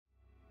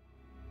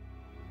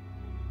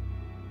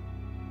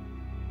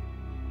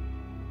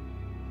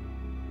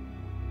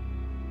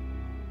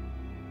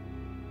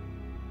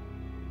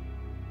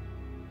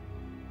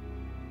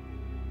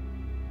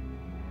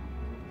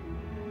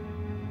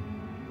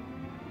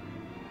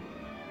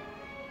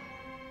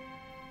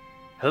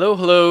Hello,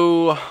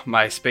 hello,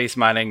 my space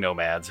mining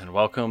nomads, and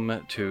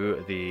welcome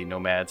to the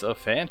Nomads of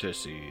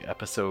Fantasy,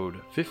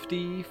 episode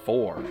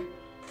 54.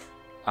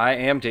 I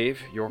am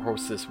Dave, your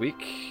host this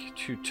week,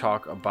 to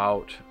talk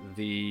about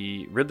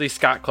the Ridley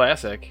Scott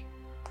classic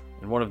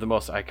and one of the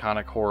most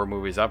iconic horror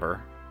movies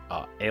ever,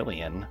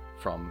 Alien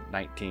from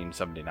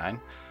 1979.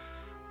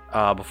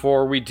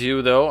 Before we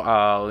do, though,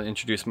 I'll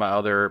introduce my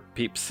other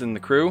peeps in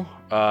the crew.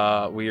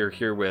 We are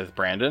here with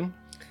Brandon.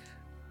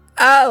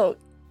 Oh,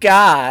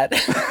 God.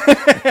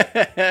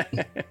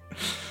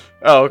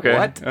 Oh, okay.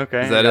 What?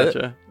 Okay. Is that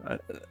gotcha.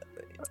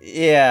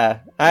 Yeah,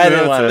 I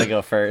didn't want to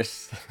go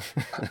first.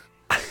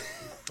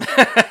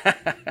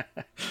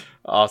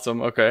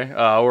 Awesome. Okay.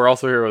 We're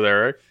also here with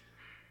Eric.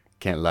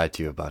 Can't lie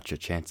to you about your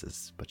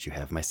chances, but you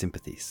have my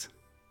sympathies.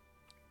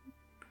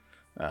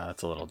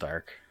 That's a little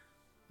dark.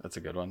 That's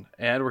a good one.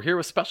 And we're here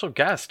with special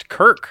guest,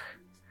 Kirk.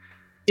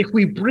 If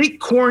we break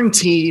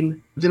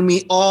quarantine, then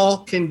we all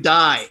can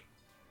die.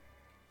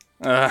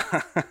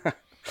 A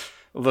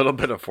little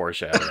bit of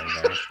foreshadowing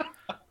there.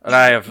 And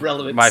I have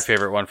Relevance. my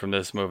favorite one from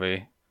this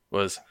movie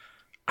was,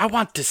 I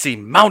want to see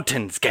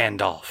mountains,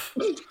 Gandalf.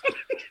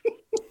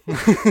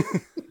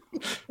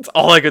 That's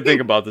all I could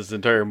think about this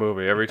entire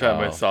movie. Every time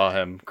I saw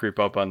him creep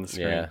up on the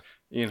screen. Yeah.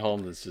 Ian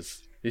Holm is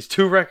just, he's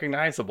too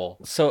recognizable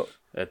So,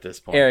 at this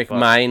point. Eric, but-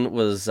 mine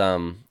was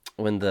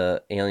when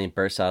the alien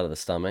bursts out of the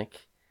stomach.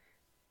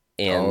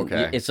 And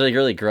okay. it's like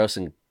really gross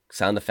and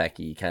sound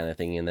effect-y kind of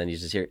thing. And then you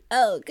just hear,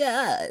 oh,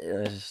 God.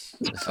 It's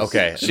just-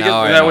 Okay, She now gets,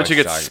 I is know that when what she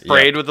you're gets talking-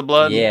 sprayed with the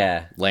blood?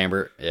 Yeah.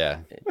 Lambert, yeah.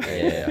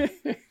 Yeah.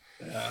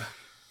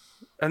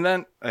 And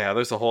then,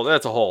 that's a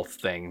whole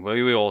thing.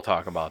 We will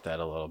talk about that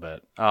a little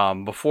bit.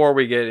 Before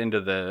we get into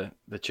the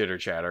chitter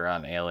chatter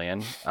on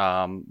Alien,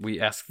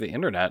 we asked the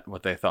internet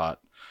what they thought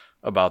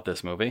about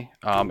this movie.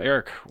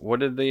 Eric,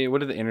 what did the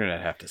internet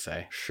have to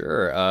say?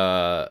 Sure.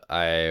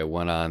 I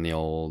went on the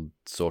old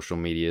social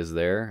medias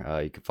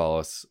there. You can follow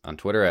us on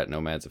Twitter at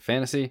Nomads of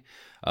Fantasy.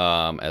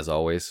 As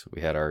always,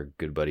 we had our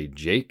good buddy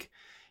Jake.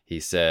 He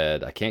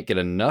said, I can't get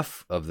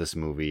enough of this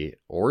movie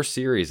or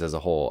series as a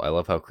whole. I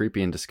love how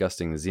creepy and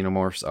disgusting the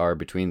xenomorphs are.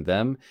 Between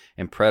them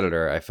and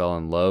Predator, I fell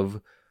in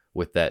love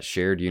with that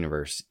shared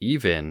universe.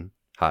 Even,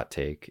 hot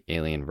take,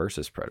 Alien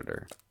versus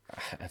Predator.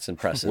 That's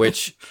impressive.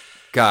 Which,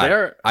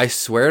 God, I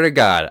swear to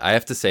God, I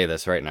have to say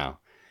this right now.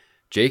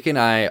 Jake and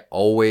I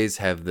always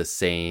have the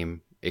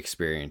same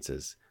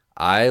experiences.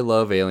 I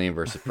love Alien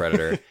versus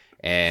Predator.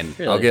 And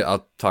Really?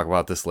 I'll talk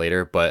about this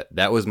later, but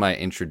that was my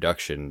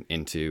introduction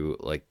into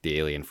like the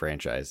Alien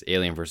franchise.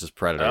 Alien versus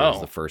Predator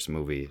was the first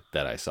movie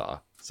that I saw.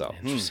 So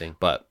Interesting.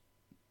 But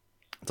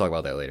I'll talk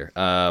about that later.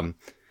 I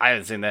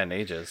haven't seen that in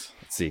ages.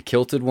 Let's see.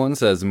 Kilted One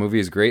says the movie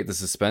is great. The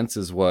suspense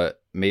is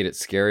what made it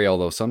scary,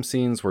 although some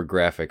scenes were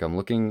graphic. I'm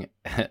looking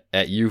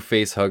at you,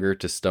 face hugger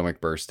to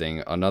stomach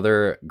bursting.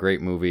 Another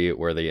great movie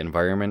where the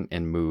environment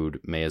and mood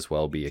may as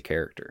well be a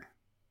character.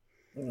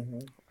 Mm-hmm.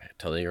 I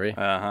totally agree.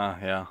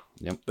 Yeah.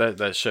 Yep.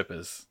 That ship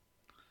is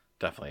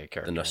definitely a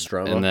character. The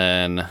Nostromo.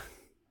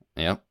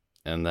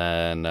 And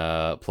then,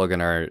 plug in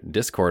our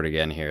Discord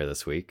again here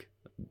this week,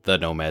 the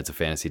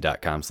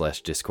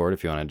nomadsoffantasy.com/Discord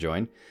if you want to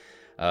join.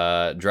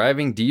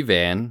 Driving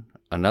D-Van,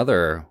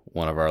 another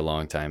one of our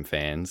longtime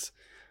fans,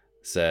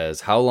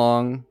 says, how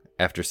long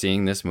after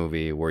seeing this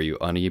movie were you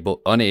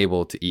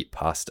unable to eat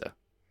pasta?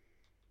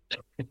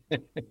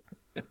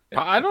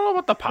 I don't know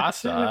about the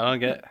pasta. I don't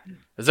get.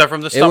 Is that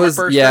from the stomach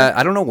burster? Yeah,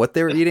 I don't know what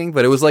they were eating,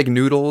 but it was like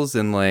noodles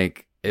and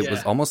like it was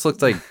Yeah. almost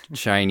looked like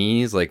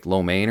Chinese, like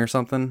lo mein or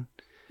something.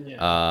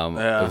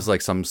 Yeah. It was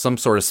like some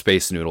sort of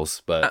space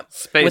noodles, but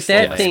Space With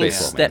that Lane. thing,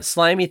 Space Lane. that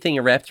slimy thing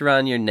wrapped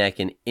around your neck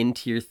and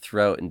into your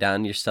throat and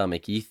down your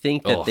stomach, you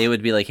think that Ugh. they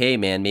would be like, hey,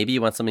 man, maybe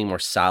you want something more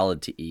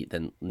solid to eat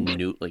than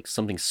like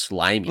something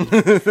slimy.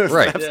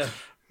 right. Yeah.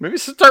 Maybe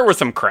start with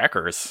some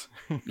crackers.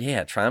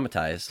 Yeah,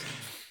 traumatized.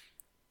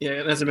 Yeah,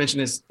 and as I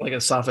mentioned, his like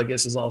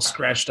esophagus is all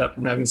scratched up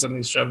from having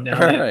something shoved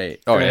down. All it, right.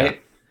 Oh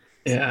right?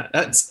 Yeah,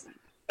 that's.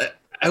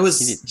 I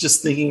was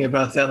just thinking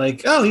about that.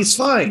 Like, oh, he's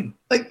fine.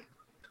 Like,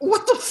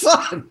 what the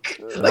fuck?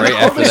 Like, Right all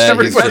after this that,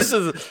 every he's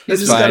question- just-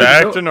 he's fine. gotta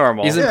Back go- to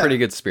normal. He's in Yeah. pretty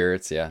good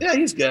spirits, yeah. Yeah,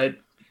 he's good.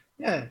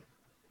 Yeah.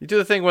 You do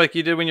the thing like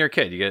you did when you were a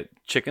kid. You get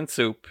chicken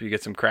soup, you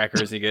get some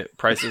crackers, and you get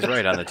Prices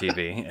Right on the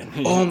TV.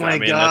 And Oh my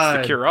That's God.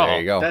 the cure all. There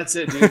you go. That's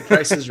it, dude.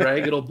 Price is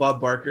Right. Good old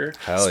Bob Barker.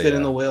 Hell Spinning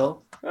yeah. the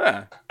wheel.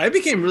 Yeah. I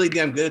became really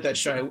damn good at that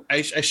show.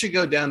 I should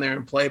go down there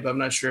and play, but I'm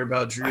not sure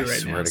about Drew I right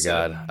swear now. to so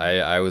God,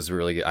 I was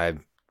really good.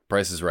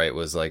 Price is Right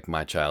was like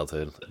my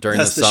childhood during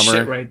That's the the summer.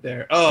 shit right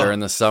there. Oh, During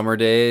the summer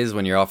days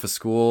when you're off of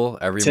school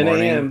every 10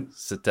 morning, a.m.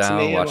 sit 10 down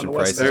a.m. watching on the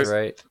West Price is Coast.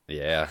 Right.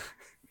 Yeah.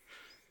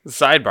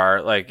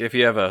 Sidebar, like if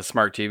you have a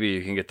smart TV,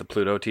 you can get the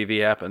Pluto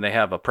TV app, and they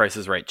have a Price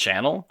is Right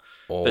channel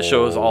that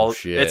shows all.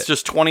 Shit. It's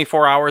just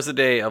 24 hours a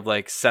day of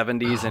like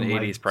 70s and Oh my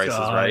 80s Prices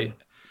God. Right.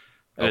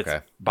 And Okay.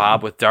 It's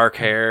Bob with dark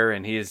hair,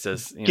 and he's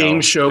just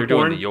Game show They're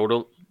doing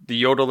porn?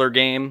 the yodeler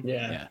game.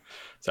 Yeah.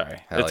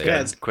 Sorry, Hell that's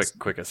yeah. good.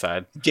 Quick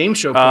aside. game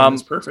show porn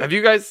is perfect. Have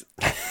you guys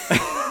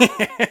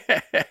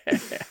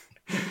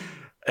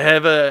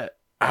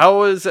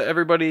How is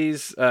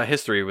everybody's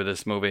history with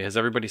this movie? Has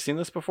everybody seen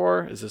this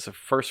before? Is this a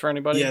first for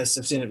anybody? Yes,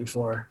 I've seen it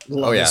before.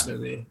 Love this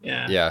movie.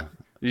 Yeah. Yeah.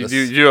 You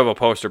do have a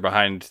poster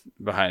behind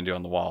you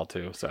on the wall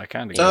too, so I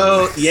kind of.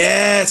 Oh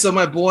yeah, so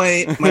my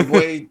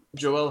boy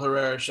Joel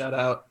Herrera, shout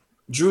out,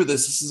 drew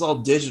this. This is all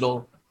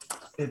digital.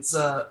 It's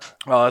oh,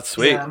 that's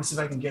sweet. Yeah, let me see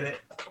if I can get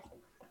it.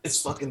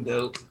 It's fucking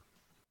dope.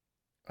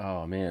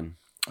 Oh man.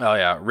 Oh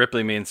yeah,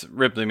 Ripley means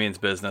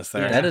business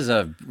there. That is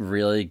a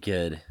really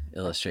good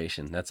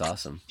illustration. That's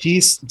awesome.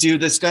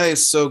 Dude, this guy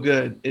is so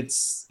good.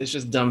 It's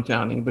just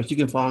dumbfounding. But you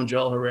can follow him,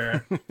 Joel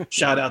Herrera.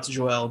 Shout out to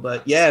Joel.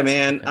 But yeah,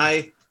 man,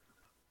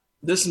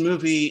 this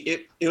movie,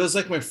 it was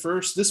like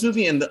this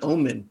movie and The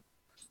Omen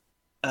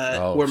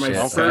were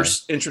my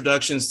first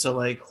introductions to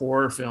like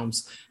horror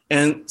films.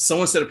 And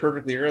someone said it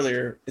perfectly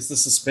earlier. It's the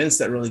suspense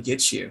that really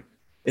gets you.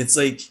 It's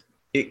like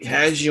it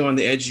has you on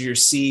the edge of your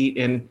seat,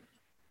 and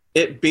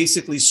it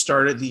basically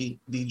started the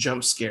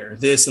jump scare.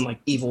 This and like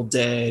Evil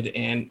Dead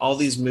and all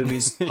these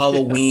movies,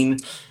 Halloween,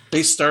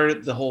 they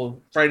started the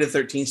whole Friday the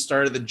 13th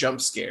started the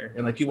jump scare,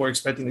 and like people were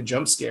expecting the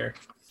jump scare.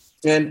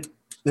 And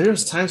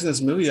there's times in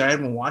this movie I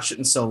haven't watched it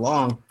in so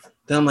long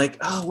that I'm like,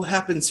 oh, what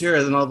happens here?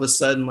 And then all of a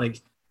sudden,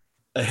 like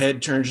a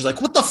head turns, just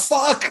like, what the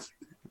fuck?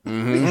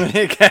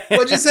 Mm-hmm.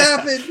 What just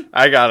happened?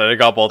 I got it a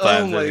couple of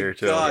times in here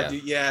too. God,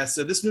 dude, yeah.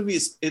 So this movie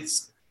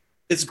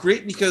it's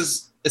great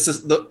because it's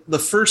the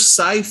first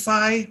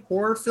sci-fi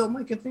horror film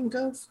I could think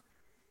of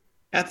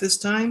at this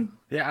time.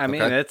 Yeah, I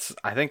mean,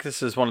 I think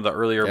this is one of the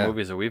earlier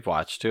movies that we've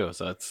watched too.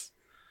 So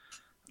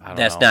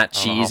that's not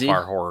cheesy. How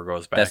far horror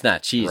goes back. That's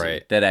not cheesy.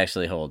 Right. That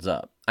actually holds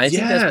up. I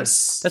think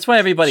that's why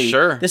everybody.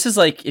 Sure. This is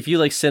like if you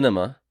like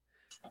cinema,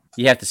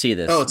 you have to see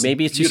this. Oh,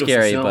 maybe it's too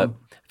scary, film. but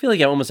I feel like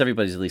almost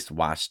everybody's at least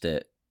watched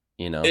it.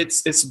 You know,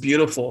 it's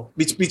beautiful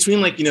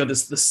between like the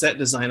set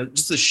design,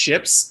 just the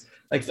ships,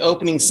 like the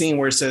opening scene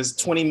where it says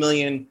 20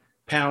 million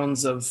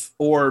pounds of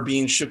ore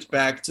being shipped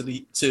back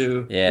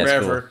to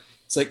wherever. Cool.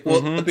 It's like,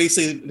 well,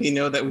 basically they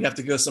know that we have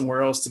to go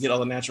somewhere else to get all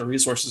the natural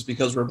resources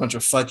because we're a bunch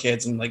of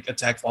fuckheads and like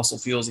attack fossil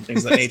fuels and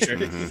things of that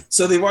nature.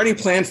 So they've already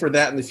planned for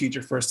that in the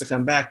future for us to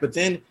come back. But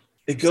then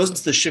it goes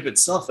into the ship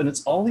itself, and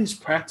it's all these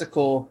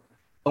practical,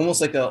 almost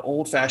like an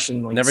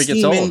old-fashioned like never steam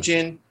gets old.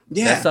 Engine.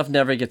 Yeah, that stuff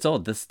never gets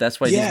old. That's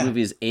why these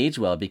movies age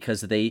well,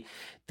 because they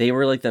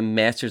were like the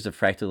masters of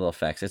practical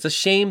effects. It's a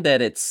shame that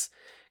it's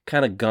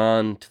kind of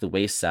gone to the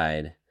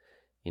wayside,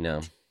 you know.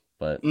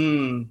 But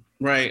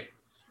right.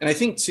 And I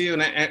think too,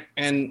 and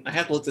I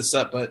have to look this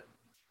up, but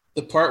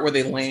the part where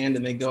they land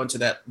and they go into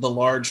the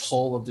large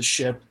hull of the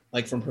ship,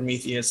 like from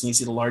Prometheus, and you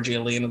see the large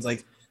alien, it's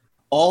like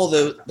all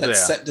that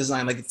set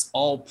design, like it's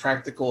all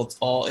practical.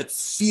 It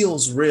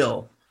feels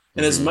real.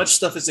 And as much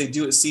stuff as they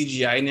do at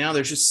CGI now,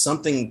 there's just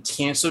something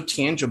so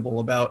tangible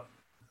about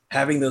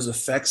having those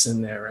effects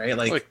in there, right?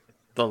 Like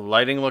the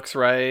lighting looks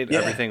right.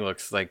 Yeah. Everything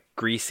looks like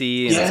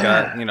greasy, and it's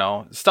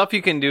got stuff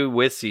you can do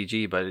with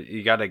CG, but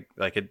you gotta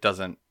it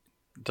doesn't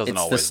it's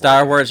always the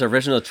Star work. Wars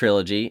original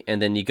trilogy,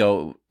 and then you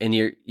go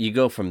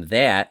from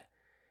that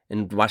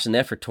and watching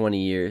that for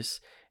 20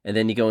 years, and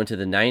then you go into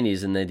the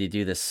 90s, and then you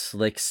do the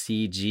slick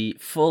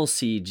CG, full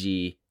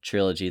CG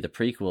trilogy, the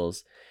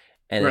prequels,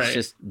 and it's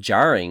just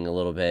jarring a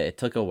little bit. It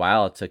took a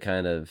while to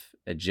kind of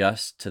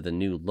adjust to the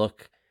new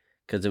look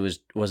because it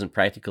wasn't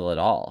practical at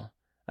all.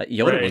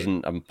 Yoda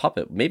wasn't a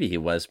puppet. Maybe he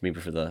was,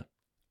 for the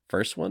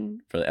first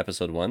one, for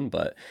episode 1,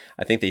 but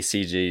I think they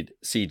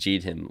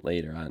CG'd him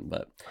later on.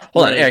 But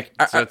hold on, Eric,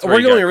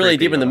 we're going really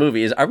deep in the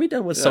movie. Are we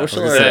done with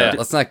social?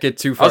 Let's not get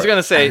too far. I was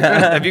gonna say,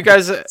 have you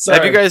guys?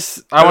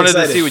 I wanted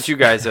to see what you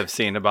guys have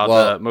seen about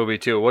the movie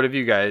too. What have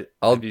you guys?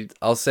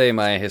 I'll say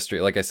my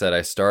history. Like I said,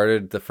 I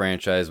started the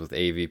franchise with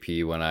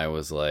AVP when I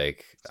was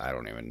like, I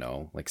don't even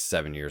know, like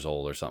 7 years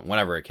old or something.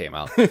 Whenever it came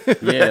out.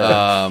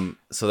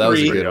 So that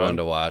was a good one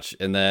to watch.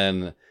 And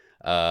then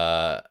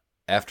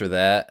after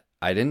that,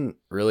 I didn't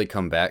really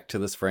come back to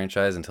this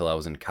franchise until I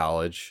was in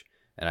college,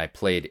 and I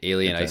played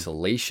Alien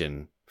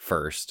Isolation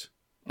first,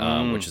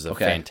 which is a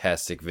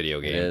fantastic video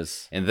game. It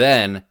is. And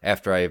then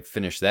after I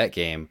finished that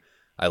game,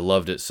 I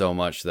loved it so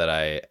much that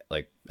I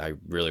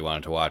really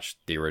wanted to watch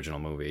the original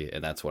movie,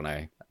 and that's when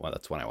I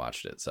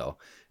watched it. So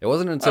it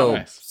wasn't until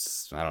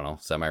I don't know,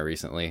 semi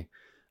recently,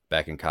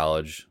 back in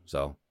college.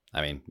 So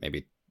I mean,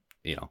 maybe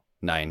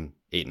 9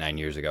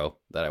 years ago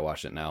that I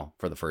watched it now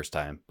for the first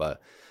time,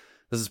 but.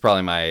 This is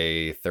probably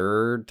my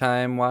third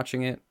time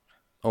watching it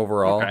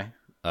overall. Okay.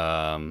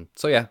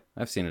 So yeah,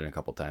 I've seen it a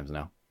couple times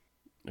now.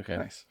 Okay.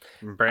 Nice.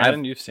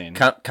 Brandon, you've seen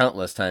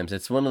countless times.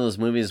 It's one of those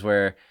movies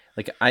where,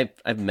 like,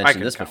 I've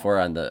mentioned this before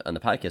on the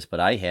podcast,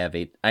 but I had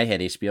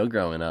HBO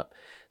growing up,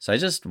 so I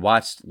just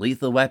watched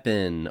Lethal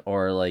Weapon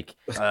or like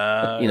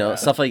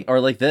stuff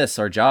like this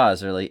or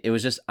Jaws, or like it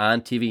was just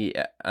on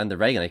TV on the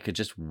regular. I could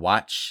just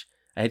watch.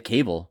 I had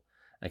cable.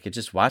 I could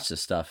just watch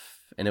this stuff.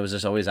 And it was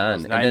just always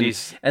on. And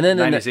then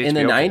in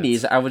the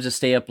 90s, I would just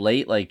stay up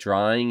late, like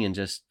drawing and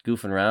just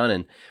goofing around.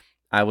 And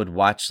I would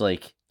watch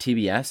like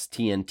TBS,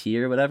 TNT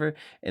or whatever.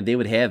 And they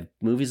would have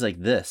movies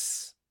like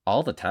this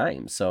all the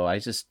time. So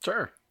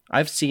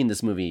I've seen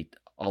this movie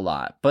a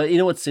lot. But you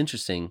know what's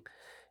interesting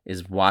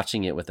is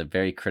watching it with a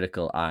very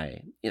critical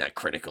eye. Not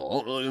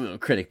critical,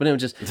 critic, but it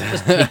was just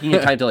taking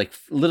your time to like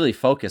literally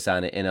focus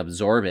on it and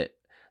absorb it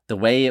the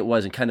way it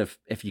was, and kind of,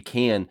 if you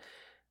can,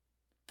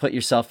 put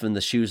yourself in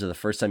the shoes of the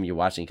first time you're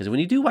watching. Because when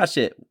you do watch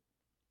it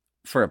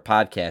for a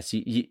podcast,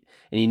 you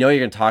and you know you're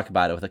going to talk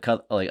about it with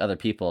like other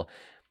people,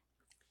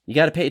 you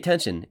got to pay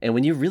attention. And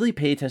when you really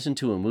pay attention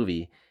to a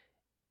movie,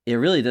 it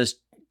really does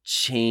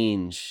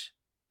change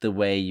the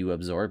way you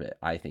absorb it.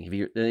 I think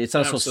it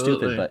sounds so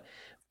stupid,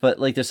 but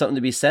like there's something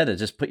to be said.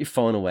 Just put your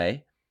phone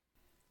away,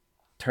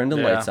 turn the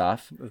lights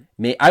off.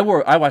 I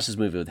watched this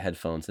movie with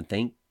headphones, and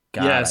thank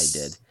God I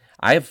did.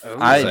 I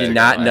did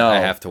not know. I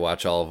have to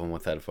watch all of them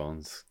with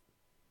headphones.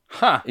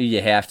 Huh.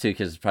 You have to,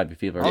 because probably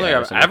people are. I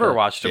don't think I've ever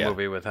watched a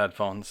movie with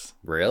headphones.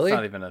 Really? It's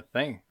not even a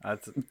thing.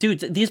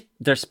 Dude,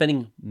 they're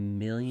spending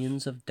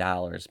millions of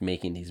dollars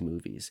making these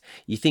movies.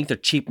 You think they're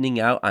cheapening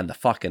out on the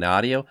fucking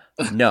audio?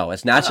 No,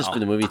 it's not just for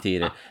the movie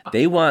theater.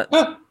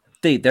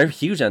 They're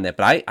huge on that,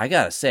 but I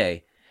gotta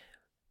say,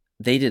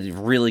 they did a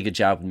really good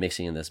job of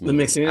mixing in this movie. The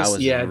mixing, I was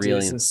really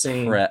it's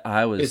insane.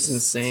 It's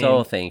insane.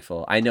 So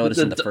thankful. I noticed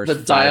in the first the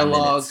dialogue.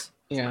 5 minutes.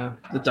 Yeah,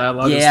 the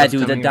dialogue. Yeah,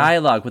 dude, the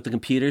dialogue with the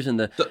computers and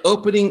the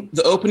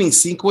opening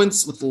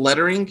sequence with the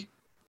lettering,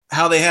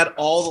 how they had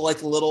all the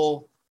like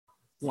little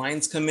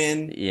lines come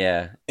in,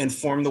 and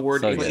form the word.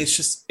 So it's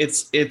just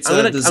it's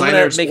I'm a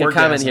designer's make orgasm,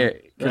 a comment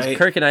here, because right?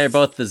 Kirk and I are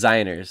both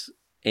designers,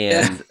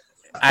 and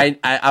I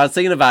was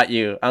thinking about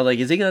you. I was like,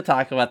 is he gonna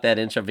talk about that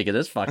intro, because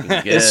it's fucking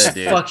good, it's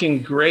dude.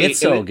 fucking great. It's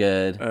so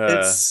good.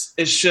 It's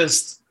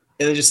just.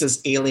 And it just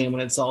says Alien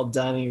when it's all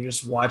done, and you're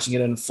just watching it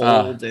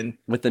unfold, and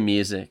with the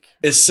music,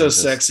 it's so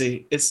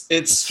sexy. It's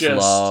just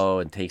slow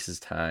and takes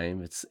his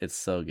time. It's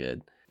so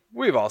good.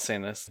 We've all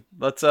seen this.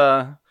 Let's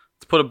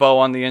put a bow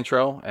on the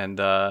intro, and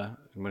I'm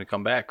going to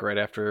come back right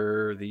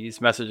after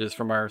these messages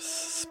from our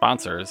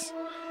sponsors.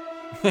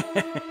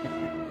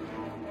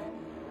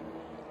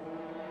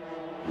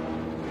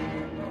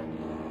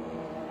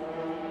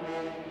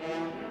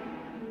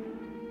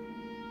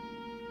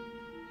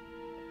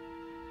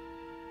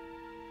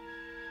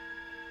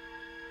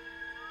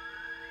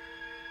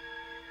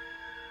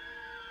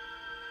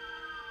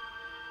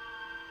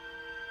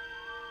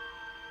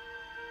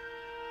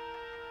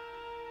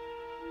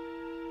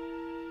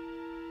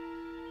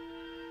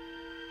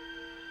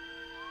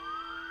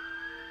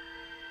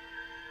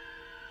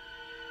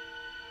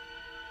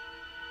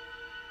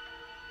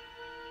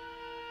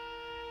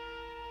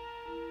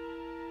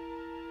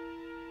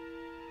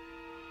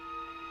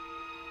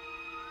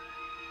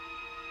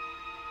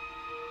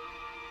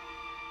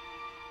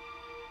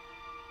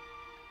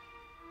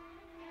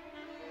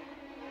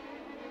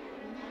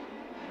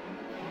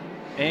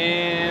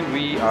 And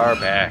we are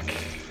back,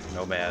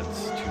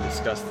 Nomads, to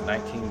discuss the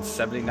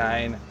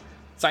 1979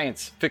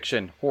 science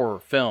fiction horror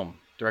film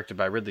directed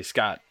by Ridley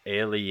Scott,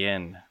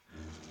 Alien.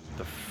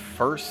 The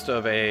first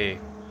of a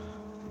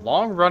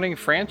long-running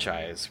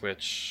franchise,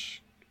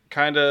 which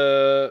kind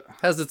of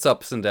has its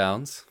ups and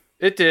downs.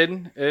 It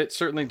did. It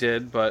certainly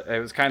did, but it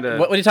was kind of...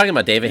 What are you talking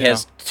about, Dave? It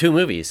has 2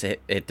 movies.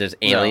 There's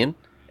Alien,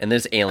 and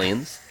there's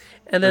Aliens,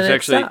 and then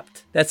it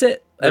stopped. That's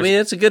it. I mean,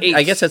 it's a good...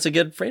 I guess that's a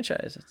good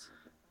franchise.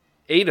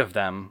 8 of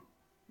them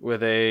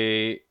with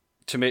a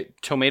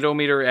tomato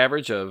meter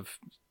average of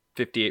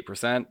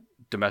 58%,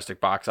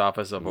 domestic box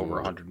office of over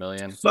 100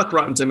 million. Fuck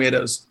Rotten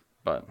Tomatoes.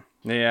 But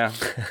yeah,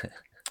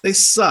 they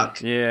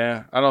suck.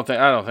 Yeah, I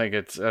think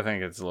it's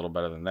a little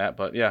better than that.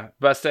 But yeah,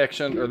 best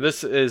action, or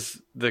this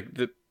is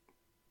the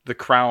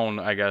crown,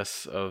 I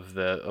guess, of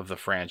the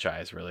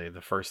franchise. Really,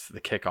 the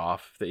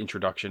kickoff, the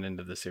introduction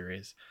into the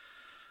series.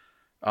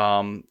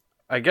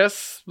 I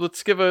guess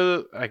let's give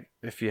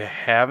if you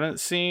haven't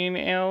seen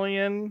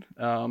Alien,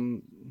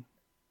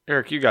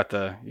 Eric, you got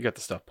the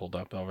stuff pulled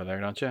up over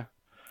there, don't you?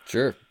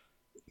 Sure.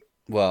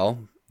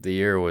 Well, the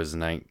year was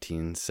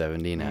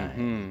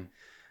 1979.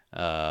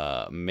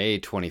 May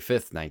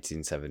 25th,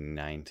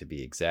 1979 to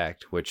be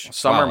exact, which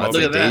summer that's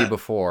movie. the day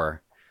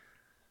before.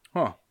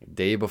 Huh.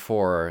 Day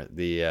before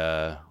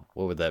the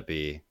what would that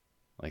be?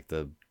 Like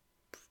the,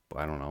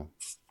 I don't know,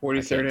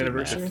 43rd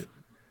anniversary.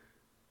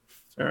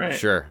 All right.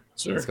 Sure.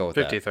 Let's go with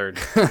 53rd.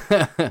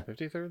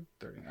 53rd?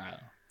 30. I don't know.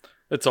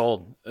 It's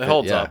old. It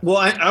holds up. Well,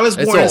 I was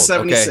born in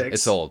 76. Okay.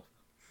 It's old.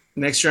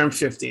 Next year I'm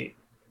 50.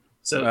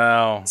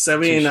 So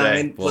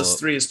 79 plus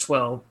 3 is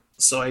 12.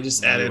 So I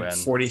just added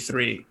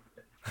 43.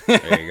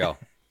 There you go.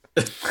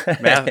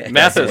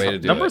 Math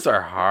is, numbers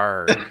are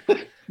hard.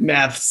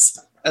 Maths,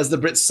 as the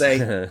Brits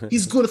say.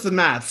 He's good at the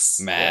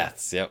maths.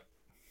 Maths, yep.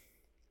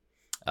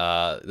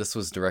 This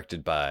was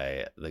directed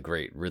by the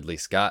great Ridley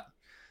Scott.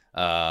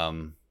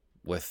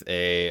 With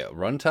a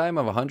runtime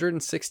of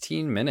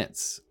 116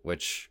 minutes,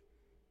 which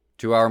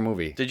 2-hour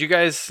movie. Did you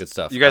guys? Good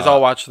stuff. You guys all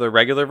watch the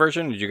regular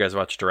version? Or did you guys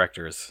watch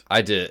directors?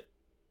 I did.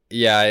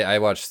 Yeah, I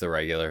watched the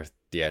regular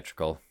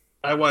theatrical.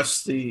 I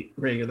watched the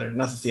regular,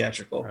 not the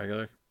theatrical.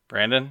 Regular.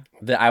 Brandon?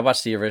 I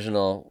watched the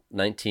original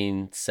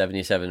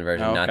 1977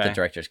 version, not the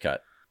director's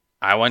cut.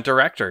 I went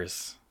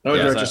directors. Oh,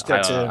 yeah, director's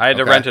cut too. I had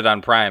to rent it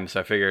on Prime, so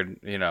I figured,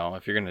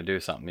 if you're gonna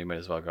do something, you might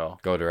as well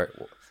go direct.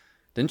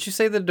 Didn't you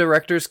say the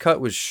director's cut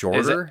was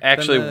shorter?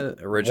 Actually, than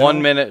the original?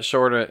 1 minute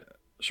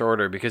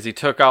shorter because he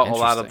took out a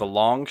lot of Interesting. the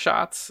long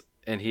shots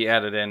and he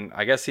added in.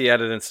 I guess he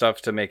added in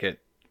stuff to make it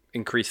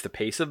increase the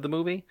pace of the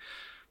movie.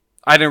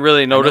 I didn't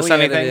really notice he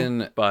added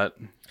anything, but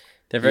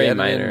They're very He added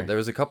minor. there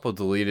was a couple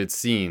deleted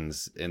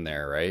scenes in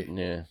there, right?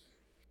 Yeah.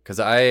 Because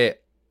I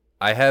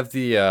have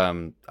the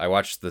I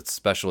watched the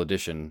special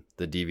edition,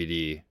 the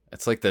DVD.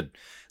 It's like the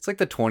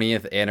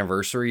 20th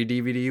anniversary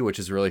DVD, which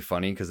is really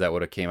funny because that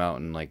would have came out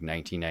in like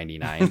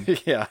 1999.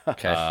 yeah.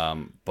 Okay.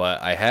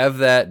 But I have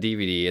that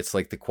DVD. It's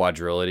like the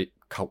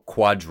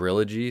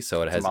quadrilogy,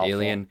 so it It's a has mouthful.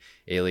 Alien,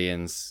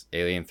 Aliens,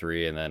 Alien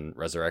 3, and then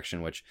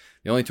Resurrection, which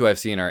the only two I've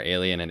seen are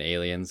Alien and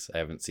Aliens. I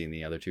haven't seen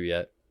the other two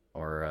yet,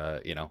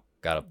 or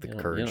got up the You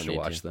don't courage to need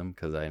watch to. them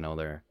because I know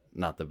they're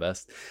not the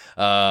best.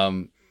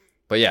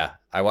 But yeah,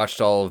 I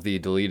watched all of the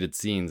deleted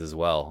scenes as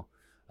well.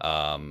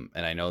 And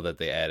I know that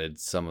they added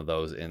some of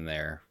those in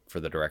there for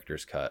the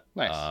director's cut.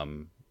 Nice.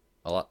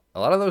 A lot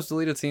of those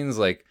deleted scenes,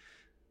 like,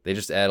 they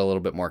just add a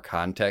little bit more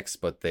context,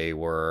 but they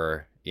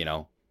were,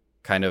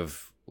 kind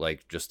of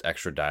like just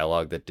extra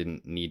dialogue that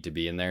didn't need to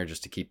be in there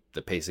just to keep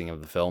the pacing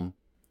of the film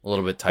a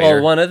little bit tighter.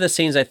 Well, one of the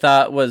scenes I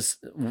thought was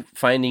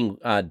finding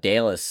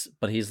Dallas,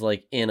 but he's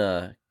like in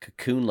a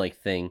cocoon-like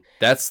thing.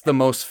 That's the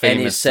most And he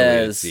famous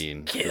deleted says,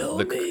 scene. "Kill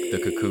the me."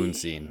 cocoon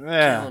scene.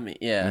 Yeah. Killing me.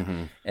 Yeah.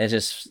 Mhm. And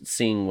just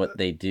seeing what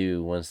they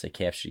do once they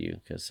capture you,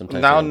 because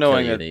sometimes Now they don't kill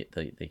knowing you,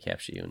 that- they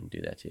capture you and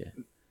do that to you.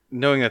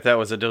 Knowing that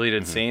was a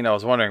deleted Mm-hmm. scene, I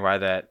was wondering why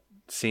that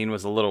scene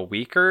was a little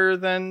weaker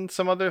than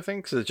some other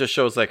things. 'Cause it just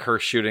shows like her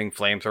shooting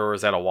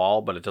flamethrowers at a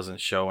wall, but it doesn't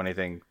show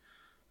anything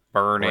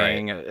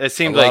burning. Right. It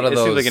seemed A lot like of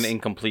an those-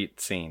 incomplete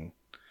scene.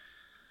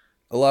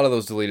 A lot of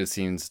those deleted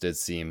scenes did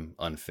seem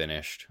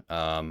unfinished.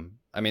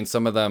 I mean,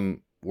 some of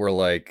them were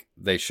like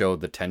they showed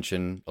the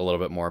tension a little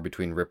bit more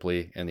between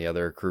Ripley and the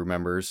other crew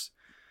members,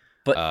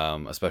 But-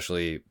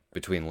 especially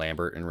between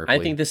Lambert and Ripley. I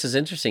think this is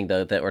interesting,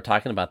 though, that we're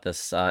talking about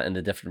this in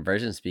the different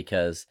versions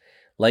because,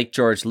 like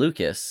George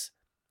Lucas,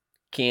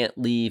 can't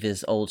leave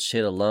his old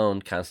shit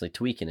alone, constantly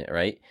tweaking it,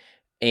 right?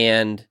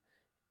 And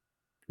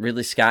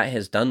Ridley Scott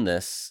has done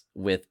this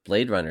with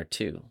Blade Runner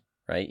too,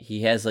 right?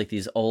 He has like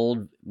these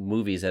old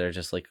movies that are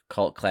just like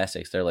cult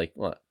classics. They're like,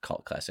 well,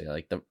 cult classic,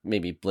 like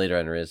maybe Blade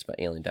Runner is, but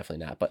Alien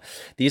definitely not. But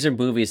these are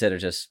movies that are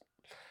just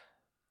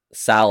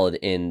solid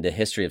in the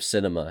history of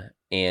cinema,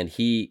 and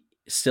he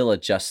still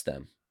adjusts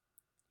them.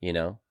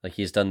 Like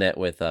he's done that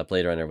with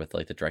Blade Runner with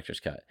like the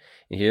director's cut.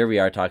 And here we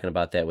are talking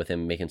about that with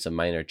him making some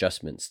minor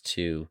adjustments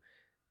to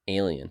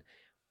Alien.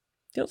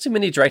 You don't see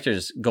many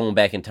directors going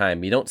back in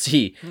time. You don't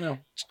see No.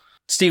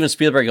 Steven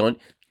Spielberg going,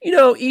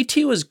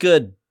 E.T. was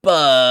good,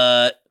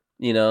 but,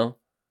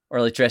 or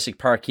like Jurassic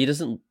Park.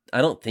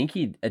 I don't think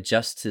he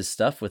adjusts his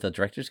stuff with a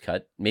director's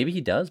cut. Maybe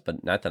he does,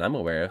 but not that I'm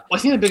aware of. I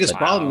think the biggest Wow.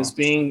 problem is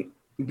being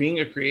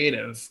a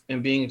creative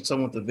and being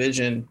someone with a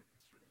vision.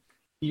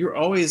 You're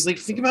always like,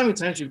 think about how many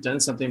times you've done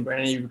something,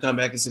 Brandon, you come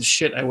back and say,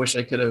 shit, I wish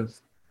I could have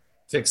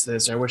fixed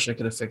this, or I wish I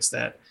could have fixed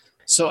that.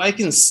 So I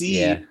can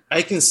see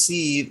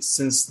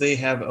since they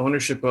have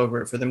ownership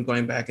over it, for them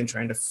going back and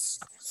trying to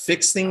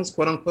fix things,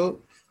 quote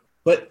unquote.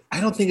 But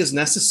I don't think it's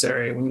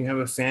necessary when you have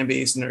a fan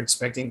base and they're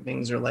expecting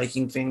things or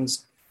liking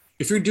things.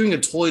 If you're doing a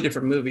totally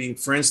different movie,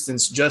 for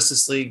instance,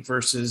 Justice League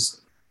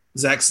versus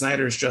Zack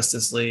Snyder's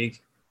Justice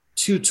League,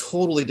 two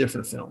totally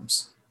different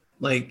films.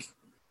 Like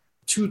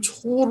two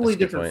totally That's a good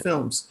different point.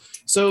 films.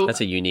 So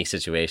That's a unique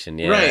situation.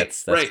 Yeah, right,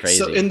 that's right. crazy.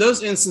 So in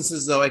those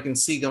instances, though, I can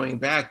see going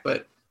back,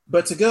 but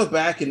to go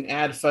back and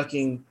add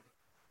fucking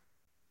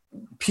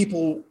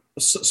people,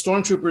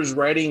 stormtroopers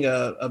riding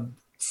a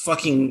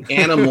fucking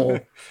animal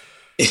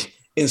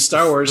in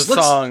Star Wars.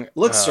 The song,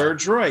 Sir,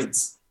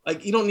 droids.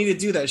 Like, you don't need to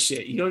do that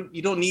shit. You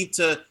don't need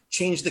to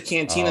change the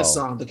Cantina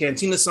song. The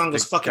Cantina song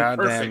was fucking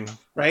perfect,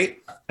 right?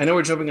 I know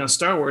we're jumping on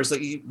Star Wars,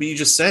 but you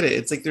just said it.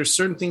 It's like there's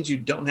certain things you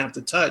don't have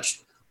to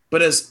touch.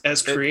 But as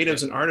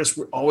creatives and artists,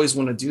 we always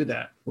want to do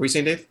that. What were you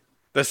saying, Dave?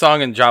 The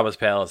song in Jabba's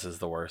Palace is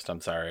the worst.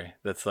 I'm sorry.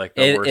 That's like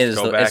the It worst. is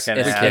Go the- back it's- and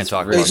it's- We add. can't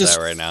talk rude. about It's just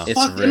that right now. It's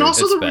Fuck, rude. and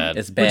also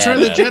It's bad. Return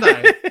of the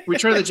Jedi.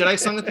 Return of the Jedi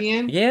song at the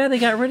end. Yeah, they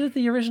got rid of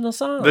the original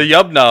song. The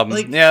Yub Nub.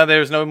 Like- Yeah,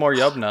 there's no more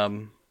Yub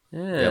Nub.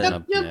 Yeah.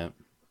 Yep.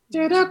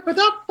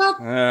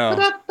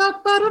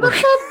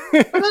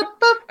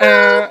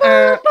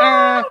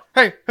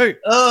 Hey, hey.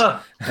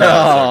 Oh, okay.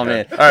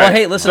 man. All Well, right.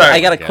 hey, listen, Sorry.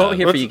 I got a God. quote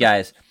here for Let's- you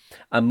guys.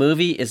 A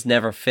movie is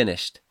never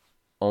finished,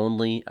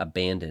 only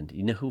abandoned.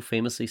 You know who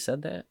famously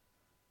said that?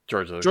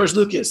 George Lucas. George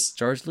Lucas.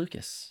 George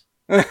Lucas.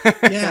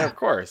 Yeah. of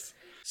course.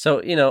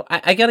 So,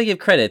 I got to give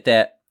credit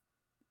that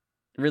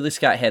Ridley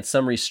Scott had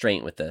some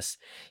restraint with this.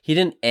 He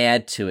didn't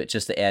add to it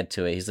just to add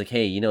to it. He's like,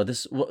 hey,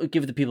 this, we'll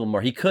give the people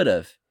more. He could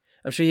have.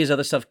 I'm sure he has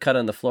other stuff cut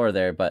on the floor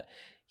there, but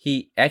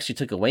he actually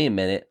took away a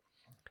minute.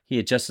 He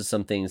adjusted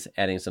some things,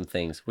 adding some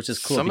things, which is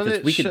cool. Some of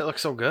because this shit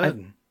looks so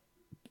good.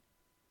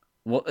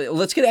 Well,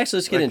 let's get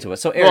Like- into it.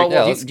 So, Eric,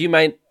 Well, do you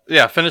mind?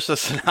 Yeah, finish the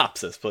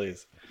synopsis,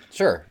 please.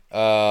 Sure.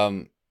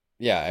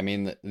 Yeah, I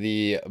mean,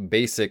 the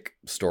basic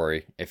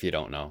story, if you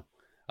don't know,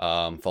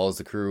 follows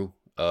the crew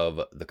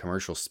of the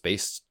commercial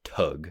space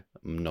tug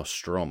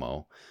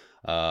Nostromo,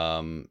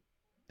 and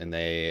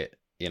they,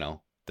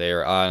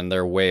 they're on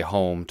their way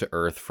home to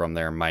Earth from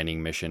their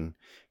mining mission,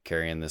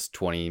 carrying this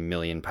 20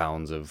 million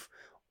pounds of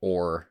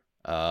ore,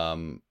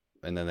 and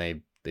then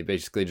they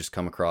basically just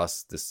come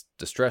across this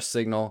distress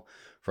signal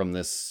from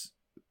this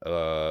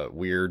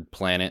weird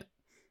planet.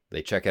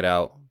 They check it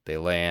out, they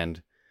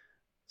land,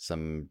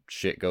 some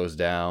shit goes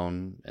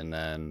down, and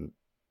then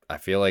I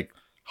feel like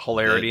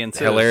hilarity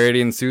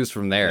ensues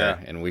from there,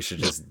 and we should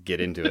just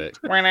get into it.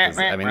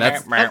 I mean,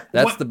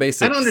 that's the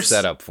basic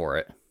setup for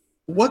it.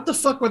 What the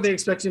fuck were they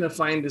expecting to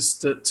find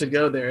to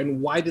go there,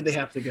 and why did they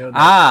have to go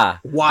there?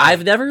 Why?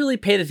 I've never really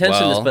paid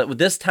attention to this, but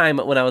this time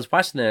when I was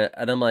watching it,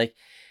 and I'm like,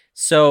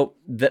 so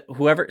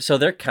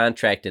they're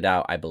contracted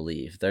out, I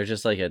believe. They're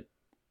just like a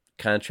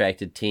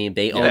contracted team.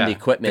 They own the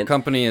equipment. The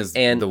company is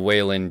the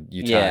Wayland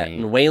Yutani. Yeah,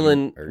 and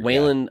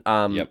Wayland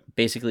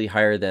basically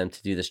hired them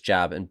to do this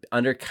job, and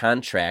under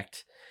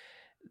contract,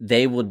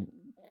 they would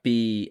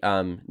be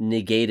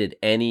negated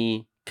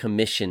any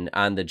commission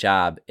on the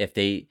job if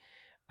they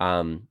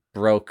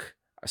broke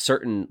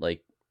certain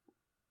like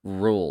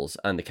rules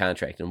on the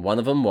contract, and one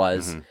of them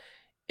was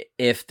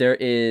if there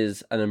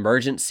is an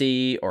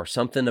emergency or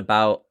something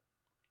about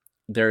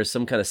there's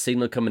some kind of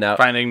signal coming out,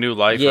 finding new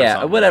life,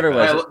 or whatever it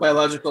was,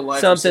 biological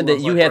life, something that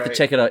you have to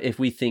check it out if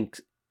we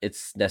think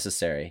it's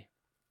necessary.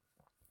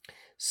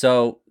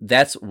 So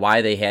that's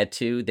why they had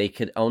to. They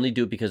could only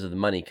do it because of the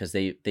money, because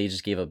they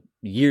just gave up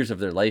years of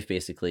their life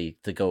basically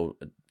to go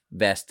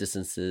vast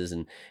distances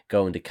and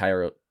go into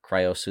cryo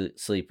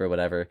sleep or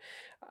whatever.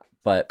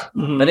 But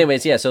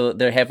anyways, so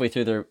they're halfway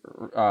through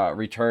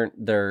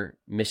their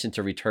mission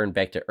to return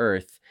back to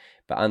Earth.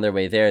 But on their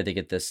way there, they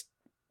get this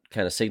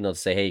kind of signal to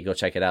say, hey, go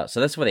check it out.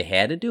 So that's why they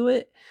had to do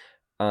it.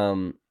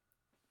 I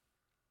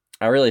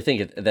really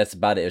think that's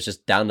about it. It was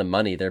just down to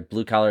money. They're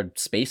blue-collar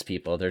space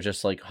people. They're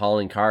just like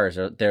hauling cars.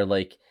 They're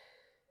like,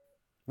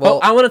 well,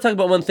 I want to talk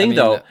about one thing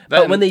though.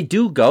 But when they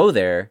do go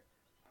there,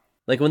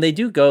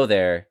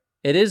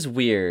 it is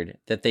weird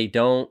that they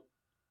don't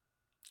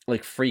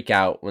like freak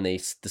out when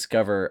they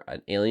discover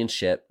an alien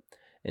ship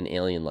and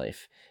alien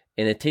life.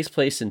 And it takes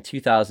place in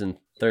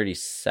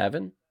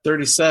 2037.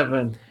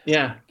 37.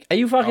 Yeah. Are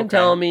you fucking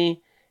telling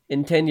me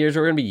in 10 years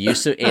we're going to be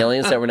used to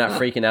aliens that we're not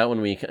freaking out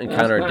when we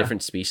encounter a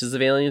different species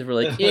of aliens? We're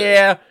like,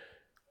 yeah,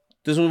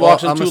 this one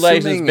walks on two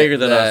legs and is bigger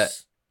than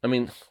us. I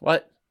mean,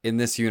 what? In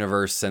this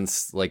universe,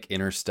 since like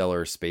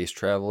interstellar space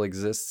travel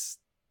exists,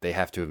 they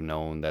have to have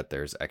known that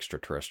there's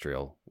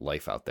extraterrestrial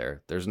life out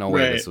there. There's no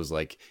way this was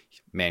like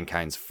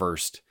mankind's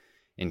first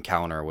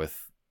encounter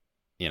with,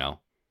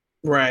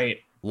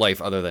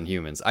 life other than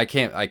humans. I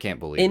can't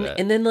believe that.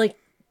 And then like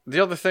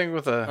the other thing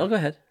with go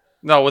ahead.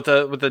 No, with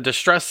the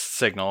distress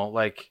signal,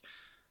 like,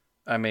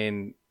 I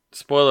mean,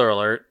 spoiler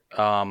alert,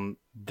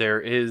 there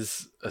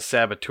is a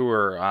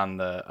saboteur on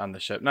the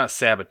ship. Not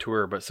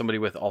saboteur, but somebody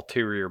with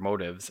ulterior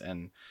motives,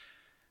 and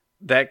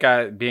that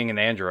guy being an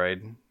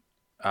android,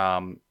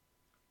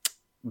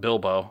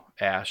 Bilbo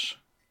Ash,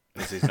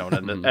 as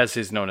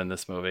he's known in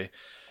this movie.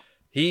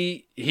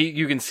 He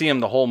you can see him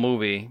the whole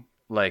movie,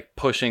 like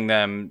pushing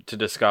them to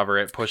discover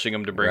it, pushing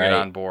them to bring it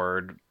on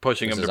board,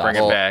 pushing them to bring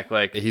it back.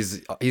 Like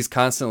he's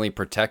constantly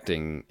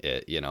protecting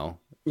it,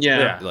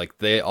 Yeah. Like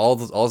they all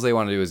they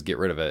want to do is get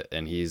rid of it,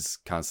 and he's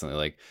constantly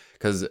like,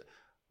 because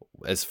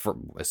as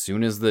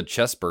soon as the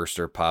chest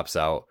burster pops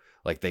out,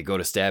 like they go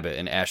to stab it,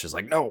 and Ash is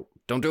like, no,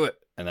 don't do it,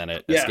 and then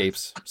it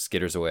escapes,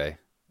 skitters away.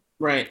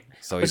 Right.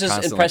 So he's which is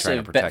constantly impressive trying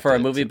to protect for a it.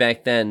 movie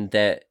back then,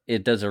 that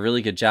it does a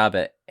really good job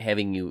at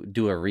having you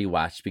do a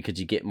rewatch, because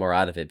you get more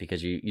out of it,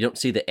 because you don't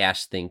see the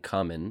Ash thing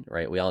coming,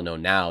 right? We all know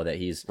now that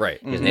he's an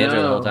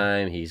android the whole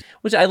time.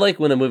 Which I like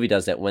when a movie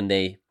does that, when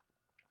they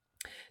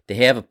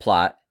have a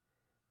plot,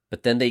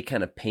 but then they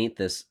kind of paint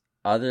this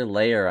other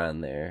layer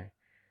on there,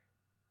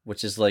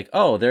 which is like,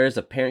 oh, there is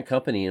a parent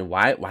company, and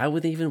why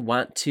would they even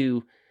want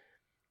to,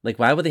 like,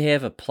 why would they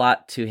have a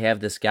plot to have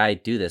this guy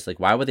do this? Like,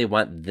 why would they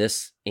want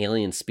this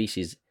alien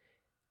species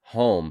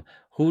home?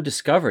 Who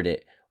discovered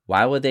it?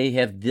 Why would they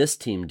have this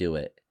team do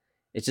it?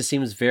 It just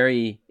seems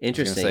very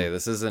interesting. I was gonna say,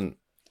 this isn't.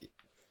 It's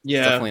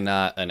definitely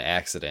not an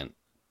accident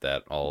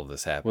that all of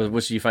this happened.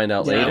 Which you find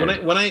out later.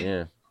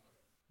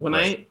 When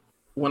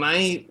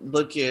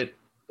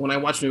I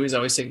watch movies, I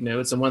always take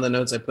notes, and one of the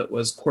notes I put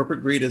was,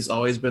 corporate greed has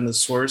always been the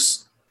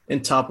source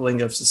and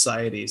toppling of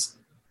societies.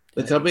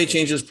 The company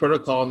changes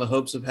protocol in the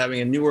hopes of having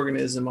a new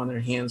organism on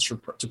their hands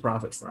to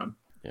profit from.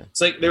 Yeah.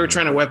 It's like they were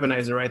trying to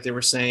weaponize it, right? They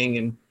were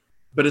saying,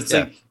 but it's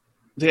like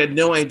they had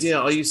no idea.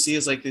 All you see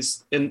is like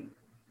this, and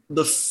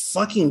the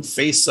fucking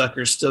face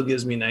sucker still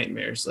gives me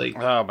nightmares. Like,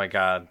 oh my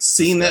god,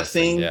 seeing that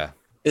thing,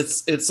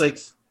 it's like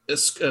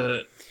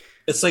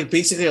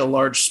basically a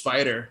large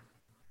spider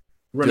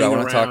running around. I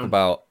want to talk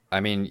about.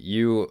 I mean,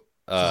 you,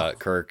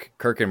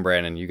 Kirk and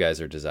Brandon, you guys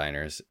are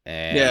designers,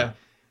 and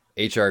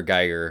H.R.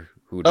 Geiger,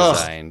 who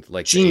designed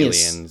like genius.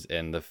 the aliens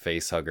and the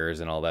face huggers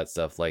and all that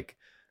stuff. Like,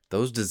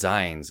 those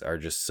designs are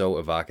just so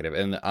evocative.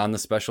 And on the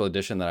special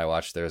edition that I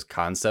watched, there's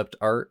concept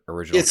art,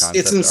 original concept art.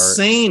 It's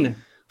insane.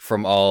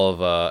 from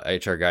all of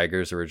H.R.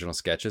 Geiger's original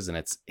sketches, and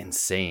it's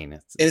insane.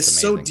 It's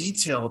so amazing.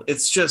 detailed.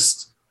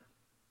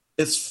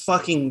 It's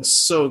fucking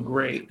so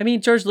great. I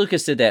mean, George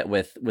Lucas did that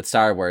with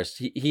Star Wars.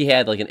 He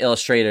had like an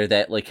illustrator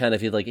that like kind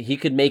of he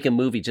could make a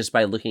movie just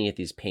by looking at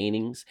these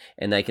paintings,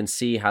 and I can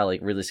see how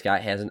like Ridley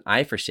Scott has an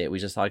eye for shit. We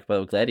just talked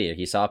about Gladiator.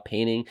 He saw a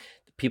painting.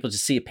 People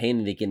just see a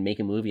painting, they can make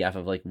a movie off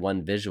of like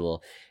one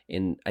visual,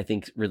 and I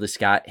think Ridley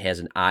Scott has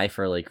an eye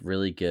for like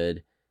really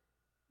good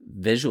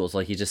visuals.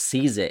 Like he just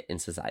sees it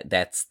and says,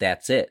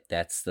 "That's it.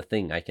 That's the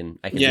thing. I can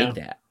make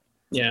that."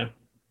 Yeah,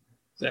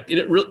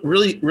 exactly.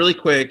 Really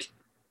quick.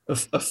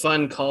 A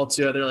fun call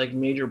to other like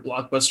major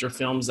blockbuster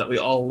films that we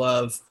all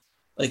love,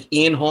 like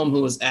Ian Holm,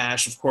 who was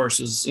Ash, of course,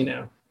 is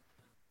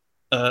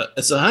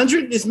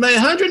it's my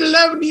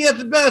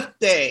 111th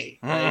birthday,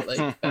 right?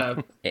 Like,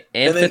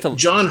 and then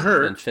John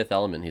Hurt and Fifth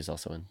Element, he's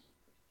also in.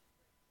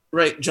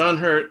 Right, John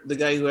Hurt, the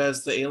guy who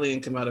has the alien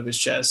come out of his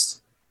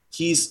chest,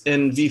 he's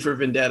in V for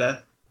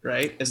Vendetta,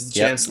 right, as the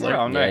Chancellor.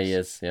 Oh, nice. Yeah, he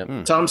is.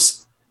 Yep. Tom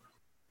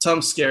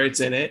Skerritt's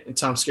in it, and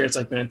Tom Skerritt's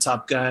like been in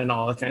Top Gun and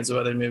all kinds of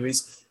other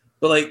movies,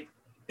 but like.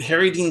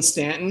 Harry Dean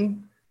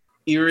Stanton,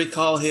 you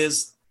recall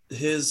his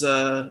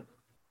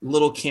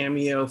little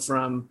cameo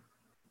from,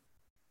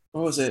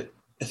 what was it?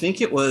 I think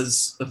it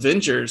was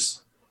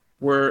Avengers,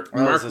 where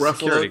Mark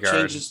Ruffalo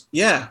changes.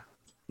 Yeah, and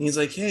he's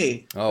like,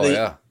 "Hey." Oh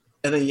yeah.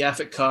 And then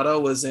Yaphet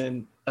Kotto was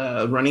in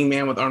Running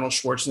Man with Arnold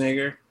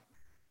Schwarzenegger.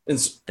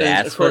 That's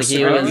of course, what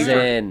he was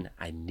in.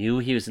 I knew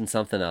he was in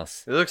something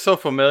else. It looks so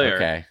familiar.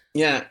 Okay.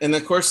 Yeah, and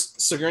of course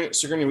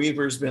Sigourney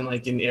Weaver's been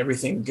like in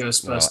everything,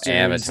 Ghostbusters,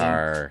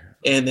 Avatar.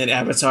 And then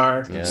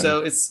Avatar. Yeah.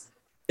 So it's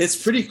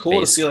pretty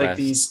cool to see like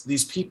Quest.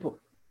 these people.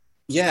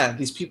 Yeah,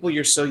 these people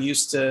you're so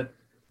used to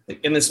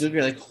like, in this movie.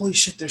 You're like, holy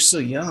shit, they're so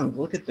young.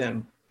 Look at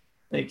them.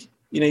 Like,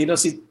 you don't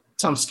see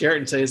Tom Skerritt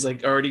until he's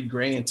like already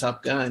gray in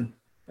Top Gun,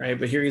 right?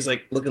 But here he's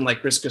like looking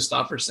like Chris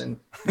Christopherson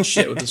and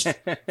shit with his full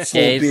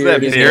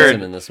beard. He's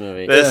handsome in this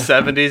movie. The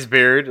 70s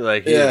beard,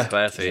 like he is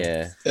classy.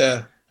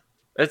 Yeah.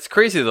 It's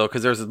crazy though,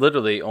 because there's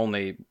literally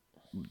only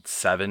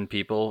 7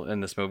 people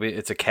in this movie.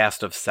 It's a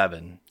cast of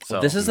 7. So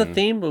this is the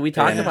theme, but we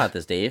talked about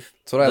this, Dave.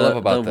 That's what I love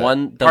about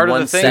that. Part of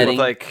the thing setting, with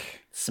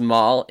like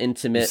small,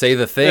 intimate. You say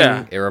The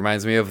Thing, it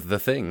reminds me of The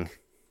Thing.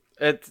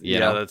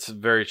 That's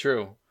very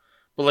true.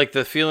 But like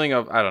the feeling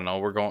of, I don't know,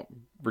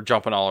 we're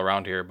jumping all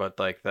around here, but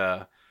like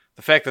the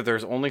fact that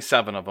there's only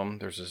 7 of them,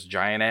 there's this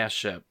giant ass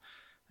ship,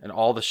 and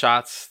all the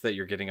shots that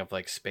you're getting of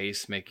like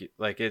space make it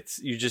like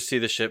you just see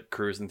the ship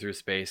cruising through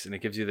space, and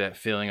it gives you that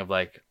feeling of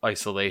like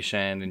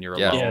isolation, and you're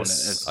alone.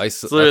 Yes.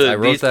 It's literally I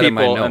wrote these that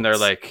people, in my notes.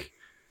 and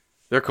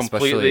they're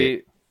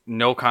completely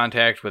no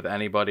contact with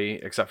anybody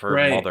except for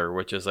her mother,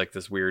 which is like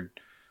this weird,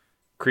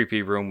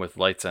 creepy room with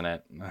lights in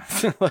it.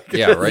 Like,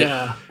 yeah, right.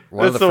 Yeah.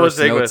 One of the first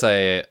notes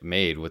I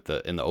made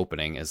in the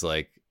opening is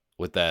like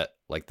with that,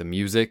 like the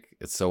music,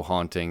 it's so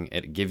haunting.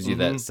 It gives you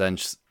that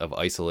sense of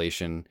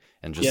isolation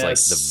and just like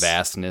the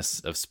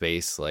vastness of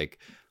space. Like,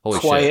 holy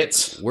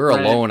shit, we're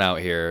alone out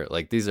here.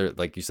 Like these are,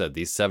 like you said,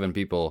 these 7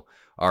 people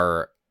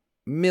are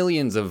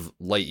millions of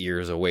light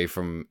years away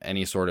from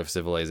any sort of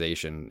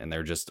civilization, and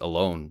they're just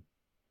alone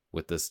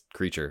with this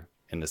creature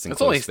in this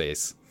enclosed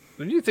space.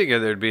 When you think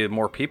there'd be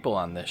more people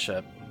on this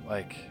ship,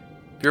 like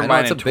if you're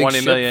mining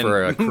 20 million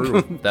for a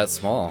crew that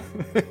small.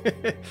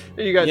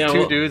 You got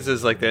 2 dudes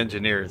as like the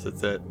engineers.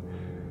 That's it.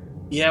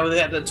 Yeah, well, they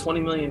have the 20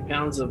 million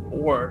pounds of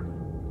ore.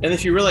 And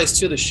if you realize,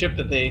 too, the ship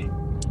that they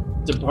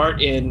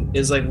depart in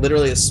is like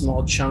literally a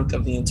small chunk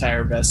of the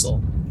entire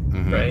vessel,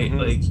 right?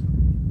 Like,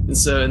 and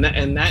so,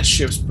 and that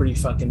ship's pretty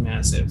fucking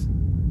massive.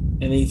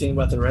 And then you think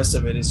about the rest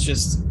of it, it's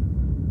just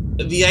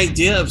the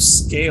idea of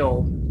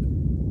scale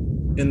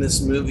in this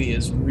movie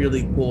is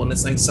really cool. And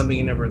it's like something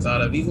you never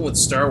thought of. Even with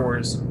Star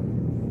Wars,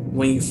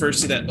 when you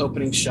first see that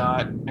opening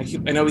shot,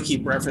 I know we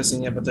keep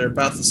referencing it, but they're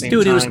about the same time.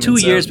 Dude, it was 2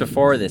 years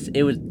before this.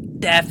 It was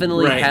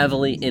definitely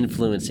heavily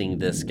influencing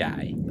this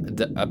guy.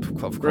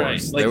 Of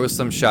course. Like, there was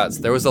some shots.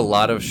 There was a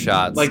lot of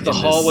shots. Like the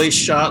hallway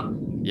shot.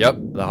 Yep,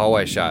 the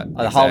hallway shot.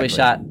 The hallway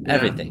shot,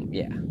 everything.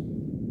 Yeah.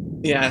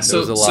 Yeah,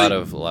 so there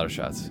was a lot of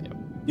shots. Yep.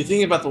 You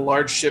think about the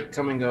large ship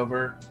coming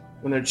over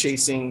when they're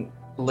chasing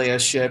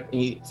Leia's ship,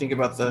 and you think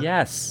about the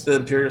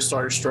Imperial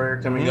Star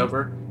Destroyer coming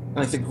over. And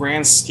like the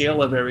grand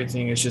scale of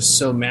everything is just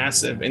so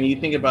massive. And you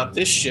think about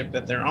this ship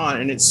that they're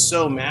on, and it's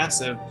so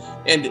massive.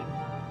 And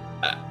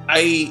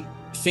I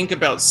think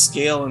about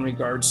scale in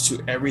regards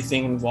to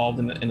everything involved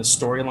in the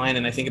storyline,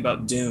 and I think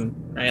about Dune,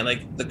 right?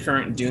 Like the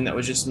current Dune that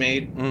was just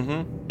made.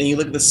 And you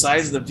look at the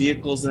size of the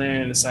vehicles in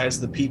there and the size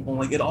of the people,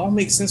 like it all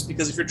makes sense,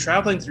 because if you're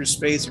traveling through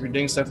space, if you're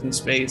doing stuff in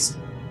space,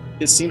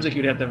 it seems like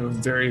you'd have to have a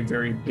very,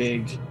 very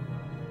big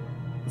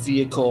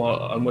vehicle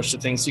on which to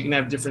think. So you can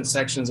have different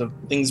sections of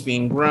things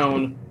being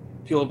grown,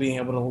 people being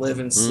able to live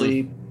and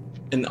sleep,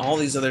 and all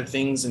these other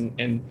things,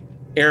 and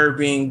air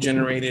being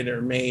generated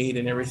or made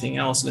and everything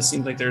else. And it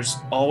seems like there's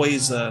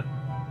always an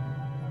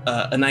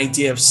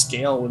idea of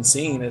scale when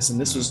seeing this, and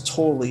this was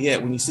totally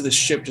it. When you see the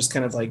ship just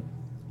kind of like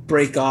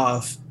break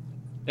off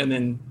and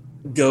then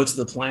go to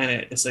the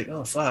planet, it's like,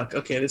 oh fuck,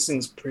 okay, this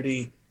thing's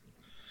pretty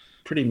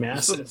pretty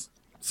massive.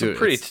 Some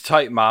pretty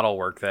tight model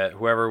work that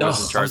whoever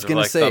was in charge of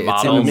like the it's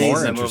models even more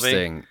in the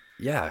interesting. movie.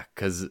 Yeah,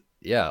 because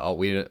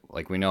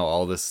we know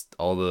all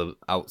the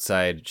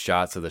outside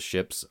shots of the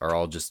ships are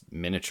all just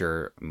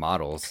miniature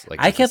models. Like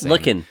I kept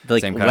looking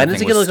like, when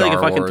is it gonna look like a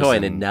fucking toy?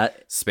 And not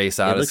Space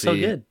Odyssey. It looks so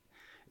good.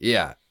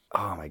 Yeah.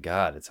 Oh my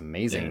God, it's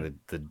amazing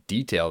the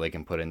detail they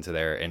can put into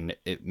there, and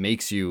it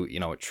makes you,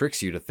 it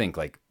tricks you to think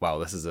like, wow,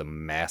 this is a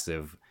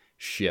massive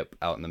ship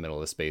out in the middle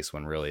of space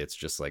when really it's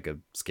just like a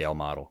scale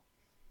model.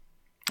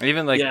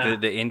 Even like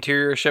the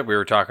interior ship, we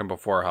were talking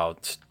before how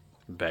it's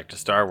back to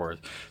Star Wars.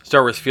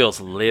 Star Wars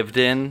feels lived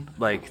in.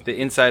 Like the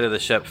inside of the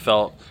ship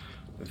felt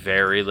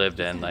very lived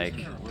in. Like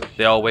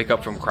they all wake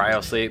up from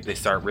cryo sleep, they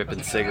start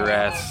ripping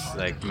cigarettes,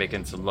 like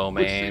making some lo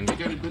mein.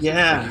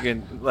 Yeah. You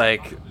can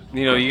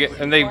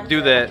and they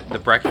do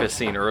the breakfast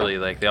scene early.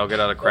 Like they all get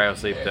out of cryo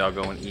sleep, they all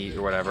go and eat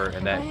or whatever,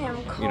 and then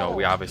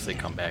we obviously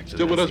come back to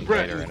this scene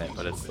later in it,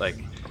 but it's like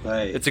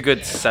it's a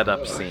good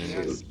setup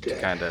scene to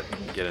kind of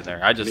get in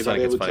there. I just think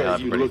it's funny how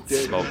everybody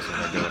smokes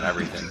when they're doing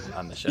everything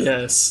on the ship.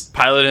 Yes.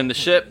 Piloting the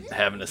ship,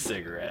 having a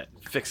cigarette.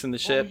 Fixing the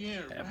ship,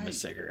 having a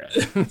cigarette.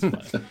 It's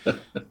funny.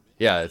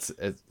 Yeah, it's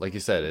like you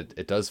said,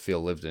 it does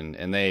feel lived in,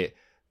 and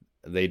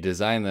they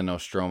designed the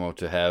Nostromo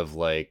to have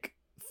like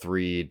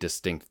 3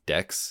 distinct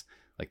decks.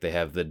 Like they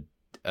have the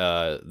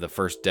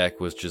first deck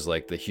was just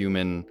like the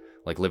human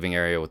like living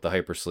area with the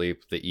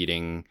hypersleep, the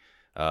eating,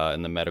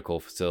 and the medical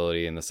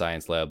facility and the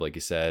science lab, like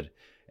you said,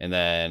 and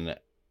then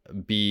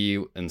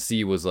B and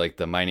C was like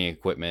the mining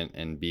equipment,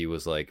 and B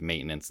was like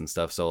maintenance and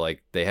stuff. So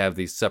like they have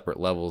these separate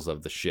levels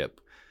of the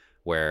ship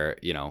where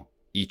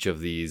each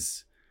of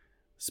these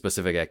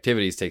specific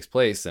activities takes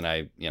place, and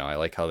I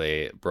like how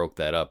they broke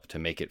that up to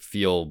make it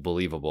feel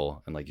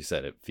believable, and like you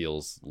said, it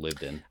feels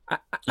lived in.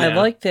 I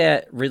like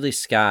that Ridley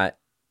Scott,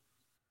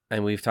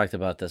 and we've talked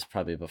about this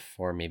probably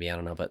before, maybe, I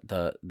don't know, but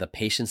the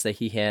patience that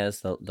he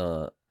has,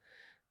 the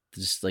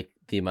just like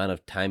the amount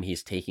of time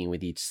he's taking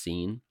with each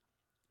scene,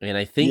 and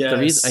I think the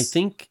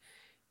reason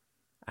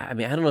I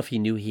don't know if he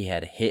knew he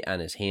had a hit on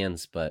his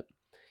hands, but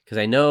because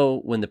I know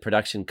when the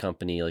production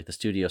company, like the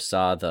studio,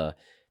 saw the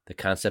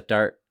concept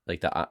art,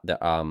 like the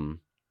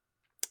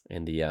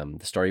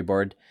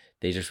storyboard,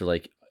 they just were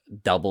like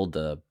doubled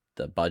the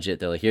budget.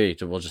 They're like, here,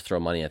 we'll just throw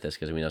money at this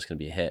because we know it's going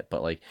to be a hit.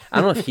 But like,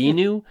 I don't know if he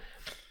knew,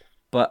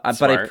 but I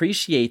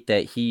appreciate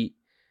that he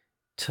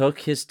took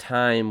his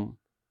time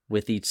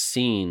with each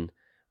scene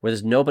where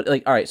there's nobody.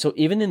 Like, all right, so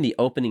even in the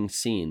opening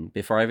scene,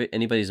 before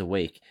anybody's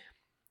awake,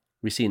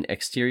 we see an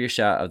exterior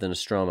shot of the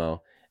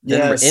Nostromo.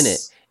 Then we're in it,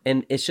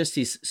 and it's just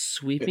these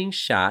sweeping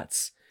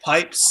shots.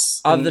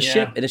 Pipes of the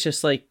ship, and it's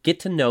just like, get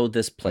to know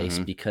this place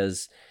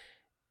because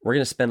we're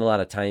going to spend a lot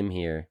of time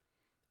here.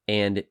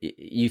 And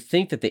you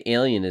think that the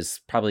alien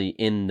is probably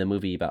in the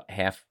movie about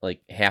half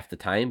the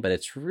time, but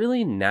it's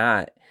really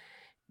not.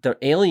 The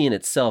alien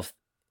itself,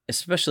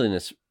 especially in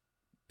its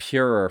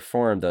purer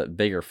form, the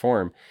bigger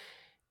form,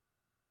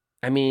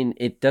 I mean,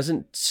 it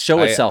doesn't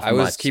show itself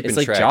much. It's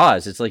like track.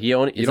 Jaws. It's like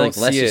it's like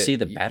less you see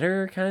the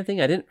better kind of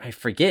thing. I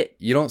forget.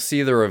 You don't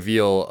see the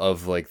reveal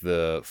of like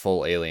the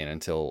full alien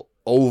until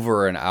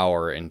over an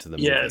hour into the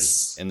movie.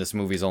 Yes. And this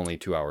movie's only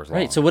 2 hours long.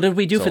 Right. So what did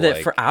we do for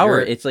that for hour?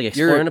 It's like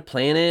exploring a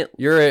planet.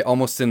 You're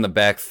almost in the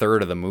back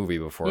third of the movie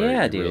before you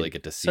really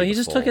get to see. So he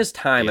just took his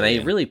time, and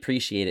I really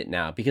appreciate it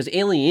now because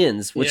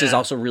Aliens, which is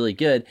also really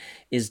good,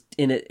 is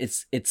in it.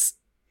 It's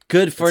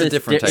good for a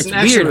different type.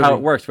 It's weird how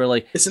it works. We're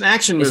like, it's an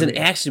action movie. It's an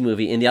action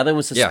movie, and the other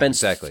one's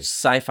suspense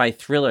sci-fi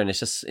thriller, and it's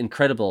just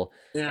incredible.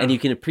 Yeah. And you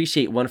can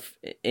appreciate one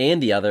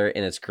and the other,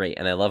 and it's great.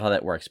 And I love how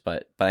that works.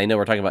 But I know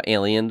we're talking about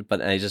Alien,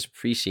 but I just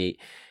appreciate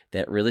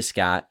that Ridley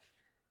Scott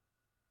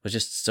was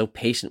just so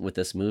patient with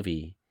this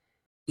movie.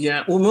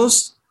 Yeah, well,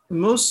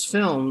 most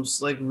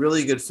films, like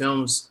really good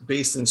films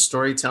based in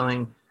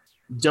storytelling,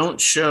 don't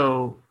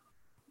show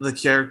the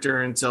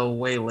character until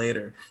way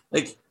later.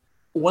 Like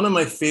one of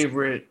my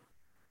favorite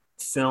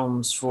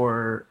films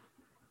for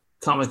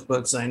comic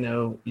books, I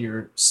know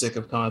you're sick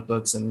of comic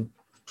books and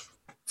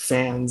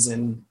fans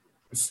and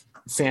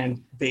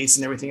fan base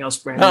and everything else,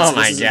 Brandon. Oh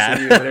my God.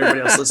 For you, but everybody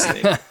else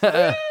listening.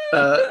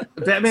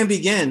 Batman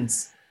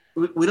Begins.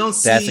 We don't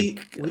see.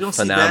 That's a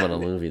phenomenal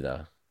movie,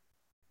 though.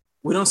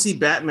 We don't see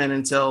Batman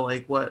until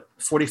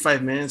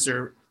 45 minutes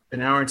or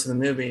an hour into the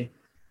movie.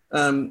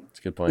 That's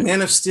a good point.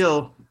 Man of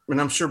Steel, and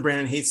I'm sure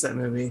Brandon hates that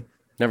movie.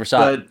 Never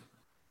saw it.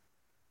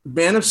 But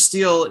Man of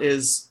Steel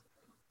is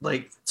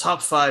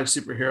top 5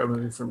 superhero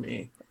movie for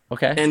me.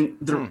 Okay. And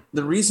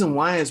the reason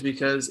why is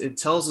because it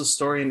tells a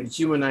story and it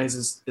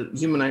humanizes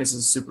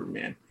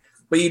Superman.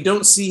 But you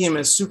don't see him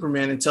as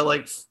Superman until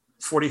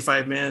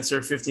 45 minutes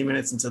or 50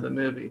 minutes into the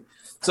movie.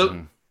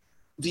 So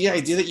the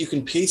idea that you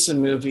can pace a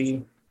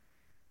movie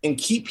and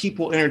keep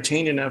people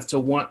entertained enough to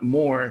want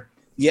more,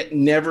 yet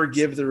never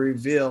give the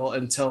reveal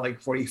until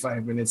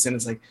 45 minutes in.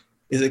 It's like,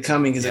 is it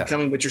coming? Is it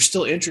coming? But you're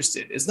still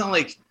interested. It's not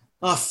like,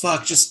 oh,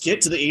 fuck, just get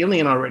to the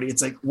alien already.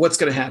 It's like, what's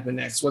going to happen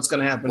next? What's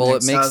going to happen next? Well,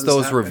 it makes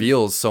those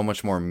reveals so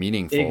much more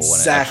meaningful when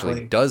it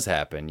actually does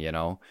happen,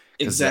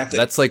 Exactly.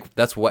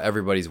 That's what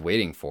everybody's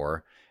waiting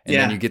for. And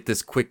then you get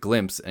this quick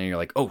glimpse and you're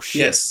like, oh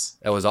shit, Yes.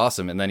 that was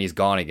awesome. And then he's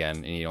gone again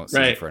and you don't see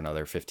him for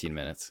another 15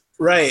 minutes.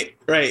 Right.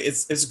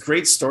 It's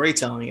great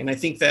storytelling. And I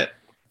think that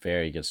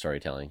Very good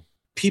storytelling.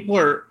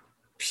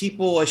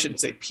 I shouldn't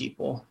say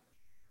people.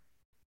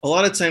 A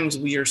lot of times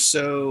we are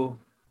so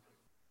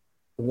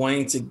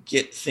wanting to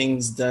get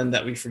things done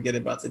that we forget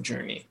about the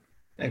journey.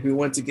 Like we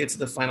want to get to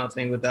the final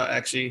thing without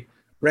actually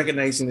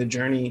recognizing the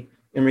journey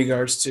in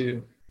regards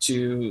to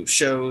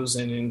shows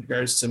and in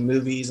regards to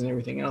movies and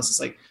everything else. It's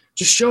like,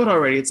 just show it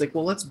already. It's like,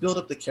 well, let's build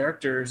up the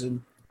characters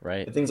and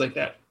things like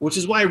that, which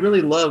is why I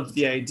really love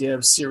the idea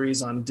of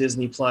series on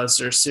Disney Plus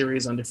or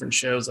series on different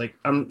shows. Like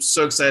I'm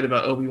so excited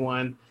about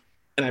Obi-Wan,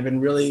 and I've been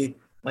really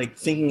like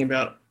thinking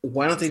about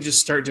why don't they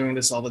just start doing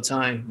this all the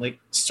time? Like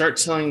start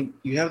telling,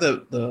 you have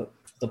the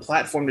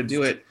platform to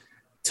do it.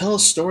 Tell a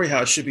story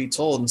how it should be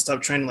told and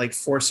stop trying to like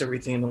force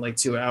everything into like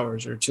 2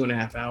 hours or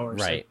 2.5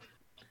 hours. Right. Like,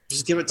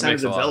 just give it time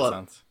to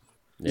develop.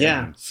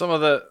 Yeah. Some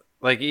of the,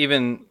 like,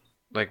 even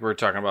like we're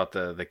talking about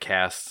the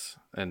casts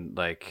and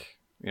like,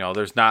 you know,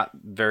 there's not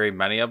very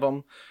many of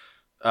them.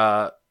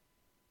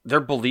 They're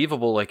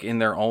believable, like in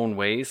their own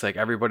ways. Like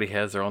everybody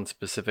has their own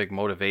specific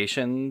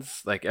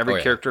motivations. Like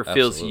every character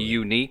feels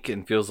unique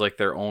and feels like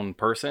their own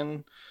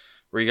person.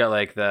 Where you got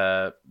like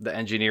the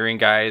engineering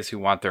guys who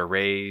want their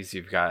raise.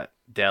 You've got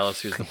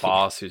Dallas, who's the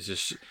boss, who's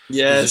just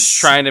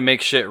trying to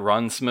make shit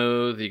run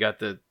smooth. You got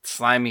the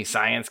slimy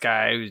science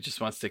guy who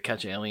just wants to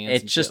catch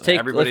aliens. It just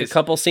takes like a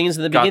couple scenes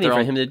in the beginning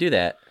for him to do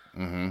that.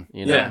 Mm-hmm.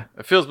 You know? Yeah,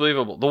 it feels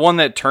believable. The one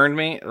that turned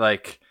me,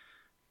 like,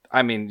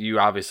 I mean, you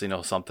obviously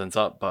know something's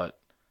up, but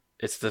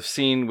it's the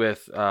scene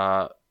with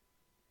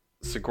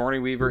Sigourney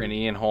Weaver and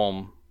Ian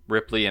Holm,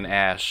 Ripley and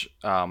Ash,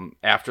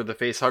 after the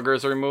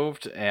facehuggers are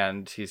removed,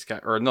 and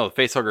the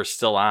facehugger's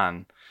still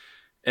on,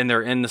 and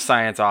they're in the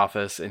science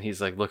office, and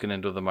he's like looking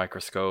into the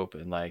microscope,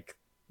 and like,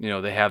 you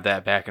know, they have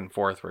that back and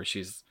forth where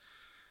she's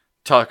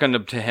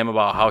talking to him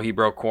about how he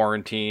broke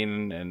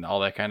quarantine and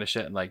all that kind of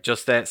shit, and like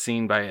just that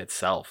scene by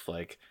itself,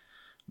 like,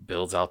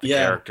 builds out the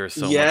character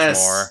so much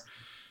more.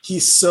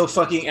 He's so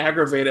fucking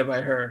aggravated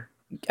by her.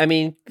 I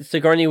mean,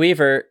 Sigourney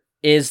Weaver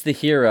is the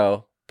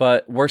hero,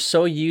 but we're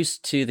so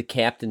used to the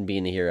captain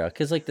being the hero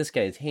because, like, this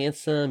guy is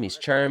handsome, he's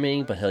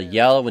charming, but he'll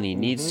yell when he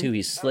needs to.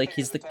 He's slick.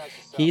 He's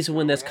the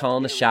one that's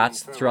calling the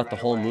shots throughout the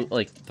whole movie,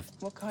 like the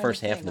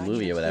first half of the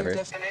movie or whatever.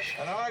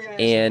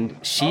 And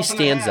she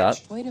stands up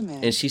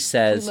and she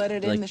says,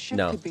 like,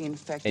 no,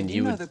 and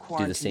you would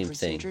do the same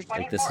thing.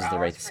 Like, this is the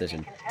right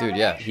decision, dude.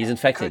 Yeah, he's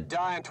infected.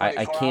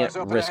 I can't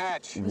risk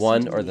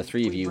one or the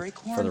three of you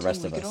for the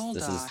rest of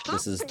us.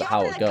 This is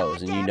how it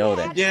goes, and you know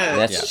that.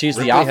 Yeah, she's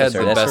Ripley the officer.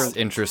 Had the best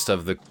interest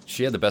of the.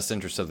 She had the best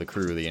interest of the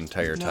crew the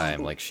entire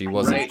time. Like she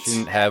wasn't. She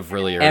didn't have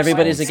really.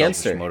 Everybody's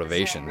against her.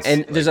 Motivations.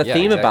 And there's a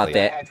theme about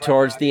that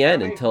towards the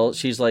end until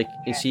she's like,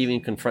 and she even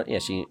confronts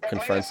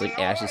like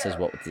Ash and says,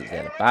 "What is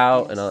that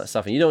about?" and all that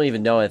stuff. And you don't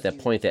even know at that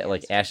point that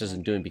like Ash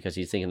isn't doing because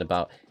he's thinking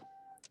about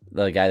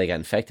the guy that got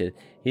infected.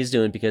 He's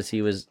doing because he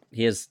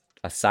has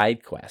a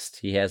side quest.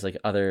 He has like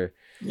other.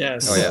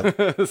 Yes. Oh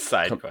yeah.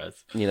 Side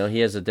quest. You know, he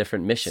has a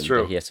different mission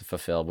that he has to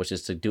fulfill, which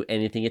is to do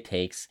anything it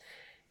takes.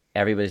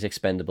 Everybody's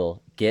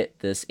expendable. Get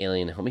this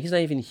alien home. He's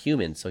not even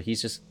human, so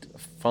he's just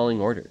following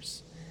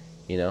orders.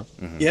 You know?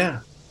 Mm-hmm.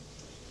 Yeah.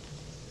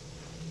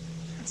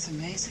 That's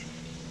amazing.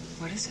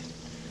 What is it?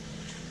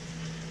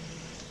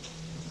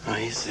 Oh,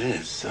 yes, it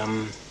is.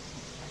 I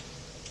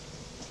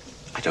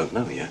don't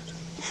know yet.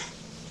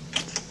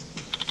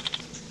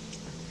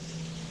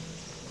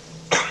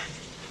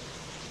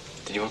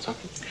 Did you want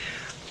something?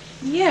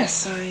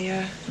 Yes, I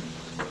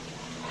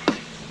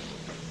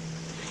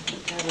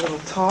had a little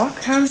talk.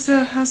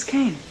 How's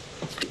Kane?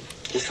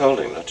 He's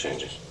holding, no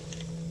changes.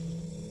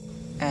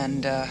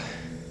 And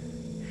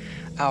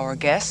our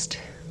guest?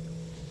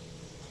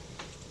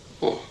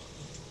 Oh.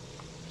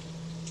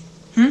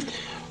 Hmm?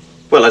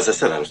 Well, as I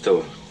said, I'm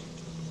still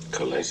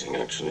collating,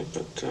 actually,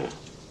 but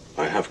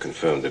I have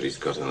confirmed that he's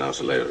got an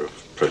outer layer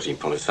of protein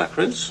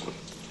polysaccharids.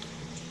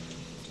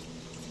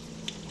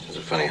 He has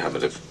a funny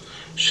habit of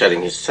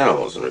shedding his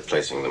cells and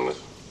replacing them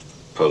with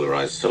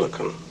polarized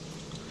silicon,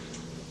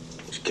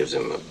 which gives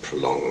him a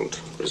prolonged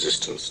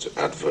resistance to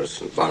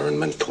adverse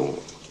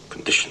environmental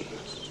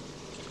conditions.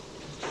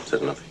 Is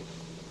that enough?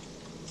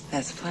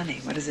 That's plenty.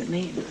 What does it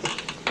mean?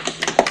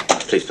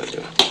 Please don't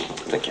do that.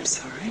 Thank you. I'm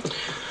sorry.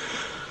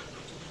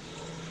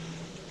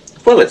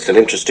 Well, it's an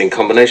interesting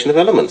combination of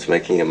elements,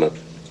 making him a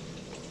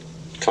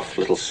tough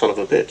little son of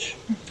a bitch.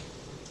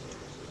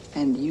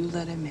 And you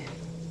let him in.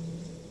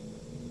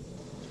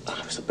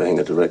 I was obeying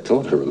a direct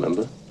order,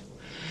 remember?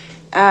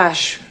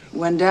 Ash,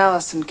 when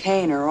Dallas and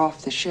Kane are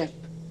off the ship,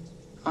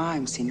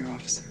 I'm senior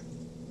officer.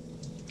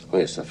 Oh,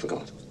 yes, I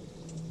forgot.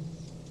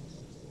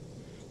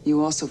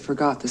 You also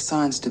forgot the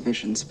Science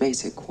Division's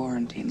basic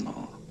quarantine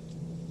law.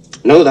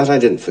 No, that I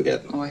didn't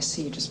forget. Oh, I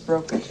see. You just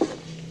broke it.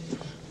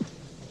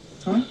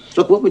 Huh?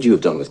 Look, what would you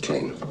have done with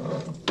Kane?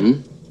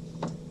 Hmm?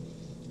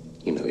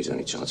 You know his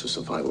only chance of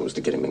survival was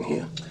to get him in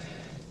here.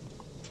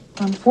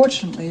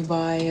 Unfortunately,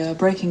 by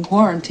breaking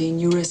quarantine,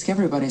 you risk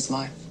everybody's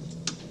life.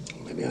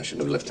 Maybe I should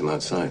have left him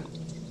outside.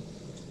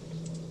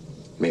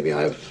 Maybe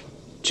I've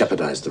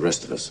jeopardized the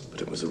rest of us,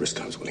 but it was a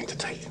risk I was willing to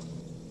take.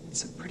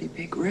 It's a pretty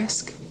big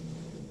risk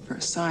for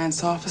a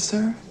science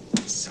officer.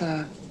 It's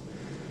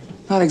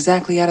not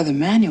exactly out of the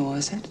manual,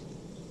 is it?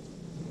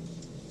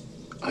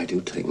 I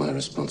do take my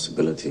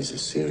responsibilities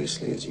as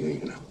seriously as you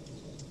know.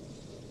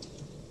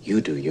 You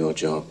do your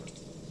job,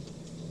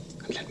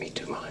 and let me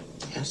do mine,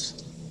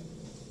 yes?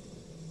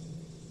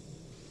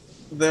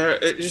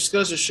 It just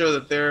goes to show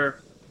that there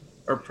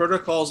are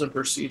protocols and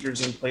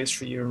procedures in place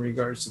for you in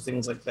regards to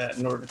things like that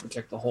in order to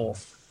protect the whole.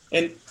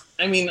 And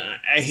I mean,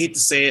 I hate to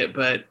say it,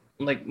 but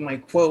like my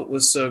quote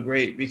was so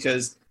great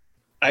because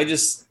I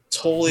just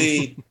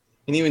totally,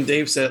 and even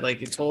Dave said,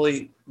 like, it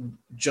totally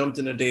jumped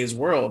into Dave's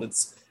world.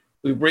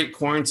 We break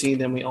quarantine,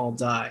 then we all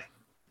die.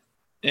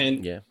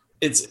 And Yeah.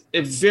 it's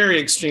a very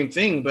extreme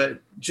thing,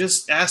 but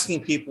just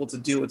asking people to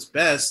do what's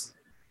best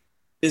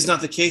is not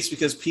the case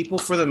because people,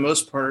 for the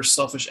most part, are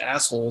selfish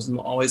assholes and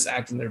will always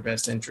act in their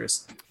best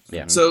interest.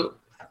 Yeah.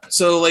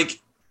 So like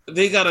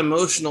they got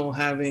emotional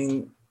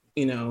having,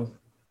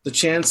 the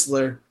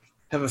Chancellor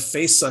have a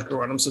face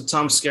sucker on him. So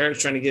Tom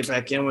Skerritt's trying to get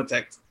back in with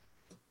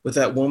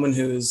that woman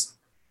who's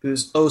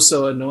oh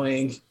so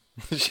annoying.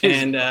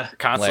 And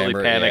Constantly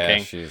Lambert,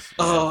 panicking.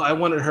 I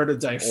wanted her to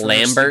die first.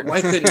 Lambert.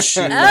 Why couldn't she?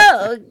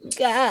 Oh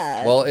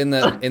God. Well,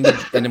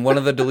 in one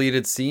of the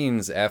deleted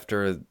scenes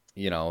after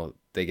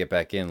they get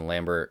back in,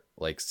 Lambert,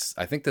 like,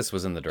 I think this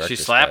was in the director's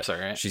She slaps cut.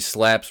 her, right? She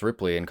slaps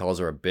Ripley and calls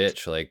her a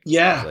bitch. Like,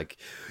 Yeah. like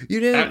you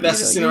didn't. That's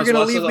the scene I You're was gonna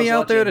watching- leave me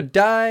out there to watching.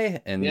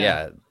 die. And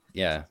Yeah.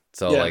 yeah.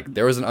 So Yeah. like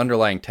there was an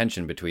underlying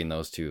tension between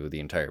those two the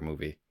entire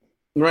movie.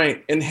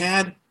 Right. And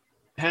had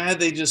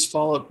they just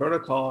followed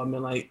protocol and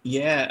been like,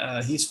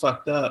 he's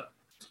fucked up.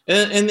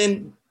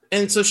 And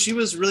so she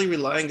was really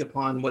relying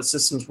upon what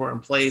systems were in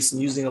place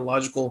and using a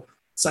logical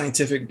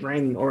scientific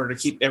brain in order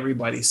to keep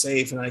everybody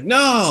safe. And like,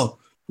 no,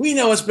 we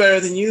know it's better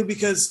than you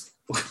because,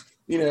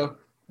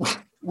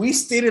 we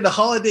stayed at a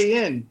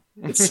Holiday Inn.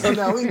 And so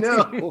now we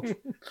know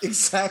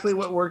exactly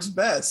what works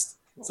best.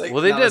 It's like,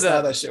 Well, they did that's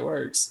how that shit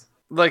works.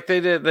 Like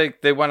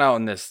they went out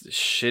in this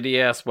shitty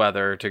ass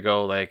weather to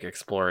go like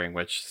exploring,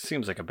 which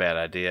seems like a bad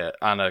idea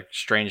on a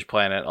strange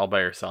planet all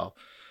by yourself.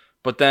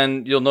 But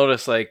then you'll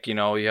notice, like, you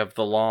have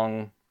the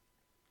long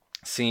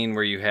scene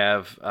where you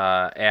have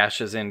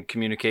Ash is in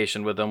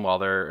communication with them while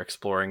they're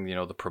exploring,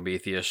 the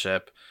Prometheus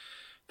ship.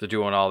 They're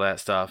doing all that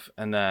stuff.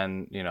 And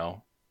then,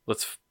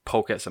 let's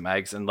poke at some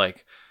eggs. And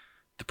like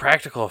the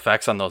practical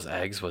effects on those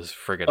eggs was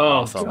friggin'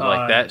 awesome. God.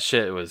 Like that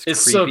shit was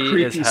It's creepy, so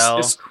creepy as hell.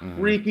 It's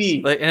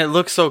creepy. Like, and it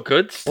looks so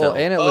good still. Well,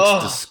 and it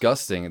looks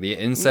disgusting. The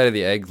inside of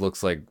the egg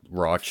looks like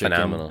raw chicken,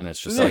 Phenomenal. and it's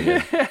just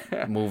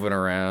like moving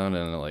around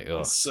and like,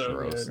 oh, It's so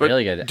gross. good. But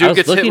really good. I Dude was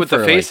gets hit looking with the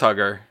for, face like,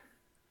 hugger.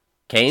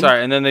 Kane.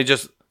 Sorry, and then they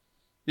just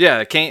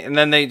Kane, and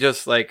then they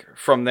just like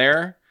from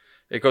there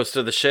it goes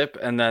to the ship,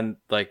 and then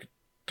like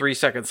 3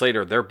 seconds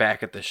later they're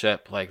back at the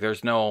ship. Like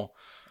there's no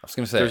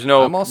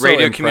I'm also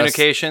radio impressed-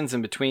 communications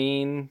in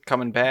between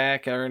coming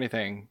back or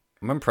anything.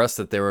 I'm impressed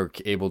that they were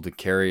able to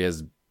carry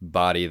his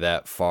body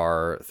that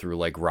far through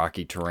like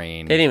rocky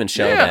terrain. They didn't even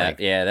show Yeah. that.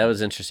 Yeah, that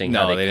was interesting.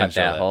 No, how they they didn't cut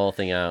show that that. whole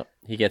thing out.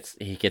 He gets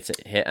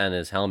it hit on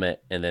his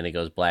helmet, and then it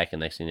goes black,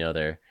 and next thing you know,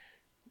 they're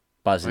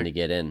buzzing to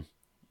get in.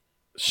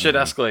 Shit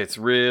escalates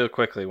real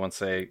quickly once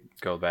they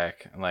go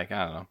back. And like,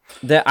 I don't know.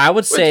 That I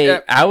would say, yeah.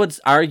 I would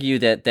argue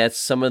that that's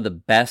some of the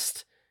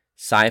best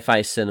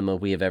sci-fi cinema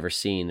we have ever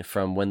seen.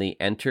 From when they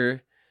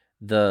enter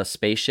the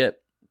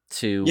spaceship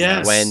to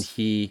Yes. when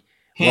he,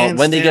 Hands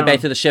when they get back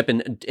down. to the ship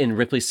and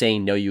Ripley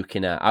saying, "No, you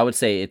cannot." I would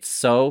say it's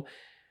so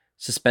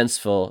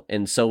suspenseful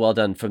and so well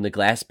done. From the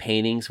glass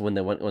paintings when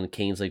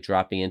Kane's like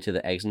dropping into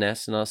the eggs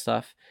nest and all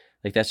stuff,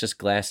 like that's just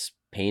glass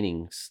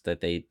paintings that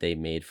they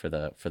made for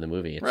the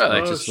movie. Really?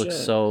 It just Oh, looks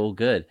shit. so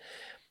good.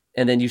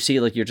 And then you see,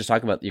 like you're just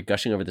talking about, you're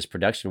gushing over this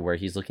production where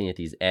he's looking at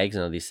these eggs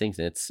and all these things,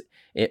 and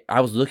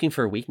I was looking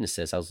for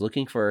weaknesses. I was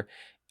looking for,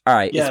 all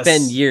right, Yes. it's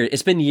been years.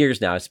 It's been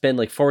years now. It's been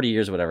like 40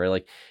 years or whatever.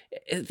 Like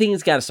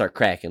things got to start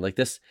cracking like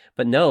this.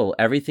 But no,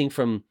 everything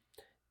from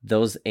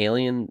those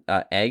alien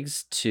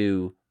eggs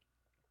to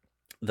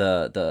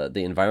the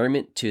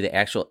environment to the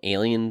actual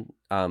alien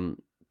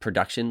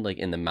production, like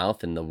in the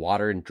mouth and the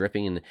water and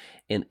dripping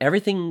and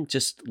everything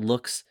just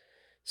looks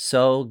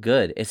so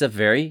good. It's a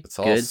very It's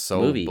all good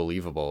so movie.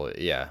 believable.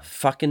 Yeah.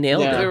 Fucking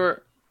nailed Yeah. it. They were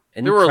a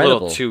Incredible.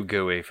 little too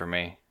gooey for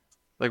me.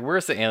 Like,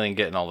 where's the alien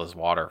getting all this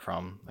water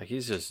from? Like,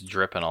 he's just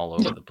dripping all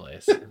over the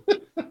place.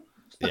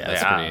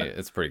 Yeah,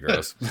 it's pretty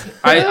gross.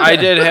 I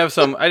did have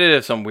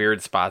some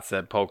weird spots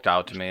that poked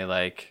out to me,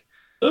 like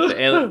the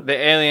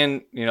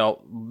alien.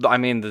 I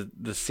mean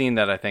the scene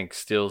that I think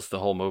steals the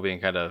whole movie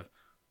and kind of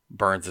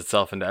burns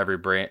itself into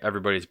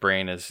everybody's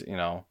brain is,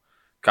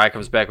 guy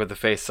comes back with the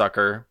face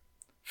sucker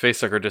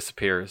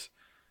disappears.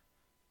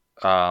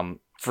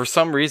 For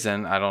some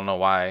reason, I don't know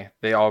why,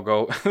 they all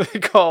go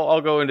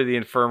into the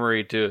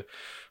infirmary to,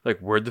 like,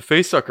 where'd the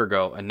face sucker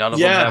go? And none of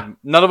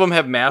them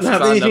have masks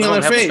Not on. anything None of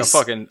on them their have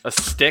like face. a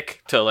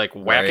stick to like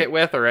whack Right. it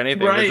with or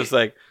anything. Right. They're just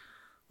like,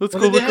 Let's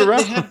Well, go look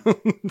around.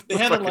 They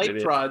had the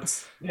light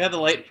prods. They had the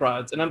light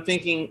prods, and I'm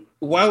thinking,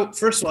 why?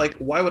 First of all, like,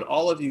 why would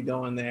all of you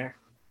go in there?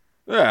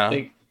 Yeah.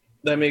 Like,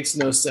 that makes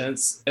no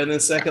sense. And then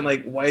second,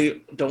 like, why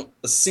don't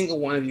a single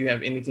one of you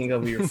have anything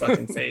over your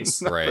fucking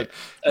face? Right.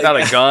 Not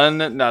a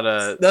gun, not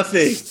a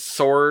Nothing.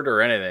 sword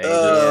or anything.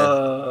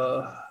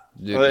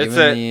 Dude, Well, it's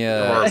even a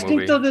the horror I think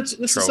movie though that this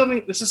is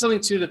trope.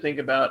 something too to think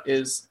about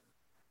is,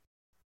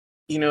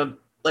 you know,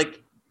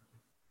 like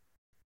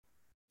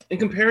in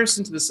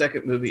comparison to the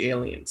second movie,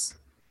 Aliens,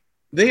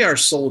 they are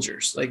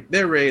soldiers. Like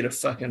they're ready to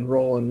fucking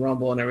roll and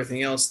rumble and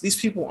everything else. These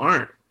people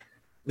aren't.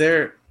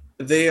 They're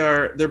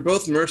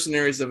both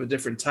mercenaries of a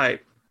different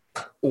type.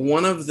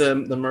 One of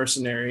them, the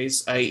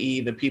mercenaries, i.e.,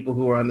 the people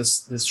who are on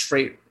this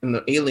freight in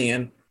the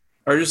Alien,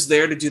 are just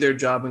there to do their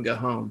job and go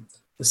home.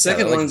 The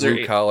second like ones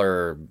blue are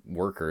collar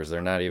workers.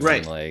 They're not even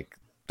Right. like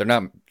they're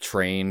not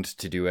trained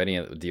to do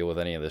deal with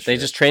any of this. They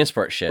shit. just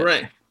transport shit.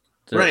 right.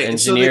 They're Right, and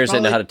so they engineers that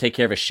know probably- how to take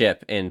care of a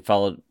ship and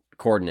follow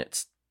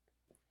coordinates.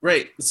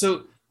 Right.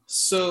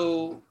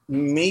 So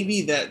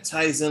maybe that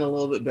ties in a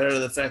little bit better to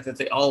the fact that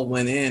they all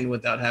went in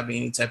without having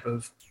any type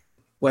of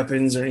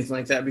weapons or anything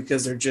like that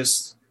because they're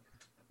just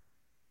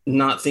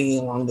not thinking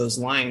along those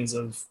lines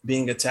of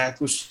being attacked,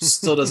 which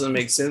still doesn't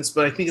make sense,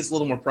 but I think it's a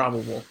little more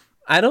probable.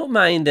 I don't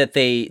mind that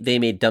they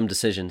made dumb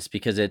decisions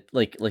because it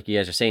like you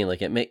guys are saying,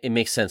 like it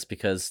makes sense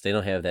because they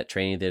don't have that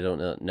training, they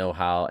don't know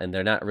how, and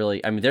they're not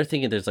really. I mean, they're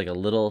thinking there's like a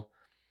little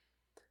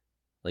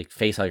like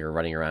facehugger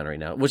running around right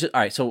now. Which is all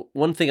right. So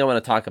one thing I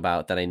want to talk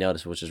about that I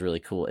noticed, which is really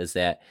cool, is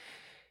that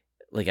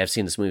like I've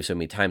seen this movie so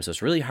many times, so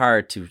it's really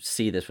hard to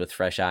see this with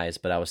fresh eyes.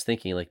 But I was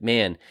thinking, like,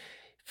 man,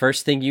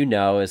 first thing you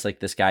know is like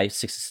this guy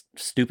sticks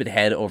his stupid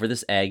head over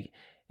this egg,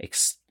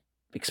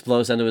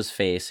 explodes onto his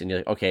face, and you're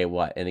like, okay,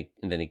 what? And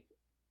then he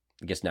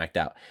gets knocked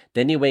out.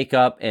 Then you wake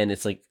up and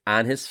it's like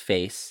on his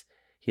face,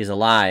 he's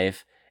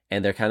alive,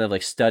 and they're kind of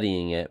like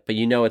studying it, but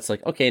you know it's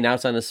like, okay, now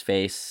it's on his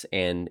face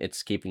and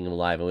it's keeping him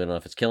alive, and we don't know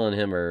if it's killing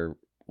him or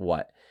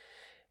what.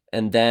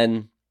 And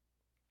then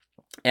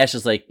Ash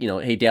is like,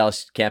 hey,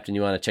 Dallas Captain,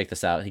 you want to check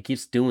this out? He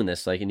keeps doing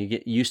this, like, and you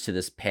get used to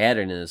this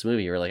pattern in this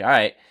movie. You're like, all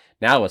right,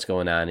 now what's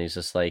going on? And he's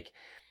just like,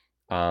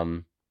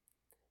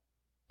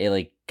 it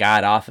like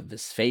got off of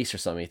his face or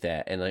something like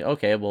that, and like,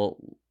 okay, well,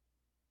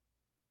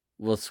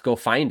 let's go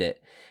find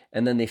it.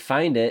 And then they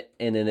find it,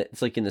 and then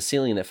it's like in the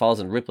ceiling, and it falls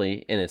on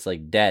Ripley, and it's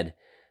like dead.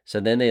 So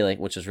then they like,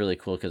 which is really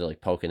cool because they're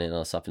like poking it and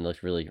all stuff, and it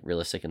looks really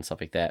realistic and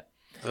stuff like that.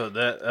 So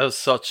that was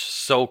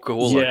so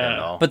cool looking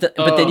though. But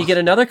then you get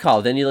another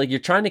call. Then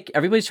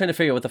everybody's trying to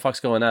figure out what the fuck's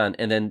going on,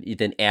 and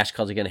then Ash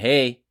calls again.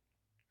 Hey,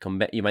 come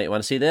back. You might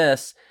want to see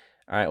this.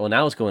 All right. Well,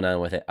 now what's going on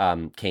with it?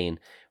 Kane.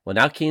 Well,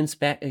 now Kane's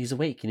back. He's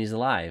awake and he's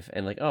alive.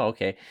 And like, oh,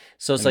 okay.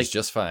 So it's And like he's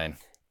just fine.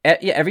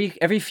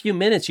 Every few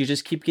minutes you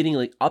just keep getting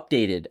like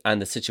updated on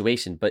the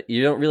situation, but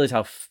you don't realize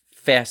how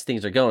fast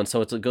things are going.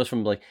 So it goes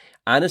from like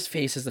on his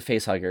face is the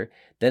face hugger,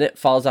 then it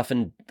falls off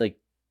and like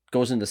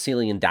goes into the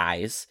ceiling and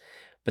dies.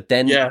 But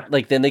then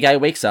then the guy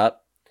wakes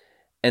up,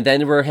 and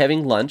then we're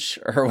having lunch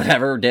or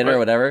whatever, dinner or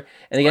whatever,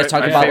 and the guy's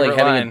talking about like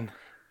having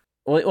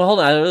well, hold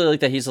on, I really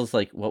like that he's just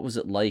like, what was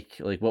it like?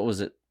 Like, what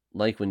was it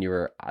like when you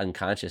were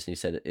unconscious? And he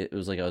said it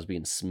was like I was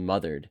being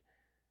smothered.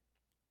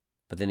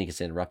 But then he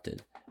gets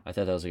interrupted. I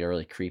thought that was like a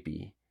really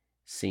creepy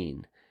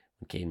scene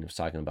when Caden was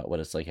talking about what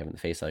it's like having the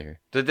face hugger.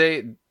 Did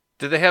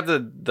they have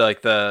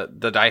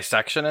the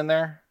dissection in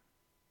there?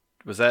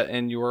 Was that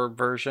in your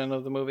version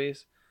of the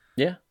movies?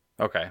 Yeah.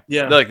 Okay.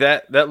 Yeah. Like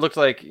that looked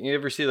like, you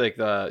ever see like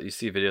you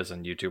see videos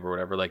on YouTube or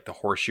whatever, like the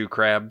horseshoe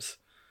crabs?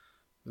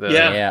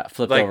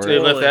 Flipped like over. they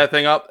lift that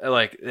thing up,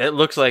 like it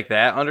looks like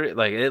that under,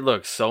 like it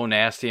looks so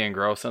nasty and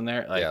gross in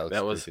there. Like Yeah,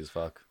 that was creepy as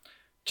fuck.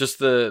 just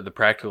the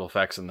practical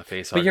effects in the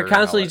face. But you're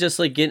constantly just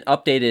like getting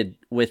updated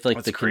with like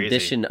That's the crazy.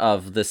 condition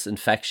of this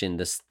infection,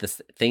 this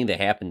thing that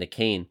happened to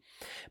Kane.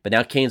 But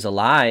now Kane's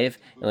alive.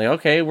 And like,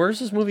 okay, where's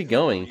this movie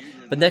going?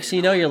 But next thing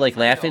you know, you're like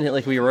laughing at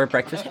like we were at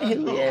breakfast, hey,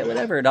 yeah,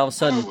 whatever. And all of a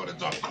sudden,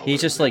 he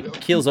just like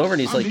keels over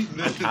and he's like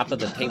on top of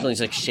the table. And he's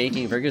like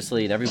shaking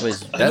vigorously, and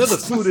everybody's I know the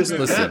food isn't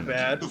listen.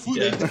 that bad.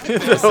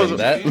 Yeah. Listen,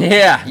 that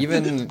yeah.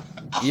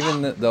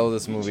 even though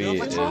this movie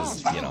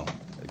is,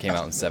 it came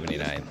out in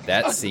 '79,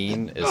 that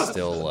scene is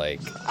still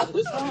like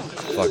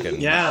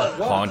fucking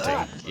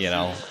haunting.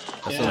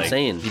 That's what I'm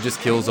saying. He just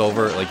kills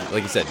over, like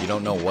you said, you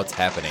don't know what's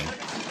happening.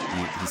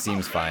 He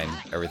seems fine,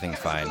 everything's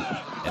fine,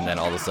 and then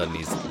all of a sudden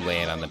he's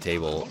laying on the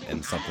table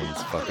and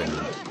something's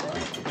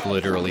fucking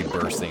literally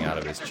bursting out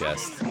of his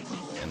chest.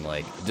 And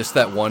like just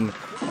that one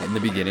in the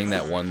beginning,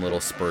 that one little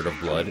spurt of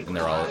blood, and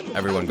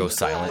everyone goes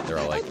silent. They're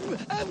all like,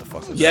 "What the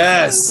fuck was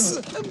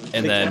that?"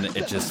 And then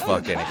it just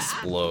fucking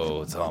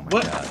explodes. Oh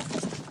my god!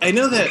 I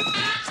know that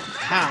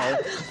Hal,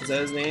 is that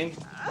his name?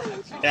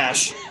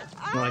 Ash.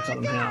 No, I call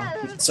him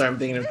Hal. Sorry, I'm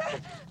thinking of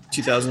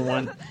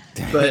 2001.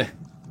 But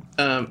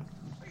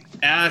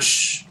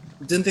Ash,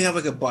 didn't they have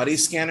like a body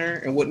scanner,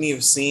 and wouldn't he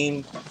have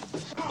seen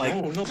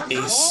like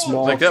a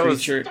small Like that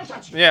was- creature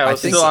Yeah, it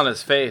was think still so. on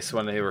his face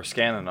when they were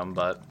scanning him,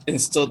 but and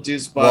still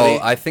dude's body. Well,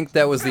 I think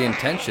that was the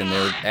intention.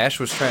 Ash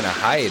was trying to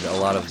hide a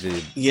lot of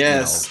the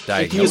Yes.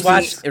 diagnosis. You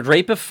watch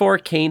right before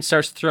Kane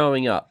starts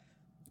throwing up,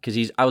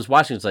 because I was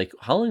watching. It's like,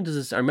 how long does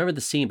this? I remember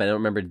the scene, but I don't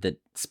remember the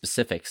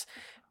specifics.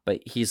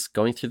 But he's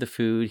going through the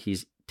food. He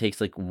takes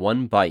like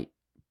one bite,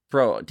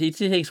 bro. He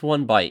takes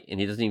one bite, and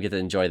he doesn't even get to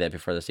enjoy that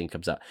before the scene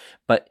comes out.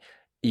 But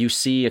you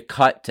see a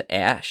cut to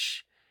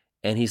Ash,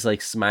 and he's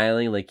like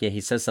smiling, like, yeah, he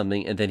says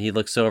something, and then he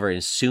looks over, and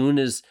as soon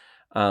as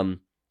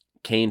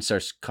Kane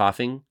starts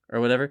coughing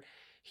or whatever,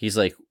 he's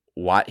like,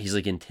 what? He's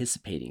like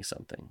anticipating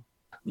something.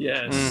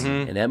 Yes.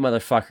 Mhm. And that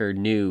motherfucker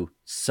knew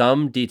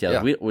some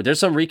details. Yeah. There's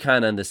some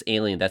recon on this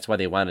alien. That's why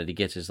they wanted to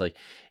get to. It's like,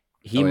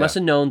 he Oh, must yeah.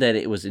 have known that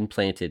it was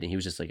implanted, and he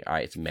was just like, all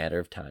right, it's a matter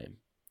of time.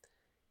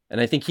 And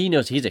I think he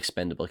knows he's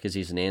expendable because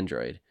he's an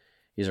android.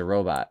 He's a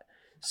robot.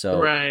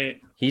 So Right.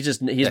 he's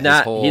his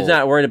not whole- he's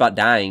not worried about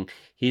dying.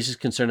 He's just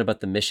concerned about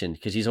the mission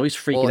because he's always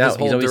freaking Well, his out.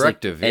 whole He's always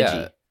directive, like, edgy.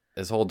 yeah.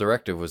 His whole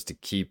directive was to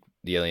keep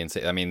the alien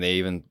safe. I mean, they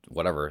even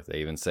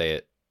say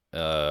it,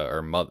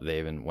 they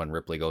even when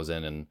Ripley goes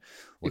in and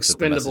looks at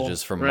the Expendable,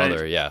 messages from right.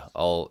 Mother,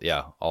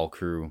 all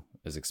crew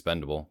is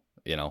expendable.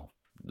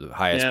 The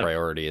highest Yeah.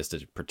 priority is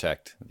to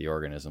protect the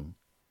organism.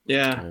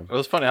 Yeah. it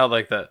was funny how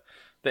like the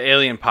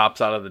alien pops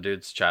out of the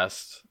dude's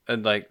chest,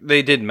 and like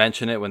they did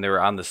mention it when they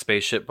were on the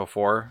spaceship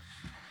before.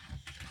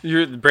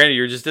 Brandy,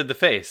 you just did the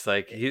face,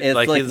 like he's It's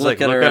like like he's like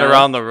looking looking around.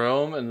 around the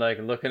room and like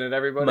looking at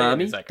everybody. and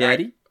Mommy, he's like,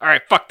 Daddy. all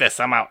right, fuck this,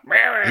 I'm out.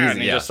 And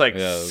he yeah, just like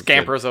yeah, it was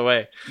scampers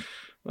away.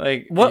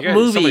 Like What you guys-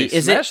 movie somebody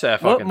is smash it?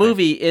 That What fucking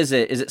movie is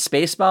it? Is it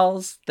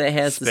Spaceballs that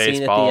has the scene at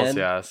the Spaceballs, end?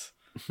 yes.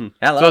 Hello,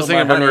 So I was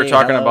thinking my when we were honey,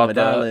 talking hello, about my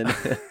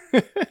the-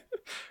 darling.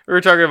 We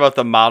were talking about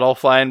the model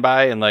flying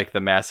by and like the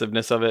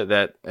massiveness of it.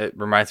 That it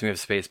reminds me of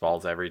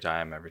Spaceballs every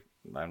time.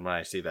 When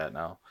I see that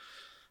now,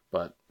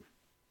 but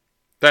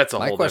that's a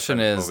My whole question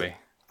different is, movie.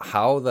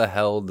 how the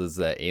hell does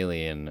that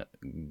alien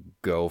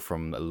go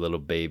from a little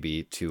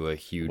baby to a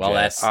huge? Well,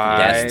 ass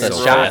that's the alien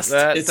so shot. fast?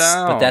 That It's-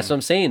 down. But that's what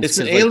I'm saying. It's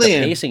an 'cause, like,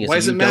 alien. The pacing is Why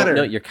does you it don't matter?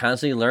 know. You're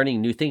constantly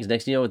learning new things.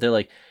 Next thing you know, they're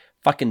like,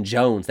 fucking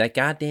Jones, that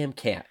goddamn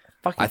cat.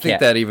 Fucking I think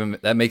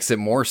cat. that makes it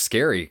more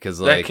scary because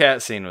that like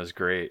cat scene was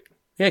great.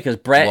 Yeah, because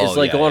Brett Well, is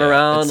like yeah, going yeah.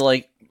 around It's-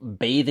 like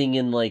bathing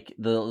in like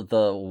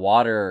the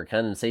water or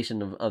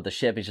condensation of the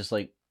ship. He's just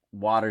like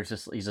water's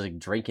just he's like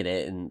drinking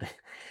it and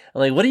I'm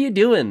like, what are you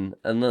doing?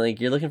 And then, like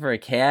you're looking for a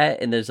cat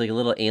and there's like a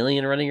little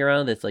alien running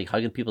around that's like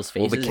hugging people's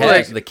Well, faces. the cat-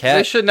 Like, the cat-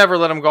 They should never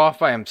let him go off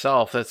by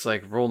himself. That's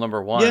like rule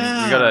number one.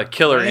 Yeah, You got a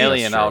killer right.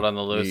 alien That's out true. on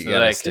the loose. You And,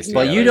 gotta like, stick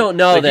Well, together. you don't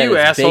know Like, that you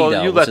it's asshole, big,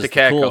 though, you which let is the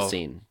cat cool go.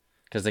 scene.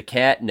 Because the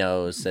cat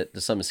knows that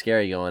there's something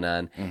scary going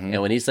on, Mhm.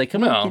 and when he's like,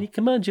 "Come No. on, kitty,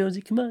 come on,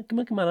 Jonesy, come on,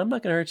 I'm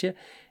not gonna hurt you."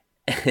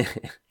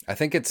 I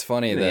think it's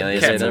funny Yeah, that they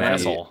this say Cat's an that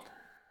movie- asshole.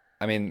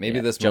 I mean, maybe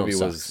Yeah, this Jones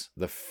movie was sucks.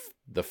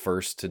 the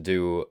first to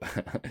do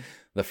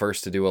the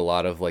first to do a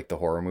lot of like the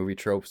horror movie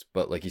tropes,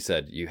 but like you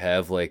said, you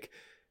have like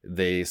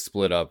they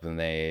split up and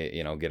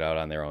they get out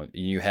on their own.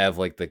 You have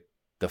like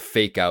the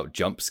fake out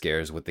jump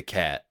scares with the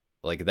cat.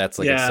 Like that's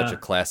like Yeah. such a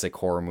classic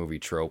horror movie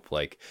trope.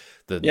 Like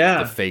the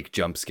Yeah. fake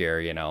jump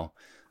scare.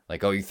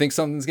 Like, oh, you think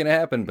something's gonna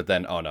happen, but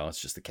then oh no,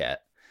 it's just the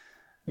cat.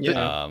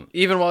 Yeah.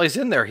 Even while he's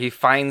in there, he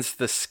finds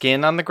the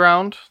skin on the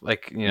ground,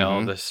 like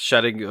Mhm. the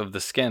shedding of the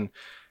skin,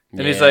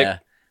 and he's like, Yeah.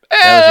 That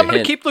was your I'm gonna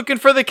hint. keep looking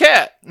for the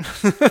cat."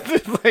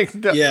 Like,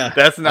 Yeah.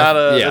 that's not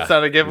a Yeah. that's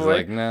not a He's giveaway.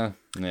 like, no.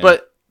 Yeah.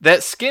 But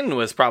that skin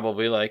was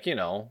probably like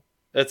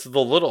it's the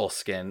little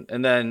skin,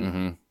 and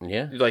then Mhm.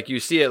 Yeah. like you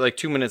see it like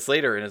 2 minutes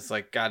later, and it's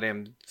like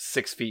goddamn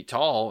 6 feet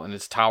tall, and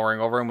it's towering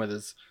over him with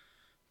his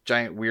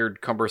giant,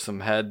 weird,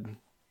 cumbersome head.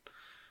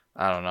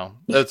 I don't know.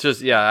 That's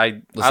just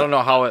I don't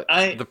know how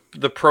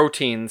the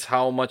proteins,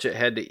 how much it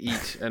had to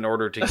eat in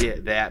order to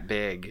get that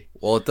big.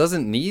 Well, it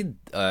doesn't need.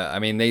 I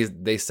mean,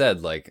 they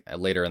said like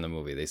later in the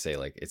movie, they say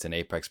like it's an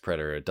apex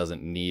predator. It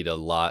doesn't need a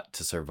lot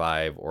to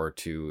survive or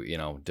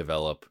to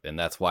develop, and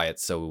that's why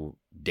it's so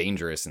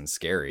dangerous and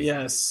scary.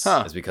 Yes.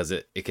 Huh. Is because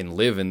it can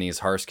live in these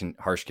harsh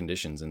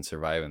conditions and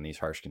survive in these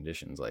harsh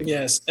conditions. Like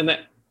Yes, and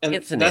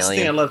It's an that's the thing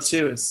I alien. love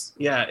too. Is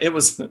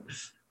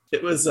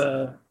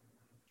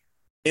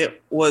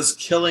it was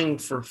killing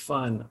for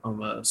fun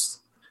almost.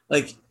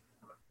 Like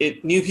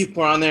it knew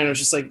people were on there and it was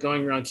just like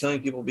going around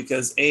killing people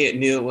because A, it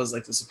knew it was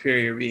like the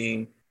superior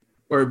being,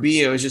 or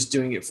B, it was just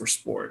doing it for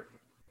sport.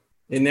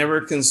 It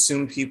never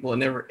consumed people, it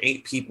never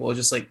ate people, it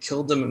just like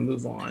killed them and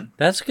move on.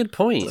 That's a good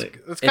point.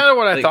 Like, That's kind of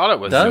what I like, thought it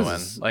was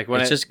does. doing. Like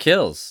when it it just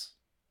kills.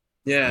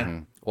 yeah.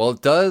 Mhm. Well,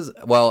 it does.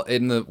 Well,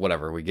 in the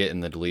whatever we get in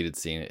the deleted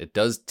scene, it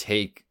does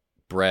take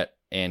Brett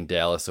and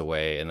Dallas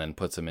away and then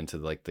puts them into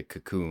like the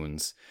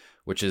cocoons,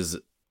 which is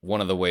one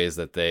of the ways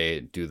that they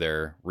do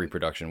their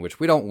reproduction, which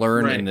we don't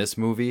learn in Right. this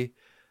movie.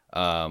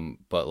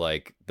 But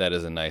like that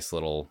is a nice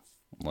little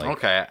like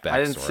okay, I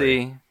didn't backstory.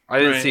 see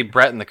Right.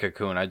 Brett in the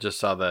cocoon. I just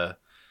saw the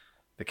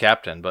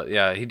captain. But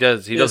yeah, he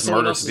does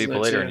someone murder else some is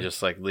people there, later too. and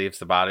just like leaves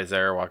the bodies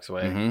there, walks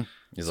away. Mhm.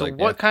 He's So like,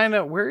 what kind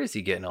of where is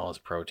he getting all his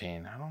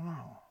protein? I don't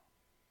know.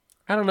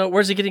 I don't know.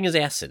 Where's he getting his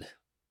acid?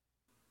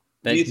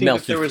 Do you think melt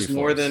that there through was three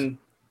more floors. than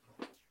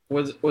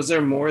was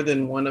there more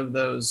than one of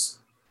those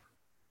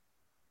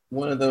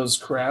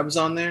crabs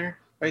on there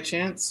by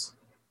chance?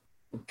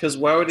 Because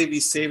why would they be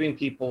saving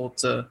people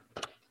to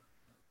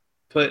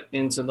put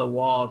into the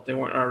wall if they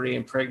weren't already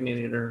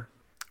impregnated or?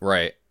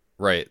 Right.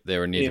 They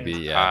would need to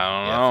be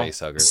I don't know. face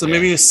huggers. So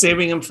maybe it's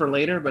saving them for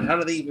later, but how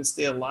do they even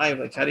stay alive?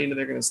 Like, how do you know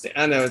they're going to stay?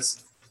 I know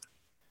it's.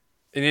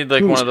 You need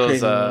like Who's one of those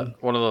crazy, man?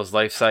 one of those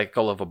life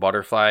cycle of a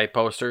butterfly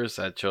posters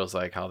that shows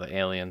like how the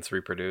aliens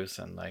reproduce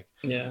and like.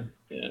 Yeah.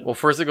 Well,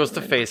 first it goes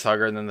to face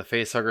hugger, and then the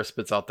face hugger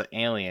spits out the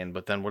alien.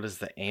 But then what does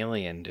the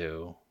alien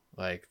do?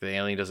 Like the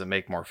alien doesn't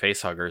make more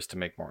face huggers to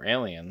make more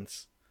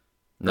aliens.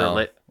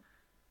 No.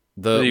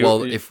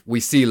 You- If we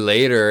see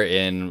later,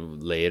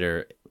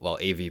 AVP,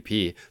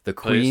 the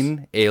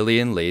queen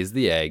alien lays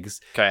the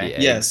eggs. Okay. The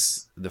eggs,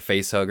 Yes.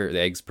 the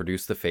eggs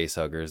produce the face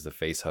huggers. The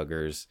face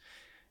huggers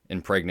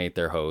impregnate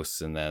their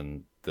hosts, and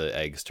then the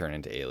eggs turn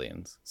into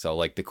aliens. So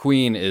like the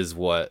queen is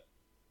where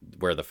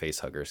the face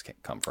huggers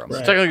come from. Right.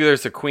 So technically,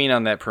 there's a queen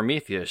on that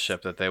Prometheus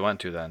ship that they went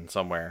to then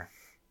somewhere.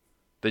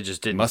 They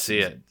just didn't see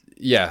it.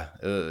 Yeah,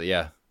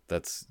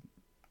 that's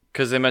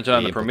Because they mentioned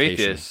on The the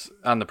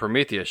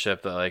Prometheus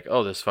ship that like,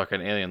 oh, this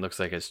fucking alien looks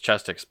like his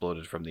chest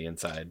exploded from the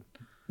inside.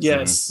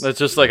 Yes. That's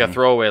just like a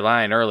throwaway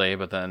line early,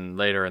 but then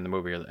later in the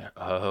movie, you're like,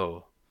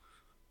 oh,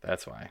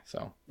 that's why.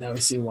 So Now we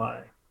see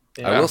why.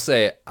 Yeah. I will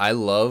say I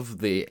love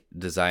the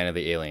design of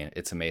the alien.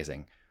 It's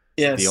amazing.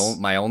 Yes.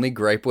 My only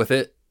gripe with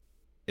it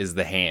is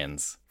the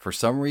hands. For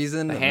some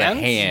reason, The hands?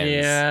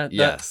 Yeah,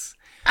 Yes.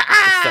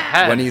 it's the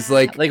head. When he's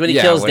like Like when he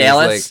yeah, kills when he's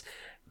Dallas.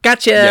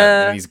 Gotcha.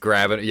 yeah, and he's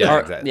grabbing. Yeah, Or-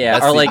 exactly. yeah,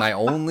 That's or like- my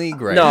only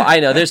gripe. No, I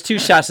know. There's two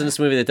shots in this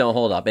movie that don't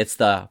hold up. It's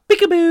the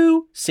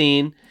peekaboo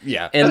scene,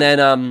 yeah. and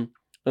then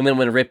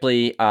when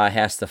Ripley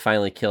has to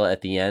finally kill it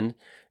at the end,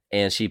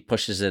 and she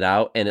pushes it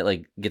out, and it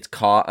like gets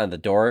caught on the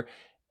door,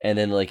 and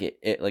then like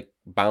it like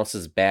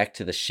bounces back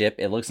to the ship.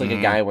 It looks like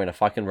a guy wearing a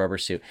fucking rubber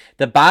suit.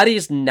 The body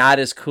is not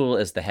as cool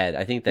as the head.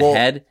 I think the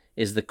head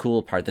is the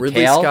cool part. The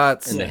Ridley tail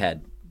Scott's and the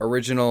head.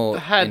 original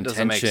the head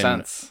intention, doesn't make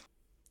sense.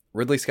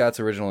 Ridley Scott's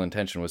original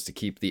intention was to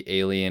keep the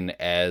alien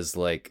as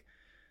like,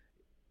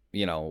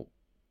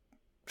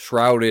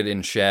 shrouded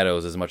in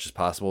shadows as much as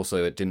possible, so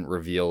it didn't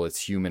reveal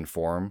its human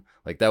form.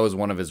 Like that was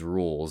one of his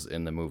rules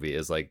in the movie.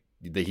 Is like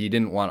he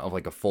didn't want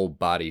like a full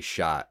body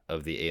shot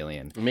of the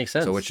alien. It makes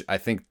sense. So which I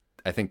think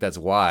that's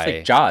why It's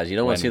like Jaws. You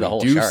don't want to see the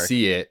whole do shark.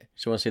 see it You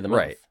just want to see the mouth.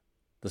 right.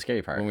 The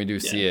scary part. When we do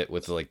see it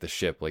with like the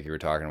ship, like you were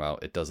talking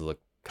about, it does look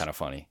kind of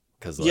funny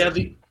because like,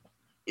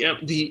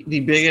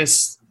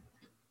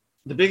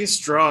 The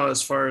biggest draw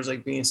as far as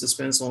like being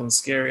suspenseful and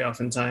scary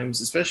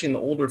oftentimes, especially in the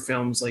older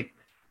films like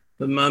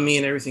The Mummy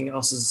and everything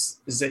else,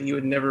 is that you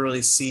would never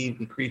really see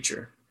the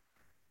creature.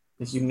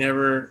 If you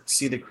never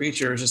see the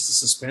creature, it's just a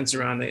suspense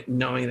around it,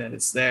 knowing that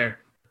it's there.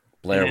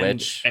 Blair And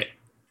Witch.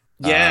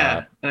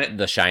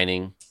 The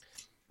Shining.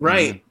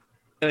 Right.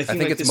 And I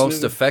think like it's this most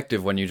movie-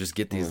 effective when you just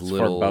get these It's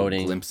little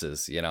foreboding.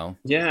 glimpses,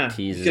 Yeah,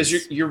 teases.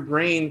 because your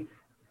brain,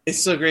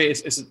 it's so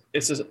great.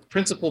 It's a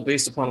principle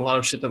based upon a lot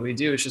of shit that we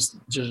do. It's just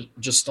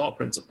Gestalt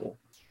principle.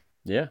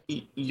 Yeah.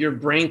 Your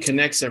brain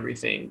connects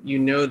everything. You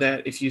know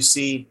that if you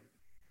see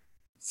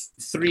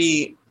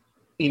three,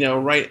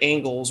 right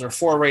angles or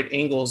four right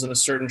angles in a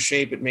certain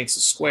shape, it makes a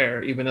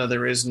square, even though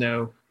there is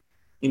no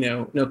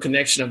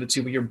connection of the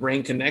two, but your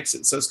brain connects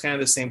it. So it's kind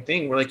of the same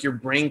thing where like your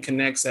brain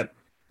connects that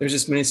there's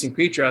this menacing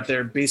creature out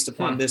there based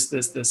upon this,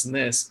 and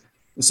this.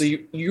 And so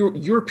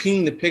you're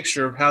painting the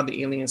picture of how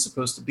the alien is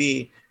supposed to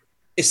be.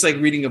 It's like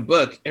reading a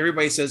book.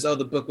 Everybody says, oh,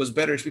 the book was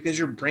better. It's because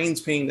your brain's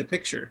painting the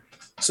picture.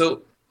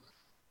 So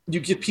you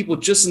give people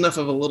just enough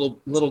of a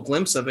little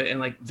glimpse of it, and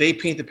like they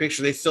paint the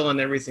picture, they fill in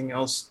everything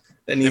else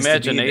that needs to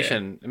be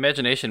there.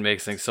 Imagination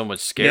makes things so much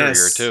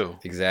scarier too.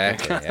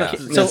 Exactly. Yeah.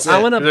 So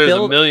I want to There's a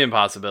build. million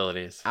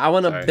possibilities. I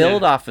want to Sorry.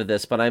 build off of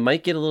this, but I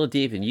might get a little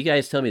deep, and you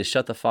guys tell me to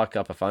shut the fuck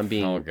up if I'm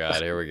being. Oh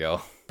God, here we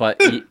go. But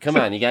come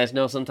on, you guys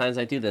know sometimes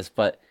I do this.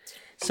 But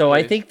so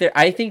I think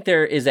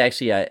there is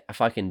actually a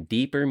fucking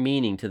deeper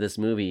meaning to this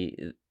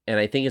movie, and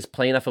I think it's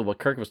playing off of what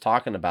Kirk was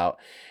talking about,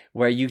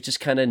 where you just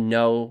kind of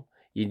know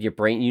your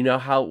brain,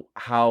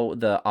 how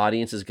the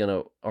audience is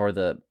gonna, or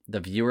the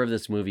viewer of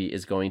this movie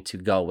is going to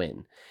go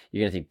in.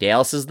 You're gonna think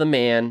Dallas is the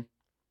man.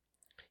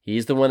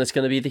 He's the one that's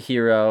gonna be the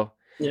hero.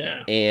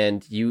 Yeah.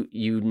 And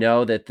you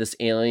know that this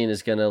alien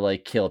is gonna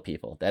like kill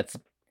people. But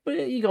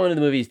you go into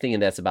the movie thinking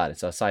that's about it.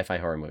 So a sci-fi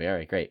horror movie. All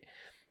right, great.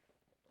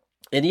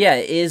 And yeah,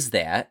 it is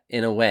that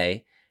in a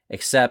way,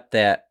 except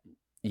that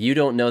you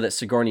don't know that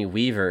Sigourney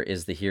Weaver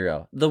is the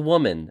hero. The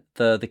woman,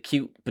 the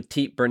cute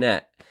petite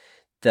brunette,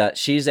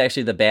 she's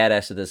actually the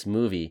badass of this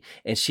movie.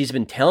 And she's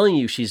been telling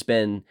you she's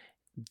been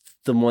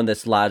the one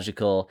that's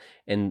logical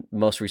and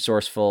most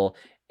resourceful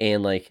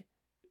and like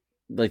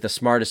the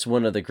smartest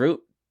one of the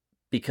group,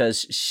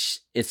 because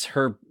it's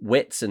her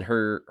wits and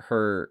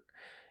her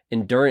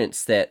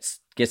endurance that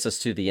gets us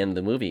to the end of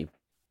the movie.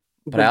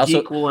 But I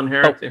also geek will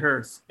inherit the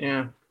earth.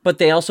 Yeah. But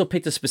they also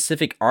picked a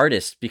specific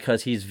artist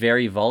because he's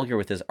very vulgar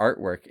with his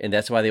artwork, and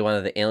that's why they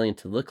wanted the alien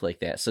to look like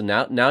that. So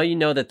now you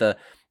know that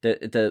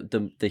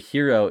the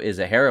hero is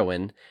a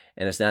heroine,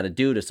 and it's not a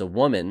dude, it's a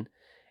woman,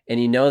 and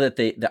you know that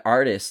the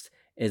artist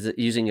is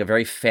using a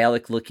very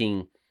phallic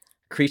looking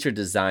creature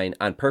design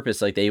on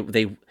purpose. Like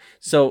they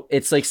so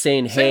it's like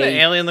saying, hey, the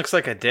alien looks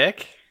like a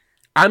dick.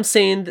 I'm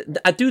saying,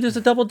 dude, there's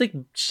a double dick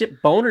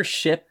boner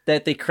ship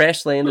that they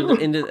crash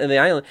landed into the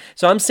island.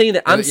 So I'm saying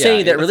that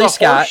Ridley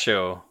Scott.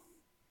 Show.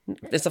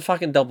 It's a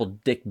fucking double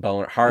dick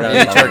boner hard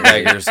on. Kirk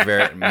Geiger's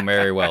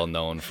very well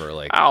known for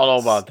like. I don't know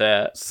about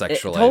that.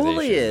 Sexualization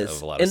totally is.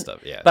 Of a lot of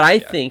stuff. Yeah, but I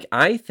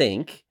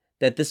think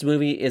that this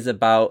movie is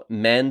about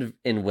men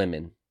and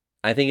women.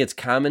 I think it's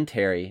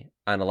commentary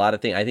on a lot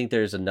of things. I think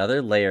there's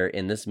another layer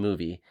in this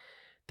movie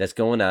that's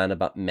going on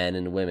about men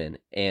and women,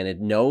 and it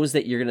knows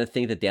that you're going to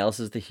think that Dallas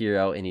is the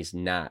hero, and he's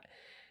not.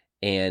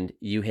 And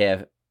you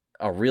have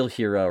a real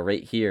hero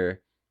right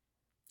here,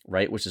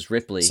 right, which is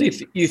Ripley. So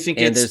you think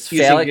and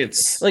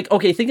it's like,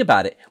 okay, think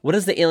about it. What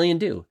does the alien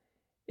do?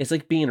 It's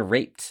like being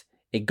raped.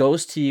 It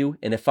goes to you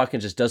and it fucking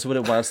just does what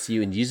it wants to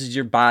you and uses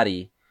your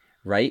body,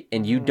 right?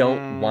 And you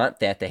don't want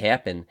that to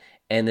happen.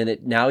 And then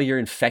now you're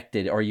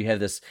infected, or you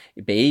have this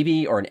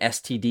baby or an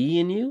STD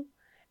in you.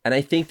 And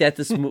I think that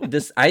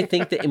I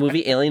think that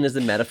movie Alien is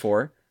the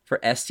metaphor for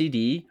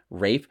STD,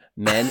 rape,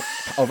 men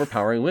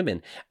overpowering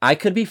women. I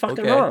could be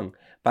fucking wrong,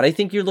 but I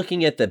think you're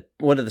looking at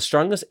one of the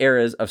strongest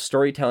eras of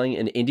storytelling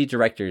and indie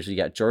directors. You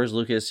got George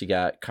Lucas, you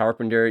got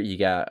Carpenter, you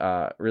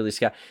got Ridley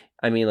Scott.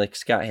 I mean, like,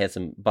 Scott had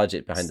some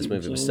budget behind this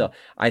movie, but still,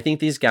 I think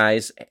these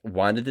guys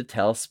wanted to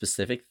tell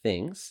specific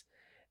things,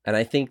 and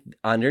I think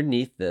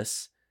underneath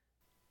this,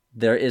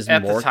 there is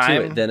more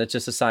to it than it's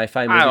just a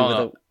sci-fi movie. I don't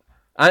know.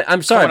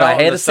 I'm sorry, but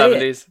I had to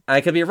say it.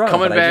 I could be wrong.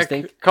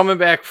 Coming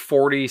back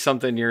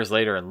 40-something years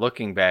later and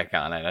looking back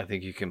on it, I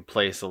think you can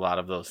place a lot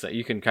of those things.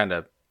 You can kind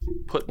of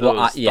put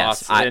those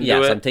thoughts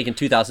into it. I'm taking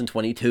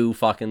 2022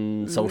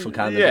 fucking social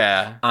comedy.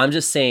 Yeah. I'm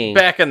just saying.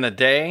 Back in the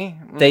day.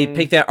 They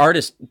picked that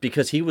artist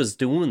because he was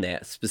doing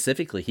that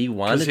specifically. He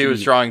wanted because he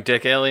was drawing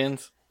dick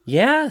aliens?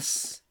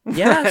 Yes.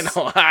 Yes.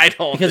 I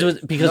don't because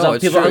people are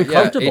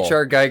uncomfortable. Yeah,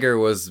 H.R. Geiger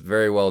was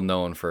very well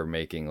known for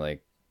making,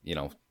 like,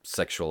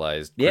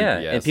 sexualized.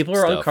 And people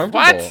are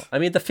uncomfortable. What? I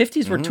mean, the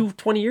 50s were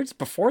 20 years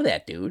before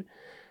that, dude.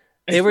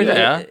 They were.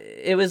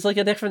 It was like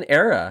a different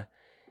era.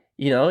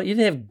 You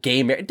didn't have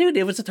gay marriage. Dude,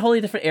 it was a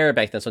totally different era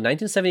back then. So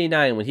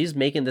 1979, when he's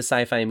making the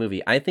sci-fi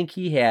movie, I think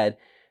he had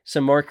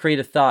some more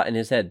creative thought in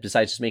his head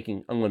besides just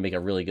I'm going to make a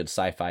really good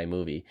sci-fi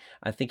movie.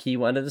 I think he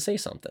wanted to say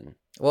something.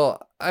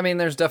 Well, I mean,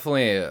 there's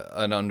definitely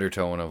an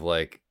undertone of,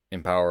 like,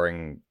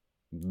 empowering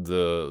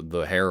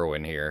the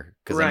heroine here.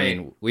 Because, I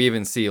mean, we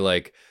even see,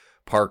 like,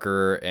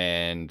 Parker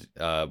and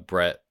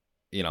Brett,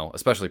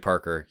 especially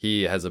Parker,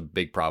 he has a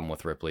big problem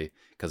with Ripley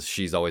because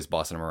she's always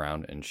bossing him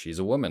around, and she's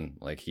a woman.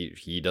 Like,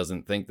 he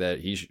doesn't think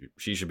that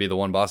she should be the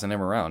one bossing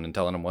him around and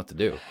telling him what to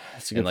do.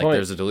 That's a good point. point.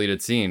 There's a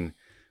deleted scene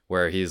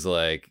where he's,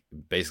 like,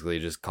 basically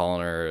just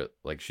calling her,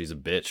 like, she's a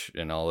bitch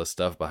and all this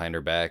stuff behind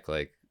her back.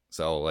 Like,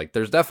 so, like,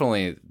 there's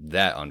definitely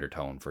that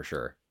undertone for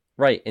sure.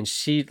 Right, and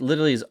she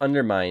literally is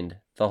undermined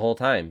the whole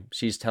time.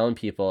 She's telling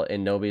people,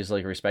 and nobody's,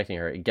 like, respecting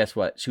her. And guess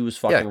what? She was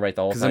fucking right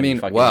the whole time. I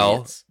mean,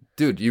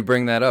 dude, you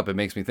bring that up, it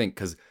makes me think,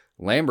 because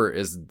Lambert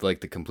is,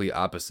 like, the complete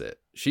opposite.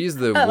 She's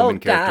the woman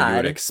character you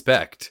would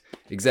expect.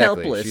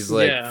 Exactly. Helpless. She's,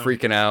 like,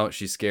 freaking out.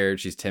 She's scared.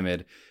 She's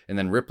timid. And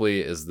then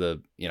Ripley is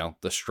the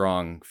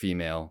strong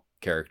female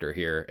character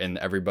here. And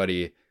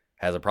everybody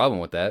has a problem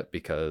with that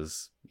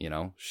because,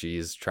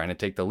 she's trying to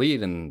take the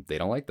lead, and they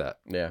don't like that.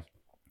 Yeah.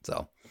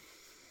 So.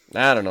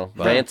 I don't know.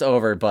 Rant's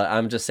over, but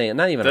I'm just saying,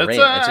 not even a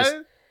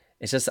rant.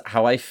 It's just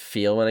how I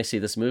feel when I see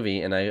this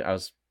movie, and I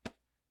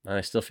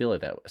still feel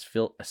like that.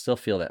 I still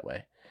feel that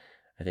way.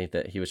 I think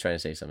that he was trying to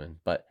say something.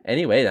 But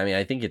anyway, I mean,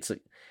 I think it's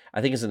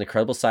an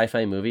incredible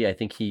sci-fi movie. I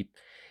think he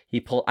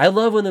pulled. I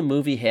love when the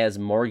movie has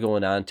more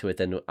going on to it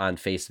than on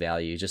face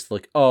value. Just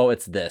look,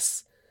 it's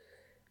this,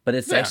 but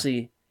it's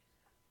actually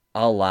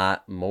a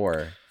lot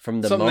more.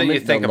 From the Something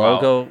moment the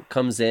logo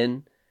comes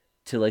in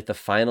to, like, the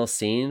final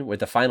scene with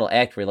the final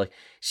act where, like,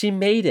 she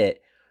made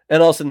it,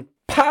 and all of a sudden,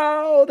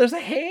 pow, there's a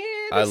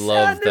hand. I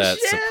love that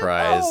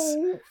surprise.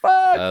 Oh,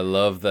 fuck. I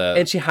love that.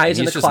 And she hides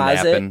in the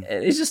closet,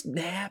 and he's just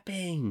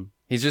napping.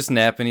 He's just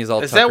napping. He's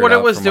all. Is that what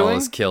it was doing? All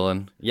his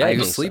killing. Yeah, he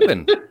was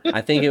sleeping.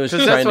 I think it was.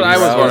 Because that's what I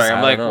was wondering.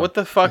 I'm like, what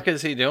the fuck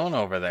is he doing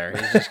over there?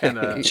 He's just kind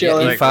of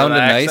chilling. He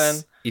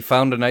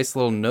found a nice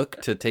little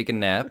nook to take a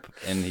nap,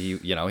 and he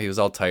was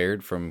all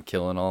tired from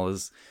killing all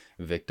his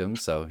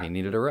victims, so he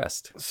needed a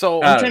rest.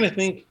 So I'm trying to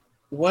think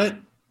what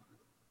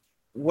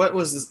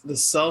was the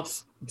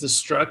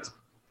self-destruct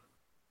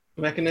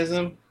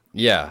mechanism?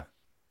 Yeah.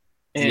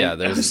 And yeah,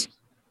 there's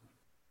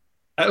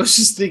I was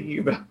just thinking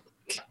about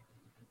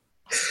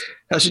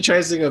how she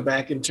tries to go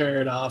back and turn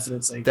it off, and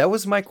it's like that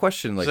was my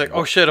question. Like,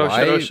 oh shit.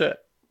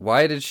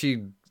 Why did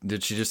she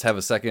just have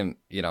a second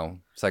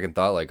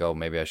thought, like, oh,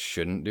 maybe I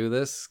shouldn't do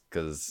this?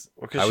 Because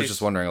I was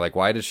just wondering, like,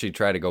 why did she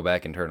try to go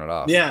back and turn it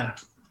off? Yeah.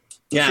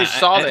 She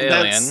saw the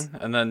alien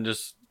and then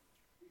just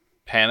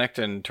panicked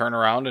and turned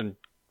around and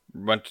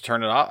went to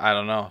turn it off. I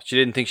don't know. She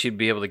didn't think she'd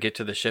be able to get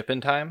to the ship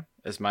in time,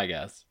 is my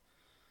guess.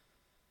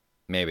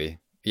 Maybe. I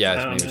Yeah,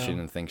 don't maybe know. she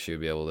didn't think she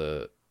would be able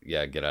to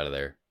get out of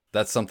there.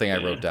 That's something I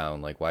wrote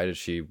down. Like, why did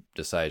she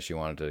decide she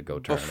wanted to go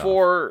turn it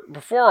off?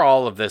 Before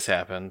all of this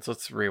happens,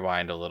 let's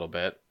rewind a little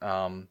bit.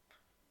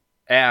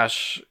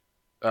 Ash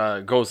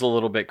goes a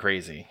little bit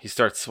crazy. He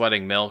starts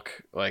sweating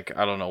milk. Like,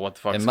 I don't know what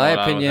the fuck's In my going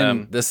on with opinion,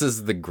 him. this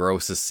is the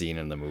grossest scene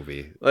in the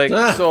movie. Like,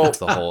 so It's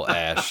the whole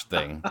Ash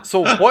thing.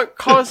 So what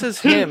causes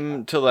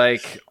him to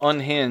like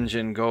unhinge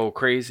and go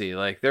crazy?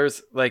 Like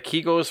there's like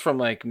he goes from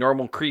like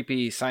normal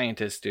creepy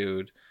scientist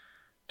dude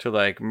to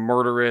like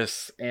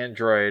murderous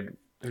android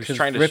who's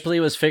trying to Ripley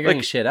was figuring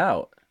like- shit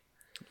out.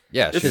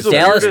 Yeah, It's she's the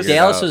Dallas weirdest-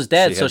 Dallas was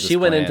dead, so had she this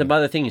went plan. into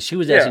other things. She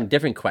was Yeah. asking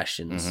different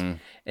questions, Mhm.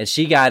 and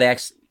she got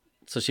asked.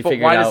 So she But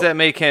figured why out does that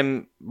make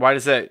him? Why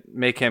does that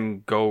make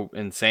him go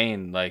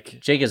insane? Like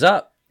Jake is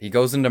up. He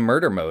goes into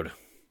murder mode.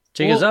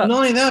 Jake is up. Not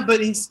only that,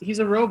 but he's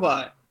a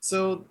robot.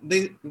 So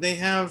they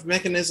have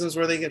mechanisms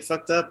where they get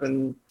fucked up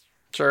and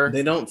sure,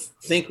 they don't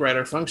think right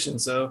or function.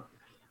 So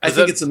I Is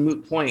think that- it's a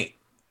moot point.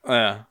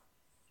 yeah.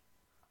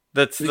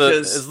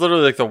 Because- It's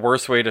literally like the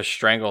worst way to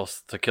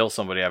kill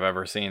somebody I've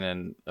ever seen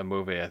in a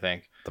movie. I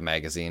think The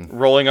magazine.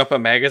 rolling up a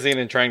magazine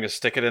and trying to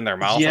stick it in their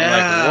mouth. Yeah.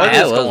 I'm like, what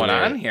That is was going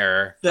weird. on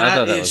here? I thought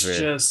That that is was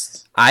weird.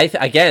 just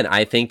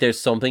I think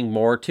there's something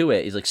more to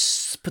it. He's like,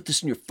 put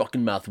this in your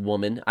fucking mouth,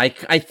 woman. I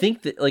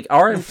think that like I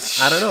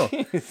don't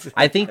know.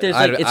 I think there's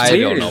like it's I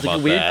weird. don't know It's like a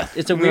about weird. that.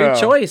 It's a weird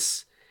No.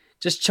 choice.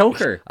 Just choke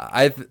her.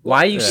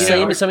 Why are you Yeah.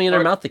 slamming something in her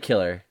Or- mouth to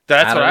kill her?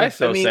 That's what don't I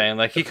know. was saying.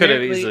 Like he could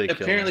have easily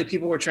killed Apparently, her.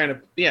 people were trying to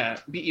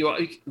beat you up.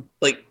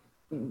 Like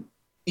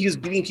he was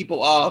beating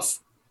people off.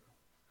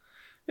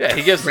 Yeah,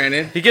 he gives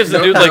Brandon, the dude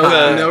like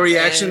the no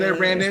reaction there,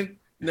 Brandon.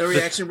 No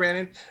reaction,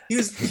 Brandon. He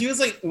was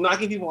like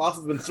knocking people off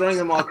and throwing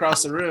them all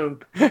across the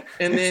room,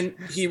 and then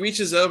he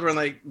reaches over and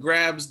like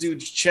grabs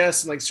dude's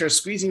chest and like starts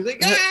squeezing. He's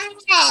like,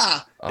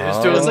 ah!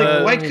 He's doing It's like,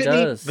 the- why he couldn't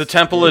he- does. the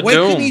Temple of Why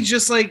Doom. couldn't he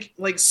just like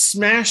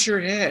smash her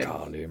head,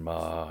 Oh, dude,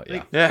 yeah.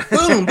 Like- Yeah,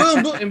 boom,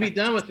 boom, boom, and be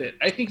done with it?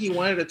 I think he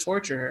wanted to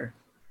torture her.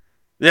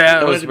 yeah, He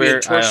it wanted was to be a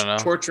weird. I don't know.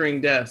 torturing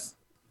death.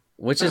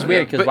 Which is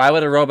weird because But- why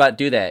would a robot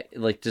do that?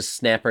 Like just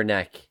snap her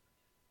neck,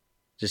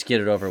 just get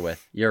it over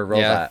with. You're a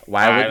robot. Yeah.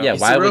 Why I would don't- yeah?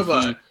 He's Why a would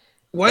robot. he?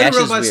 Why Ash do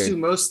is robots weird. do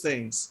most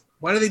things?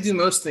 Why do they do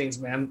most things,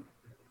 man?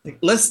 Like,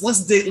 let's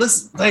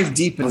dive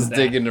deep into Let's that.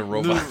 dig into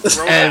robots.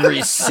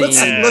 Every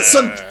scene. Let's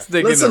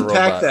dig let's into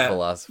unpack robot that.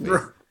 philosophy.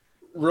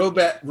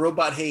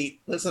 Robot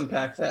hate. Let's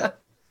unpack that.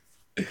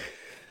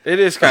 It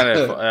is kind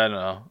of I don't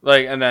know.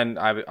 Like, and then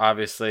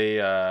obviously,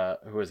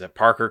 who is it?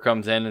 Parker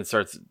comes in and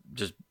starts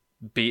just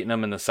beating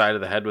him in the side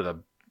of the head with a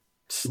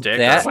stick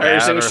That or fire bat or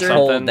extinguisher?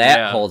 something. That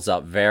Yeah. holds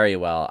up very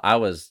well. I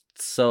was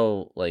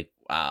so like,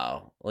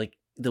 wow, like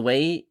the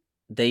way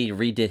they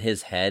redid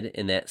his head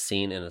in that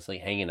scene and it's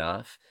like hanging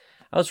off.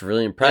 I was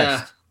really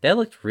impressed. Yeah. That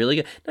looked really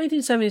good.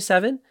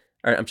 1977,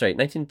 or I'm sorry,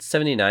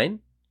 1979.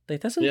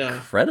 Like that's Yeah.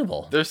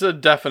 incredible. There's a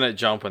definite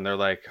jump when they're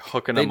like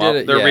hooking They him did up.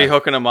 it, They're yeah.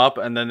 rehooking him up,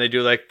 and then they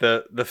do like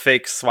the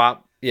fake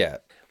swap. Yeah.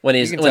 When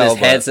You he's can when tell, his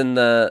head's but in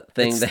the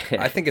thing. It's- There.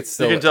 I think it's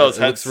still. You can tell his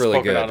it head's looks really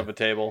poking good. out of a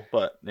table,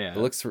 but yeah. It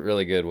looks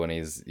really good when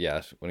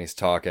he's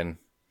talking.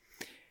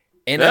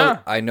 And Yeah.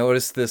 I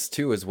noticed this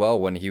too as well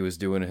when he was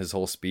doing his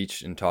whole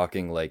speech and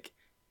talking. Like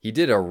he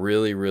did a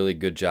really, really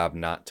good job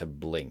not to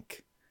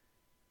blink.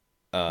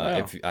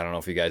 If I don't know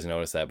if you guys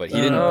noticed that, but he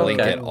didn't Oh, blink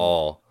okay. at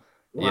all.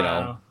 Wow. You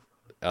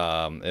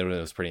know, it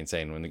was pretty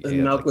insane when The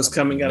milk was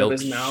coming out of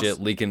his mouth. Shit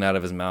leaking out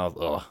of his mouth.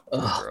 Ugh,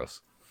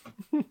 gross.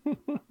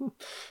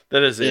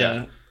 That is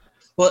yeah.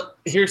 Well,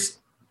 here's,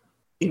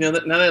 now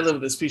that I live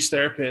with a speech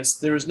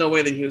therapist, there was no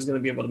way that he was going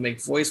to be able to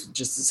make voice with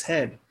just his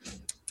head.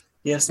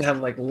 He has to have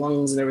like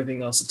lungs and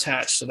everything else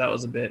attached, so that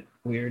was a bit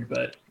weird.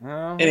 But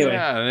Well, Anyway.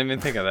 yeah, I didn't even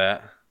think of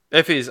that.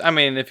 If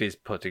he's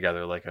put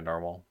together like a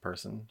normal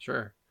person,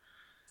 sure.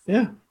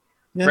 yeah,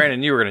 yeah.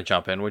 Brandon, you were gonna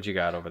jump in. What you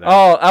got over there?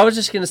 Oh, I was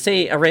just gonna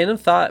say a random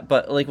thought,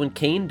 but like when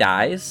Kane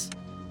dies,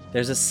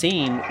 there's a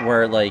scene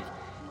where like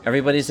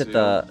everybody's at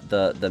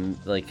the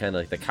like kind of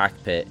like the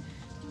cockpit,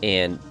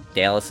 and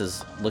Dallas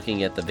is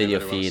looking at the video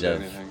Anybody wanna feed say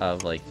of, anything?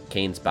 of like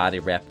Kane's body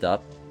wrapped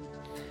up.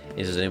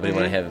 He says, "Anybody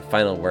want to have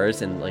final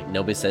words?" And like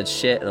nobody said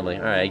shit, and I'm like,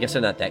 all right, I guess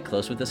they're not that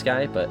close with this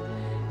guy, but.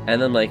 And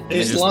then like, He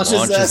just launch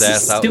launches his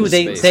ass out. dude, in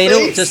they space. they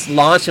don't just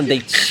launch him; they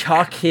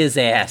chuck his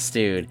ass,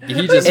 dude.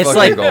 He just It's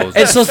fucking like goes.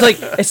 it's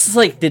just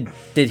like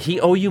did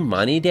he owe you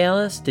money,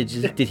 Dallas? Did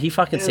he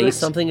fucking say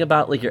something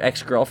about like your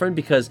ex-girlfriend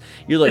because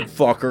you're like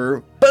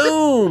fucker,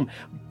 boom,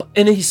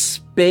 and he's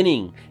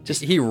spinning.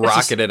 Just He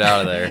rocketed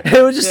out of there.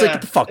 it was just Yeah. like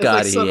get the fuck It's out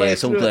like of somebody here.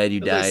 So threw- glad you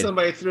it's like died,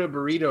 somebody threw a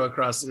burrito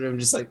across the room,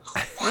 just like,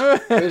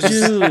 it was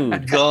just,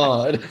 dude.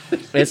 God.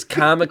 It's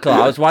comical.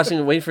 I was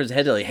watching, waiting for his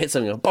head to like hit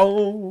something. Go,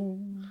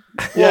 boom.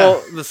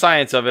 Well, the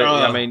science of it,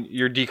 I Oh. mean,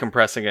 you're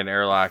decompressing an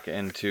airlock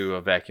into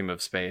a vacuum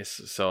of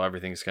space, so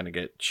everything's going to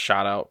get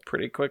shot out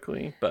pretty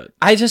quickly. But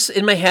I just,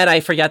 in my head, I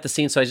forgot the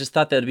scene, so I just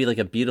thought that would be like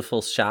a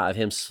beautiful shot of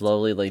him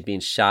slowly like being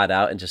shot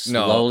out and just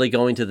No. slowly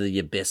going to the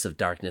abyss of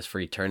darkness for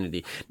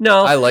eternity.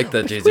 No. I like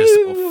that they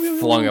just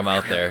flung him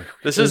out there.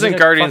 this It was isn't like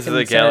a Guardians of the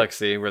fucking set.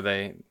 Galaxy where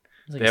they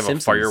like they have a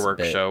Simpsons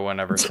fireworks bit. show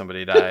whenever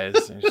somebody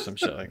dies or some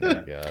shit like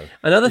that. God.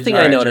 Another thing I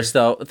Alright. noticed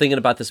though, thinking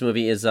about this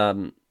movie is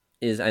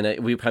I know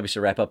we probably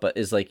should wrap up, but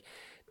is like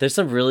there's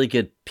some really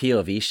good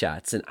POV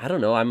shots, and I don't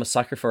know, I'm a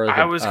sucker for like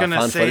I was gonna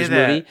found say footage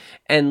that. movie,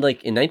 and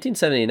like in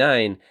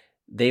 1979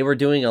 they were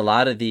doing a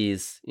lot of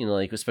these, you know,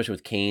 like especially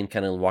with Kane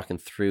kind of walking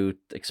through,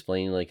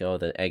 explaining like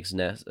the eggs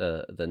nest,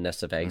 the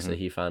nest of eggs that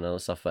he found and all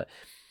this stuff,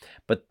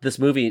 but this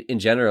movie in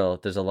general,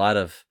 there's a lot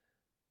of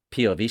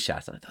POV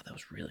shots, and I thought that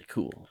was really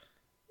cool.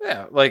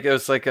 Yeah, like it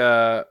was like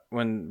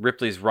when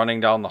Ripley's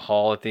running down the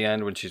hall at the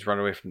end when she's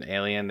running away from the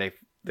alien.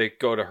 They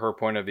go to her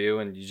point of view,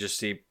 and you just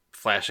see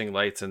flashing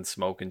lights and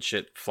smoke and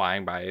shit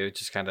flying by you. It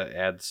just kind of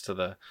adds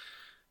to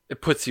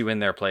it puts you in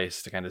their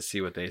place to kind of see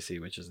what they see,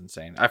 which is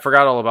insane. I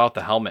forgot all about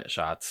the helmet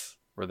shots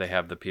where they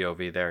have the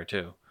POV there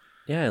too.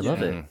 Yeah, I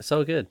love it. It's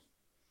so good.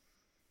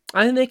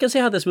 I think they can see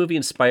how this movie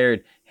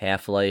inspired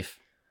Half-Life,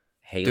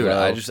 Halo.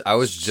 Dude, I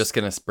was just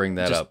gonna bring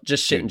that up.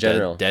 Just shit in Dude,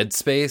 general. Dead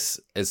Space.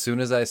 As soon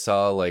as I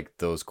saw like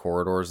those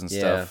corridors and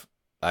stuff,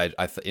 I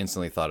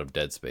instantly thought of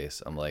Dead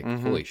Space. I'm like,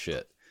 holy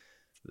shit!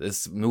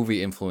 This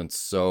movie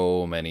influenced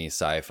so many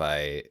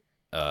sci-fi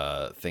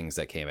things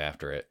that came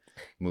after it.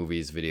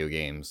 Movies, video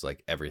games,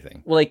 like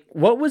everything. Well, like,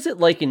 what was it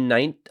like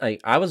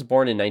I was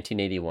born in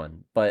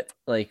 1981, but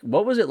like,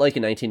 what was it like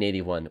in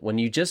 1981 when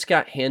you just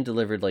got hand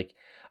delivered like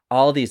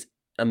all these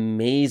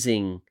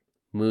amazing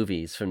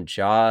movies from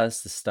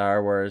Jaws to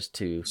Star Wars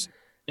to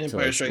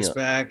Empire like, Strikes you know,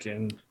 Back,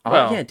 and oh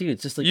Well, yeah, dude,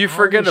 it's just like you all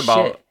forget this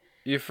about shit.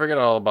 you forget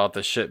all about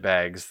the shit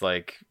bags.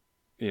 Like,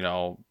 you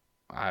know,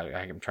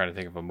 I'm trying to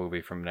think of a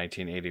movie from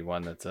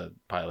 1981 that's a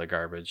pile of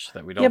garbage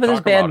that we don't but there's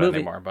talk bad about movie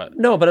anymore. But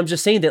no, but I'm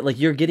just saying that like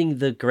you're getting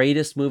the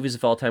greatest movies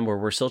of all time where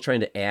we're still trying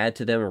to add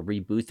to them or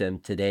reboot them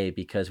today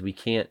because we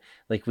can't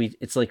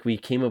it's like we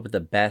came up with the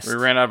best we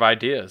ran out of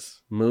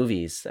ideas.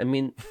 movies. I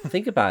mean,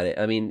 think about it.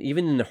 I mean,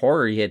 even in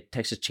horror, you had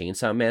Texas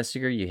Chainsaw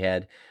Massacre, you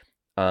had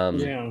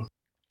yeah,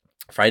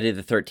 Friday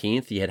the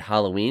 13th, you had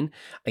Halloween.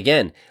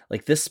 Again,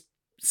 like this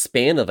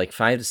span of like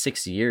 5 to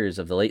 6 years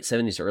of the late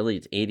 70s, early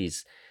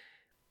 80s,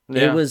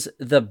 Yeah. it was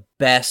the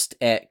best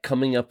at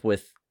coming up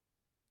with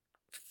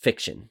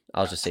fiction.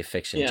 I'll just say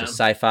fiction, Yeah. just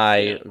sci-fi,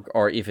 Yeah.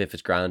 or even if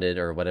it's grounded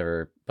or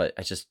whatever. But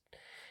I just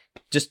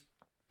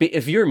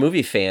if you're a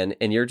movie fan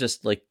and you're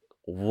just like,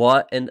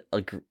 what an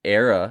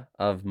era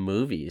of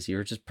movies,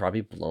 you're just probably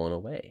blown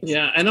away.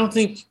 yeah. I don't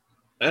think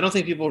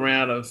people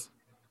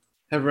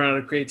have run out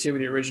of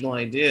creativity, original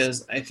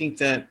ideas. I think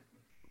that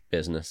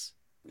Business.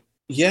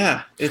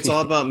 yeah, it's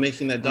all about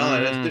making that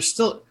dollar. Mm.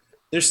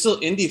 There's still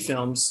indie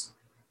films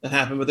that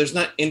happen, but there's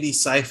not indie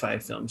sci-fi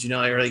films, you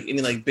know, or like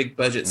any like big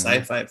budget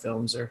sci-fi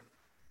films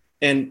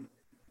and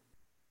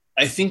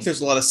I think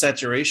there's a lot of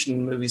saturation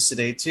in movies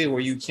today too, where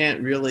you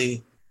can't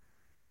really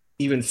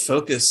even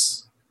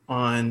focus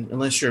on,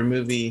 unless you're a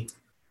movie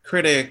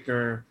critic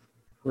or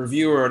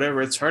reviewer or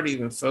whatever, it's hard to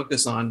even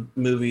focus on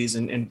movies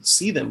and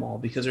see them all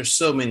because there's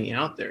so many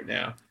out there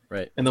now.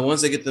 Right. And the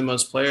ones that get the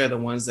most play are the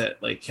ones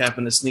that like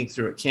happen to sneak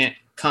through a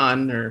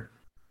con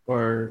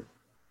or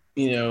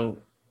you know,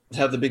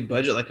 have the big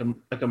budget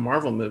like a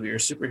Marvel movie or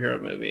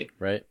superhero movie.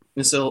 Right.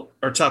 And so,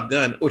 or Top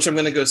Gun, which I'm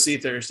going to go see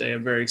Thursday.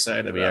 I'm very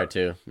excited about. We are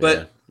too. But-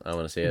 yeah, I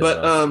want to see it. But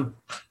as well.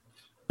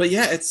 but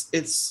yeah,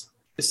 it's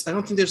I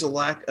don't think there's a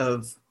lack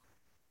of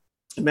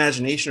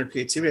imagination or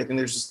creativity. I think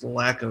there's just a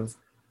lack of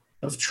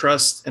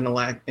trust and a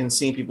lack in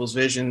seeing people's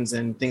visions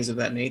and things of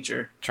that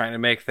nature. Trying to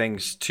make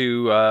things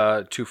too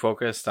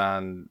focused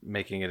on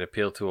making it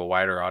appeal to a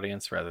wider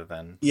audience rather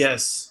than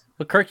Yes.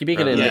 Well, Kirk, you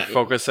making rather it. than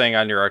focusing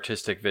on your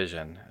artistic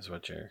vision is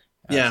what you're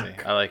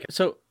asking. I like it.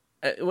 So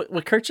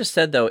what Kurt just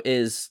said though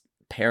is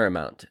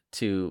paramount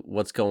to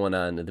what's going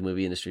on in the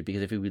movie industry,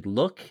 because if we would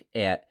look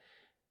at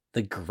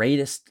the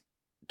greatest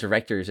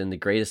directors and the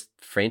greatest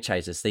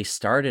franchises, they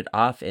started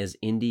off as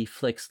indie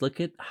flicks.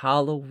 Look at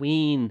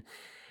Halloween.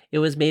 It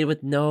was made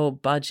with no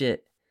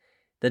budget.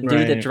 The dude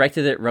that Right.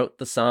 directed it wrote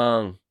the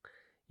song,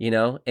 you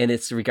know, and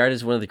it's regarded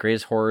as one of the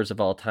greatest horrors of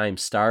all time.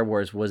 Star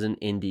Wars was an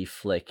indie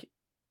flick.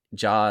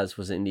 Jaws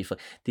was an indie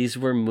flick. These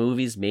were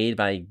movies made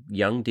by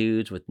young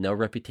dudes with no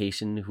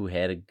reputation who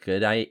had a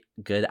good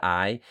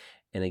eye,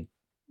 and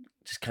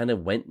just kind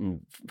of went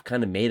and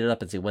kind of made it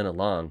up as they went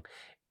along.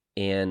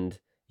 And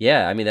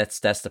yeah, I mean that's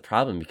the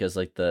problem, because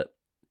like the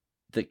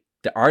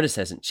artist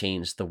hasn't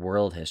changed, the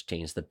world has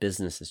changed, the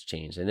business has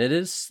changed, and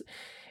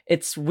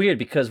it's weird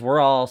because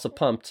we're all so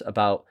pumped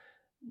about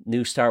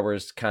new Star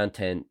Wars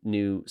content,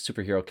 new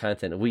superhero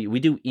content. We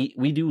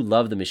do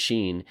love the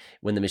machine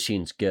when the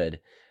machine's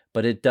good,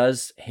 but it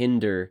does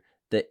hinder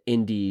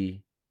the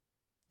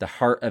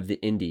heart of the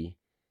indie.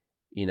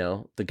 You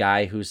know, the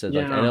guy who says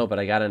like, I Yeah. know, but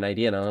I got an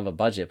idea and I don't have a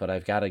budget, but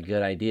I've got a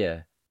good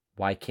idea.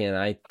 why can't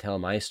I tell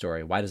my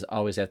story? Why does it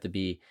always have to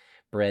be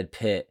Brad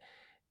Pitt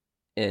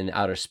in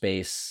outer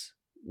space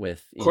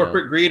with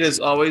corporate greed has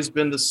always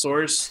been the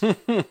source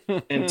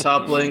and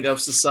toppling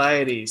of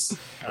societies.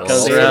 Well,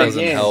 Comes it around.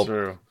 doesn't help.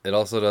 True. It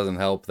also doesn't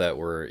help that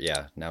we're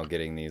now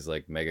getting these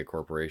like mega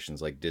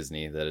corporations like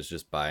Disney that is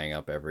just buying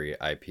up every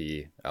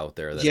IP out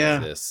there that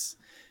exists.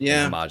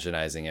 Yeah. And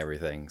homogenizing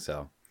everything.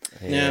 So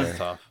Yeah.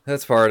 Tough.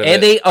 that's part of And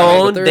it. they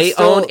own but there's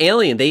still- own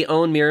Alien. They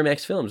own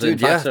Miramax Films Dude,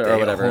 and Fox yeah, or they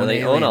whatever. own They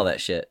own Alien. all that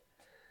shit.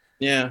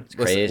 Yeah. Listen,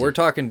 crazy. we're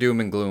talking doom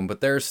and gloom,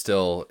 but there's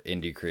still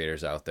indie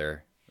creators out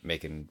there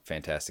making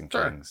fantastic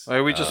Sure. things.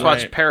 Like we just Right.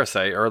 watched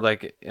Parasite, or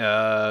like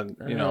I don't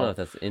know if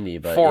that's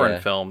indie, but foreign yeah.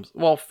 films.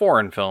 Well,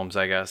 foreign films,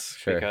 I guess,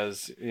 Sure.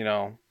 because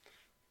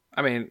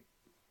I mean,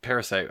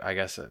 Parasite. I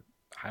guess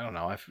I don't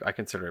know. I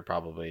consider it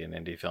probably an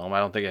indie film. I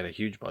don't think it had a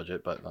huge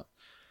budget, but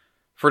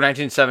for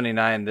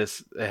 1979,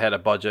 it had a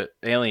budget.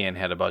 Alien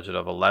had a budget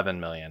of 11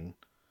 million,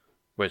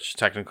 which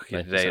technically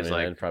today is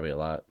 1979, like probably a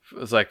lot.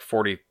 it's like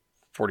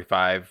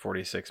 45,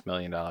 46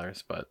 million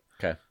dollars. But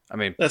Okay. I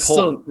mean, That's pulled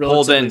still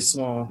relatively in,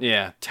 small.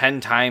 yeah,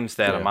 10 times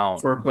that Yeah.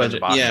 amount For a in the budget,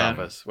 box yeah.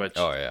 office. Which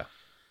Oh yeah.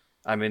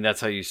 I mean, that's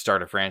how you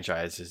start a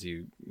franchise. Is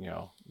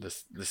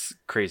this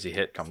crazy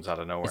hit comes out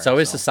of nowhere. It's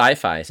always so. the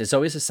sci-fis. It's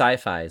always the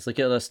sci-fis. Look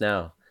at us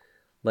now.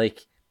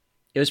 Like,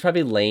 it was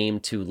probably lame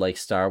to like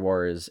Star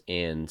Wars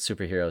and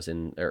superheroes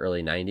in the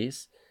early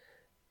 90s,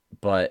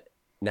 but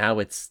now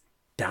it's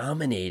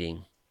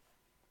dominating.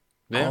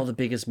 Yeah. All the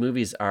biggest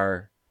movies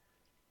are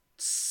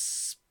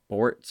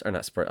sports, or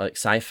not sport, like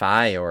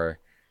sci-fi, or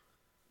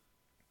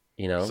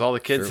 'Cause all the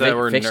kids that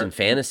were fiction,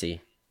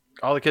 fantasy.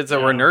 all the kids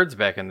that were nerds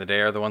back in the day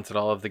are the ones that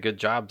all have the good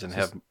jobs and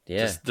have yeah.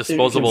 just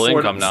disposable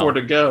income now. Afford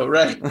to go,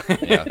 right?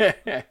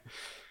 Yeah.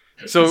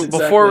 So That's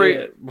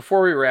exactly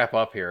before we wrap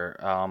up here,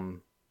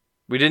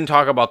 we didn't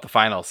talk about the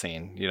final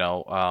scene.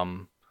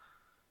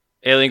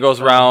 Alien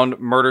goes around,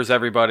 murders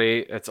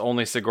everybody. It's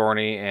only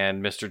Sigourney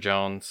and Mr.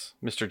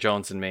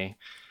 Jones and me.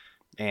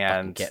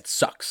 And Cat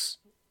sucks.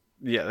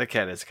 yeah, the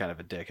cat is kind of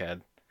a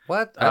dickhead.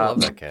 What? I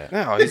love that cat.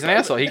 No, he's an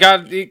asshole. He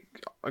got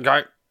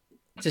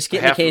Just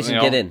get in the cage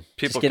and get in.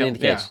 Just get in the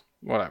cage.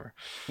 Whatever.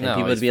 And No,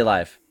 people he's would be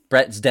alive.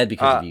 Brett's dead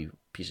because of you,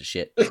 piece of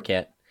shit,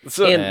 cat.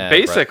 So And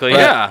basically,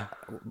 Brett- yeah.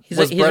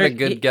 Was Brett a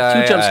good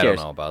guy? Two jump I scares.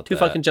 don't know about Two that.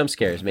 fucking jump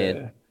scares,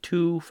 man.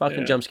 Two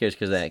fucking jump scares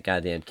because of that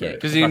goddamn cat.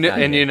 Because you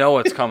know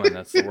it's coming.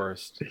 That's the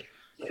worst.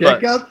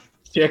 Check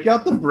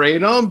out the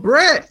brain on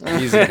Brett.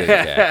 He's a good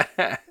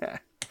cat.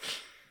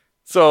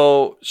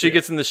 So she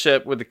gets in the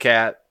ship with the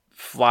cat,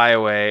 fly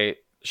away,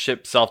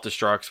 ship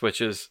self-destructs, which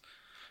is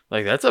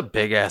like, that's a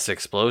big ass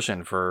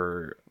explosion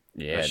for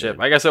a ship.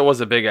 dude. I guess it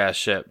was a big ass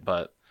ship,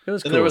 but It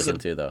was And cool there was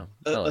looking too, though.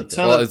 I a liked it.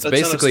 ton Well, of- it's a ton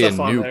of basically a stuff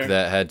on nuke there.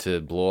 that had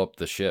to blow up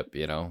the ship,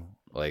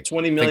 Like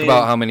 20 think million.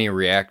 about how many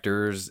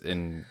reactors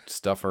and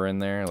stuff are in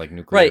there, like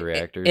nuclear Right,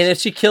 reactors. and if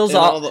she kills And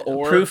all all the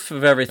ore. proof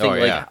of everything, Oh,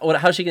 yeah.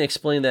 how's she gonna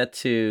explain that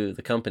to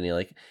the company?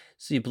 Like,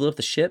 so you blew up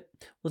the ship?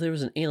 Well, there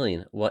was an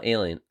alien. What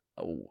alien?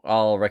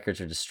 All records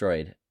are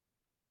destroyed,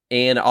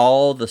 and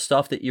all the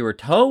stuff that you were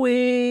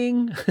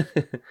towing.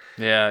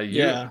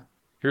 Yeah.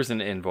 here's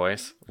an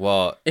invoice.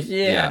 well,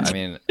 Yeah. I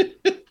mean,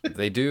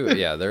 they do.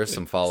 Yeah, there's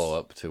some follow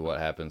up to what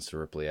happens to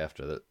Ripley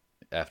after the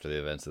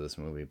events of this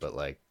movie, but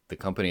like the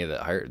company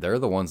that hired, they're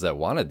the ones that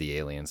wanted the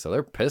alien, so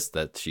they're pissed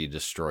that she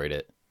destroyed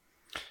it.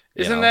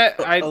 You Isn't know? that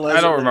I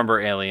Allegedly. don't remember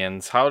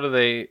Aliens. How do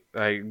they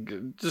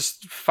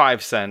just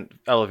 5-cent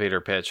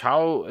elevator pitch?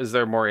 How is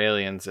there more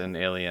aliens in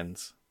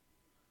Aliens?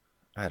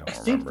 I don't I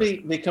think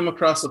remember. they come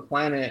across a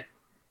planet.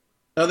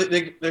 No,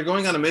 they're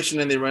going on a mission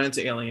and they run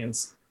into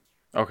aliens.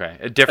 Okay,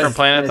 a different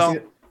planet And I though.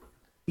 think-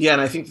 yeah,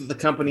 and I think that the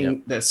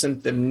company that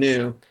sent them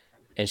knew.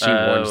 And she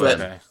warns but-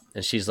 them,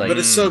 and she's like, But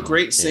it's so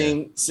great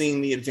seeing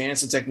the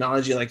advance in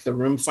technology, like the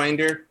room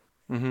finder,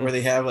 Mhm. where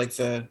they have like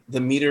the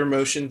meter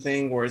motion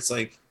thing, where it's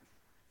like,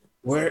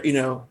 where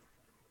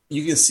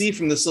you can see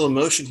from this little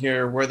motion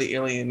here where the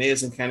alien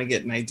is and kind of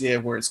get an idea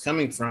of where it's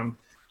coming from.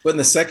 But in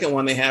the second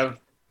one, they have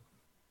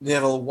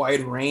a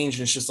wide range,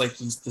 and it's just like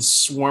this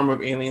swarm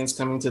of aliens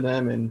coming to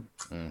them, and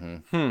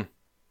Mhm.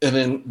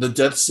 then the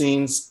death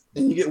scenes,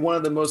 and you get one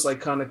of the most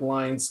iconic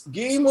lines,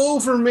 "Game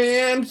over,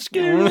 man!" from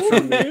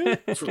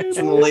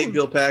the late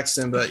Bill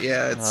Paxton. But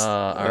yeah, it's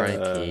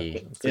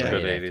R.I.P. it's a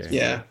good 80s.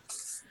 yeah.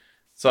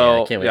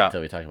 So I can't wait yeah, until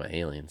we talk about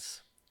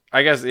aliens.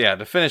 I guess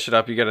to finish it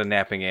up, you got a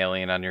napping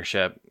alien on your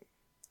ship.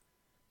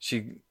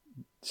 She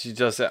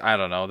just I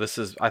don't know. This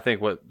is I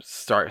think what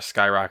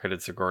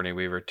skyrocketed Sigourney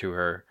Weaver to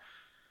her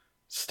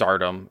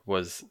stardom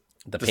was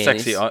The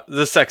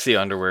the sexy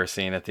underwear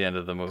scene at the end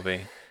of the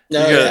movie. Oh, You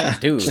got- yeah.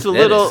 Dude, Just a that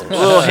little- is some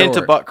little hint of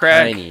short, butt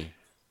crack. Tiny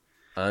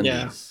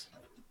undies.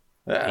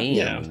 Yeah. Damn,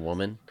 Yeah.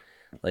 woman.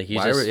 Like you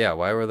Why just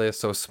why were they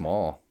so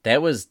small?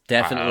 that was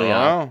definitely I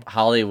a don't know.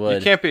 Hollywood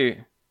You can't be.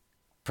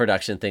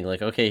 production thing.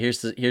 Like, okay,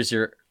 here's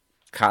your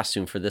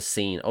costume for this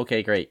scene.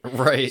 Okay, great.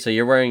 Right. So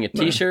you're wearing a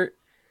t-shirt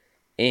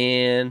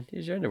and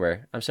here's your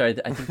underwear. I'm sorry,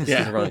 I think this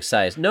is the wrong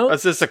size. No,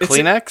 Is this a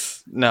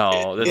Kleenex?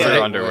 No, that's Yeah.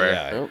 her underwear.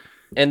 Yeah. Nope.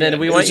 And then Yeah,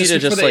 we it want was you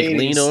just to before just the like 80s.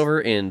 lean over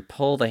and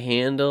pull the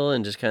handle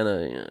and just kind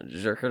of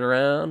jerk it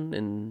around.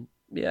 And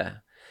yeah,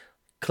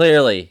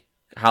 clearly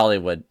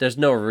Hollywood. There's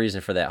no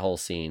reason for that whole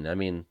scene. I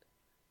mean,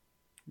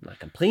 I'm not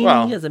complaining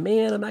Well, as a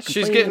man. I'm not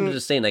she's complaining. I'm getting-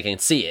 just saying I can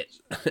see it.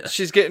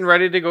 She's getting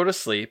ready to go to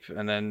sleep,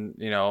 and then,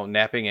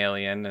 napping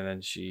alien, and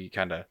then she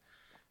kind of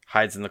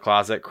hides in the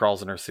closet,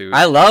 crawls in her suit.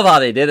 I love how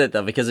they did it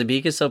though, because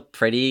Ibika's so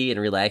pretty and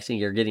relaxing.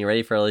 You're getting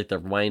ready for like the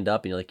wind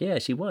up, and you're like, yeah,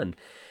 she won.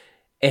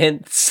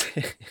 And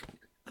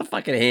a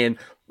fucking hand.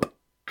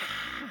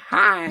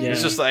 Hi. Yeah.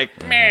 It's just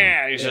like,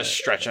 man, he's just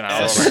stretching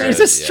out That's over right. her. He's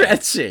just Yeah.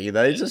 stretching.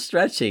 He's just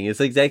stretching.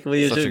 It's exactly what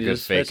he's Such a doing. good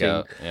Just fake stretching.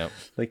 out. Yep.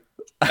 Like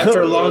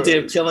After a long day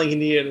of killing, he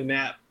needed a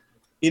nap.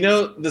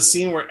 The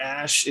scene where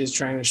Ash is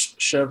trying to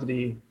shove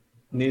the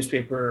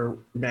newspaper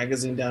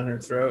magazine down her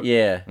throat.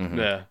 Yeah. Mhm.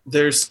 Yeah.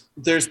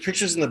 There's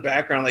pictures in the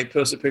background, like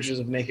posted pictures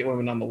of naked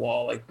women on the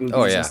wall, like boobies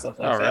Oh, yeah. and stuff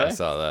like Oh, that. really? I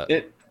saw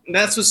that. And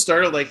that's what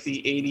started like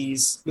the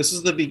 80s. This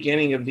is the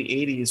beginning of the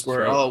 80s where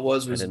That's right. all it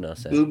was I was didn't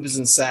notice that. boobs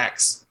and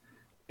sacks.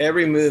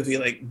 Every movie,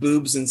 like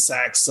boobs and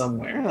sacks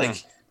somewhere. Hmm.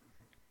 Like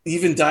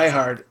even Die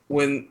Hard,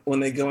 when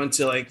they go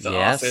into like the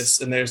Yes.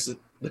 office and there's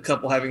the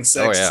couple having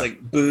sex, Oh, yeah. it's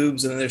like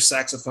boobs and then there's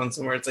saxophone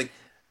somewhere. It's like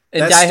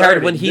And that Die Hard,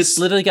 started when he's this-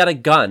 literally got a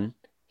gun,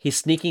 he's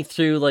sneaking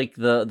through like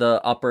the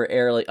upper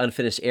air, like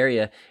unfinished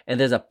area, and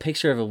there's a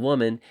picture of a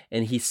woman,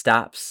 and he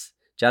stops.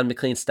 John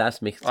McClane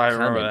stops, makes a I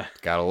remember comment.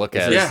 that. Gotta look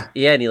It's at just- it.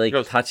 Yeah. and he like He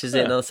goes, touches it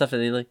 "Yeah." and all that stuff,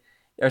 and he like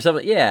or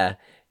something. Yeah.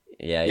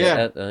 Yeah.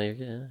 Yeah,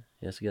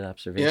 that's a good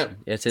observation.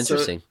 Yeah, it's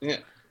interesting. So, yeah.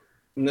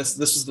 And this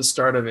is the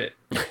start of it.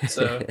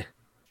 So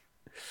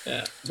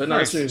yeah. But no,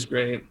 Nice. this movie's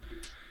great.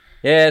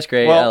 Yeah, it's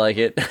great. Well- I like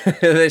it.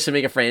 They should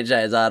make a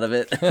franchise out of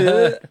it.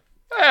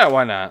 Yeah,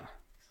 why not?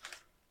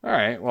 All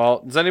right.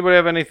 Well, does anybody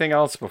have anything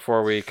else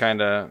before we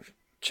kind of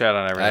chat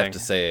on everything? I have to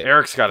say it.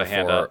 Eric's got a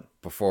hand up.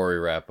 Before we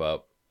wrap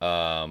up.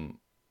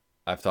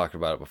 I've talked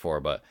about it before,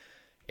 but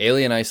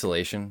Alien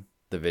Isolation,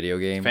 the video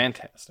game,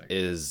 Fantastic.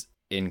 is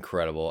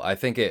incredible. I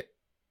think it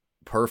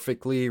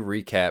perfectly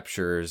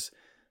recaptures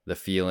the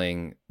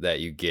feeling that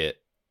you get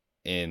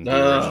in the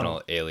Oh.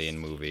 original Alien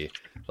movie.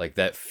 Like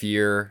that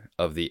fear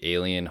of the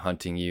alien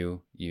hunting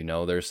you,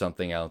 there's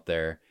something out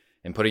there,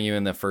 and putting you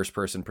in the first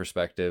person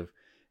perspective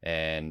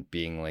and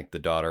being like the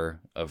daughter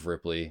of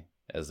Ripley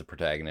as the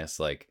protagonist,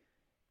 like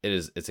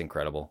it's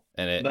incredible.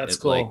 And That's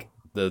it cool. like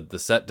the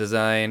set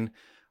design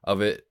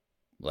of it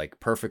like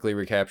perfectly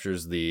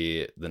recaptures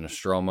the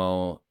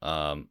Nostromo.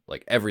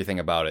 Like everything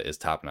about it is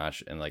top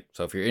notch. And like,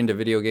 so if you're into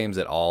video games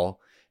at all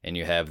and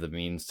you have the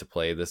means to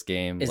play this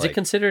game, Is like, it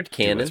considered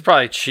canon? It's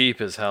probably cheap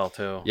as hell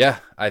too. yeah,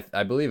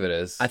 I believe it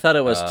is. I thought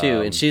it was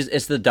too. And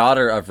it's the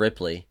daughter of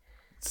Ripley.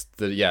 It's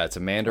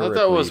Amanda I thought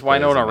Ripley. it was plays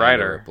Winona Amanda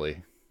Ryder.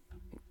 Ripley.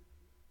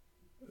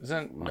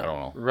 Isn't I don't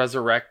know.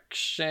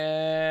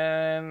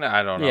 Resurrection?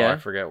 I don't know. Yeah. I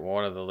forget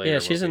one of the later. Yeah,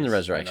 she's in the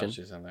movies. I know Resurrection.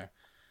 she's in there.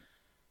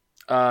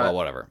 Well,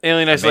 whatever.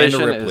 Alien Amanda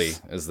Isolation Ripley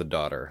is the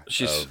daughter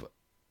She's- of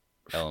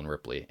Ellen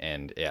Ripley,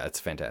 and yeah, it's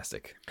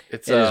fantastic.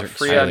 It's It is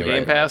free on highly Game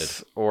recommended.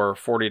 Pass or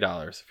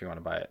 $40 if you want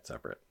to buy it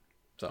separate.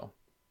 So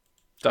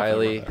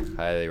definitely worth it.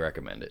 Highly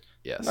recommend it.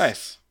 Yes.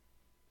 Nice.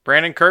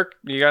 Brandon, Kirk,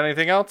 you got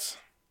anything else?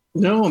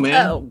 No,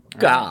 man. Oh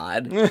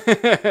God!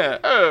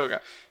 Oh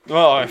God.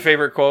 Well, my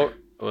favorite quote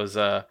was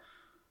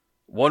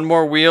one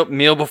more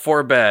meal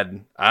before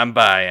bed, I'm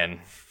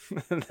buying.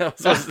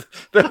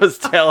 that was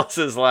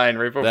Talus's line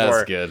right before.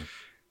 That's good.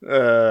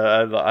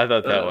 I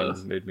thought that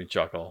one made me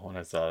chuckle when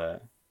I saw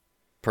that.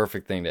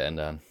 Perfect thing to end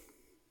on.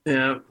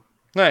 Yeah.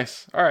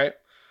 Nice. All right.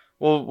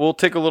 Well, we'll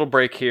take a little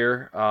break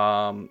here.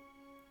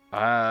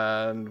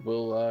 And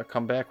we'll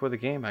come back with a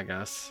game, I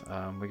guess.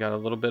 We got a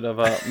little bit of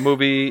a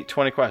movie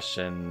 20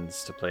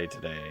 questions to play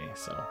today,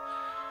 so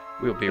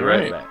we'll be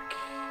right right. back.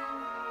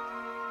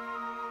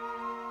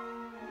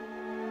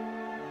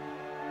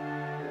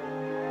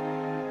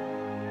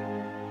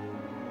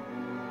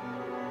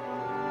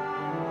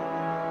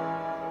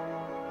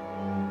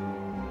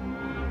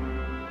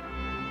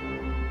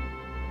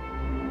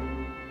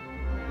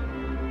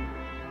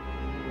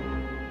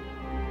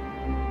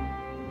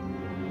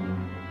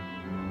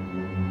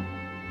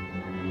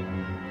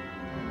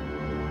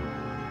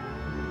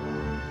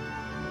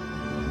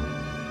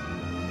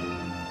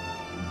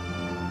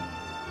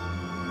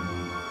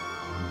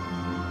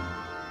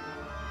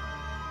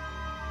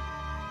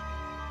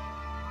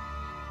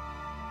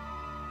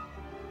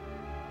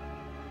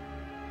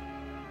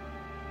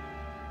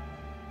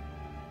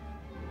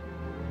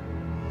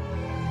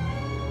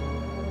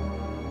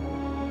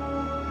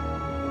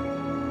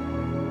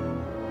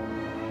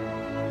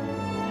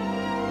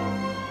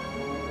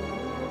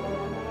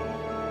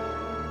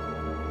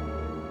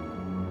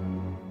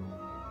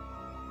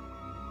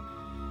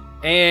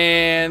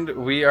 And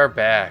we are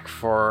back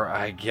for,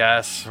 I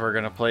guess, we're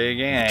going to play a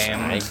game.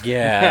 I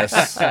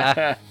guess.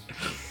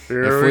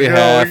 Here If we go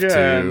have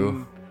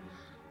again.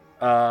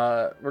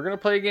 We're going to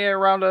play a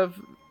round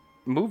of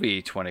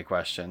movie 20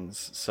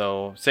 questions.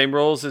 So, same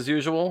rules as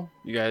usual.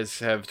 You guys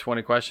have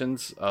 20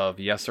 questions of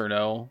yes or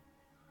no,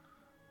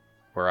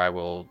 where I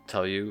will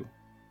tell you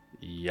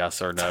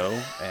yes or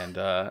no. And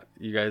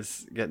you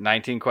guys get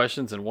 19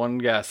 questions and one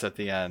guess at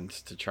the end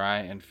to try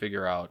and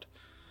figure out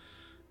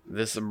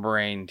this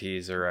brain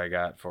teaser I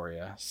got for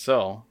you.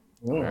 So,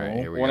 All right,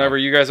 here we whenever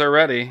go. you guys are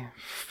ready,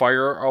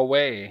 fire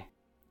away.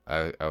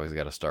 I always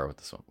got to start with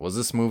this one. Was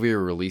this movie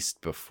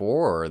released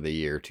before the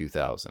year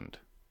 2000?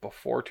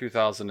 Before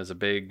 2000 is a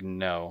big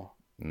no.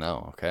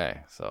 No.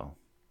 Okay. So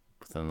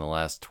within the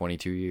last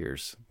 22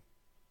 years.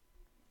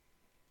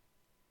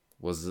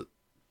 Was it?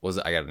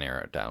 I got to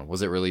narrow it down.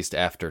 Was it released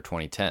after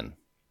 2010?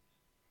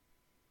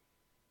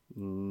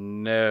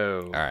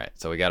 No. All right.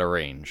 So we got a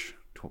range.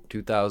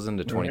 2000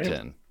 to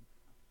 2010.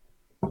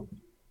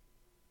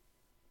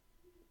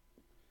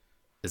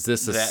 Is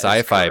this a That is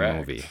sci-fi correct.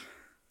 movie?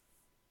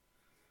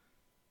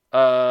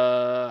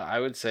 I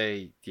would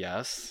say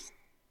yes.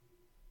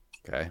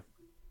 Okay.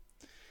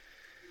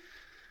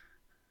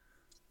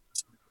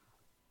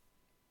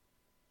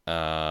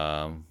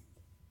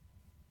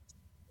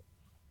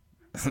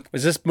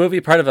 Was this movie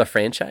part of a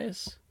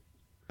franchise?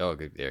 Oh,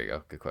 good. There you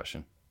go. Good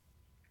question.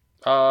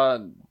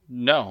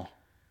 No.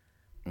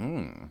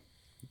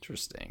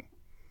 Interesting.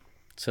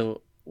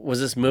 So was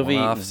this movie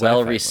One-off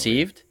well sci-fi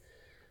received?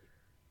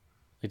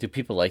 Like, do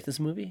people like this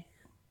movie?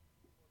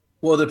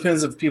 Well, it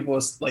depends if people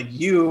like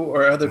you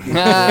or other people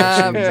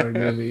actually enjoy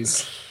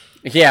movies.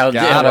 Yeah.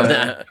 Got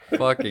him.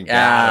 Fucking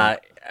got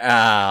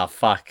him.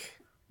 Fuck.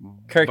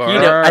 Kirk, you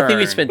know, I think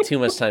we spent too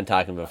much time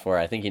talking before.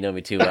 I think you know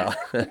me too well.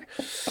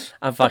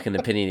 I'm fucking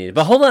opinionated.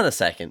 But hold on a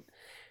second.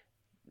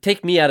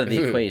 Take me out of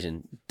the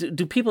equation.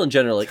 Do people in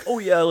general like, oh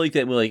yeah, I like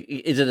that movie? Like,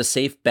 is it a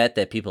safe bet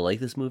that people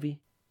like this movie?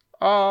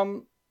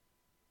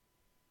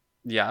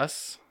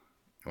 Yes.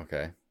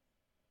 Okay.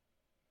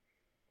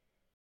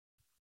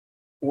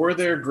 Were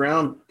there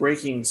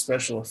groundbreaking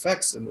special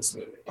effects in this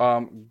movie?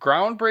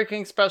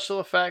 Groundbreaking special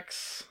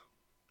effects.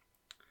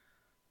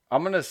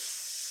 I'm gonna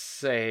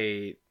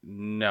say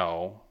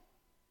no.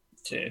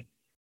 Okay.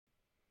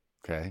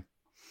 Okay.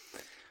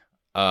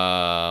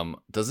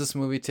 Does this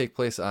movie take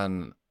place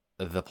on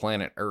the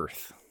planet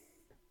Earth?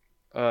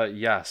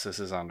 Yes, this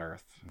is on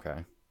Earth.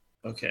 Okay.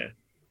 Okay.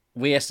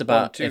 We asked 1,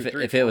 about 2,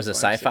 3, if it 4, was a 5,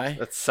 6. sci-fi,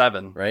 That's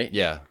 7. right?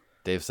 Yeah.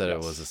 Dave said it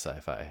Yes. was a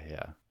sci-fi.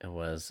 Yeah. It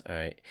was. All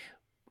right.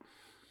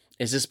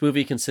 Is this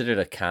movie considered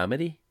a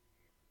comedy?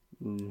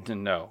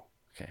 No.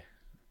 Okay.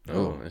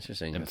 Oh,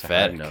 interesting.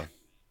 emphatic. That's a hard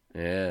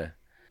no. Yeah.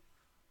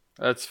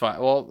 That's fine.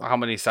 Well, how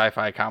many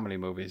sci-fi comedy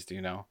movies do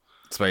you know?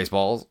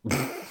 Spaceballs.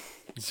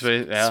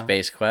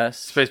 Space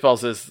Quest.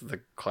 Spaceballs is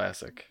the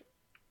classic.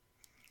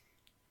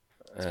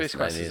 That's Space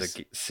Quest is 90s.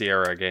 a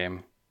Sierra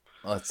game.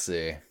 Let's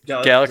see.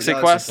 Galaxy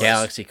Quest?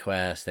 Galaxy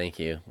Quest. Thank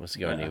you. Let's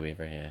go, New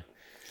Weaver. Yeah.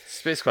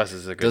 Space Quest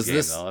is a good Does game,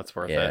 this- though. That's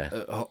worth Yeah.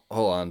 it.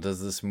 Hold on.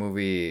 Does this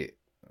movie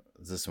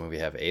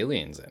have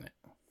aliens in it?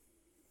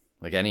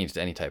 Like any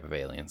type of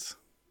aliens?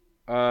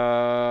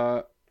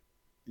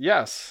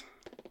 Yes.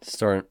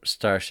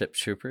 Starship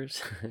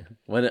Troopers.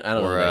 When I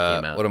don't know Or when that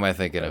came out. what am I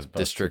thinking That was of? both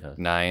District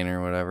 2000. 9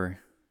 or whatever?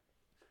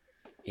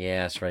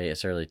 Yeah, that's right.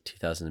 It's early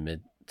 2000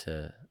 mid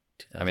to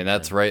 2000. I mean,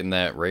 that's right in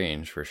that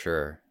range for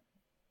sure.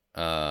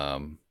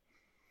 Let's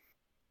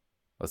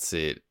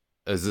see.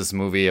 Is this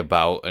movie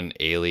about an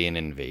alien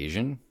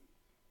invasion?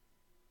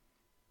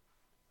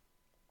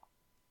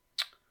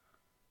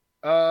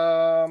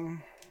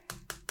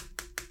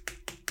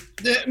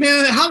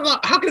 Man,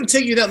 how can it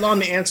take you that long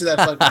to answer that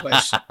fucking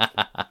question?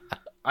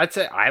 I'd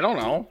say, I don't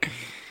know.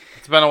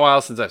 It's been a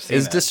while since I've seen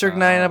Is it. District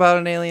 9 about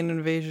an alien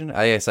invasion?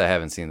 I guess I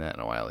haven't seen that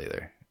in a while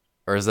either.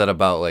 Or is that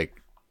about like...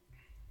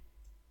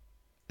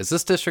 Is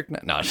this District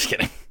 9? No, I'm just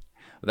kidding.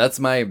 That's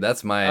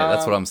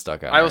what I'm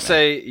stuck on. I will right now.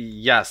 say,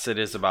 yes, it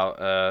is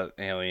about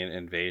alien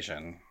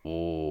invasion.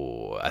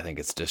 Ooh, I think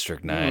it's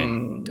District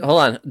 9.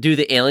 Hold on. Do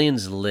the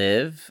aliens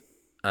live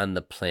on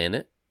the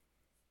planet?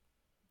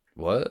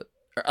 What?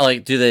 Or,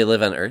 like, do they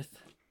live on Earth?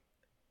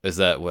 Is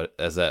that what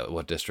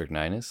District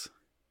 9 is?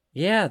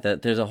 Yeah,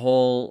 that there's a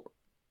whole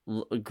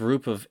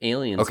group of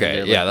aliens. Okay, and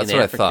they're, yeah, like, that's in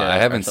what I Africa thought. I or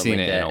haven't something seen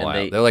like it in that, a and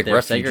while. They're like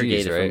refugees,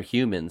 segregated right? from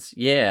humans.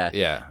 Yeah,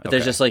 Yeah. but they're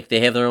just like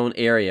they have their own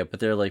area, but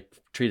they're like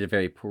treated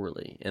very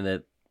poorly, and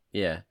that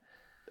yeah.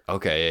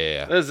 Okay,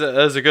 yeah. That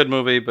is a good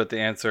movie, but the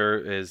answer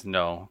is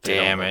no. They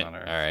don't Damn live it. on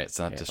All Earth. right, it's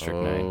not District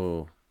 9.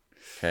 Oh,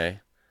 okay.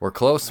 We're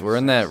close. We're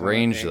in that 7,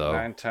 range, 8, though.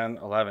 9, 10,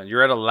 11.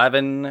 You're at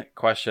 11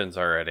 questions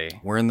already.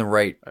 We're in the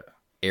right It's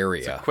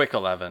area. a quick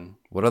 11.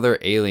 What other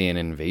alien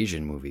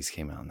invasion movies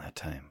came out in that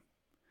time?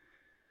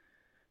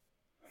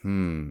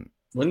 When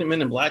did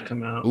Men in Black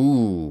come out?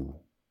 Ooh.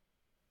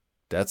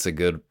 That's a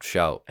good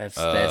shout. That's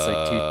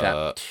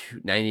like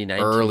 99,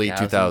 early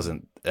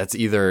 2000. That's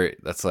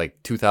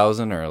like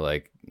 2000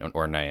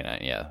 or 99,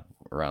 yeah,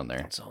 around there.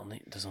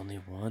 There's only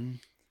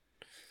one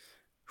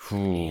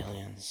Ooh.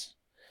 aliens.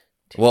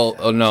 Well,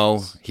 oh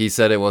no, he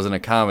said it wasn't a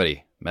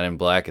comedy. Men in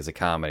Black is a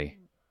comedy.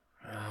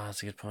 Oh,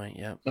 that's a good point.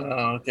 Yep. Oh,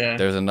 okay.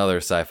 There's another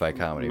sci-fi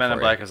comedy. Men in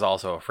for Black you. is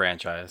also a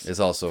franchise. It's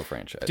also a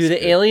franchise. Do the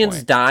Good aliens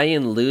point. die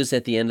and lose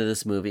at the end of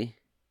this movie?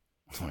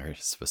 Very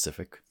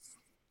specific.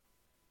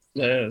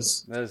 That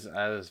is.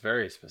 That is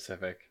very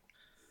specific.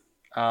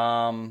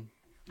 Oh,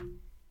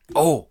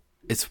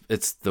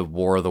 It's the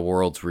War of the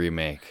Worlds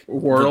remake.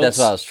 Worlds. That's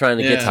what I was trying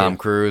to get to. Tom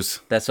Cruise.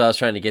 That's what I was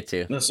trying to get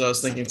to. That's what I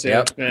was thinking too.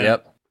 Yep, Yeah.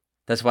 yep.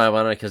 That's why I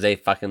wanted, because they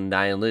fucking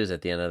die and lose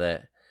at the end of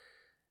that.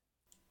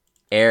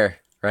 Air,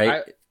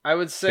 right? I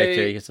would Victory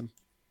say gets them.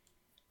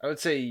 I would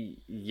say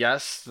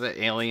yes.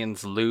 The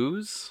aliens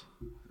lose.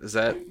 Is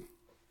that?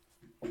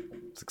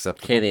 It's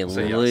acceptable. Okay, they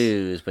Say yes.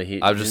 lose, but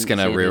he. I'm just didn't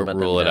gonna say anything about them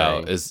rule it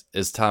out. dying.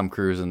 Is Tom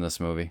Cruise in this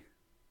movie?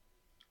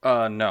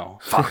 No.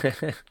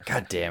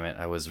 God damn it!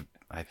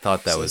 I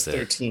thought that was it.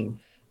 13.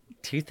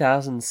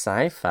 2000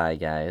 sci-fi,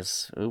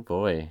 guys. Oh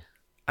boy.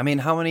 I mean,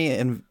 how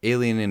many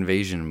alien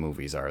invasion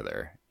movies are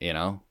there? You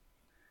know,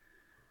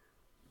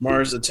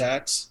 Mars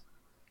Attacks.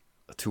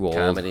 too old.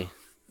 Comedy.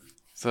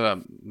 It's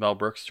a Mel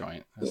Brooks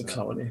joint. The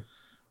comedy.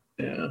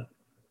 Yeah.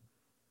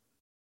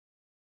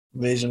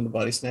 Invasion of the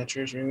Body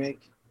Snatchers remake.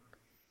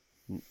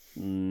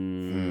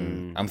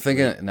 I'm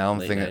thinking now. I'm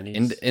late thinking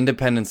 90s?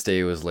 Independence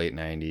Day was late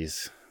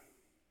 '90s.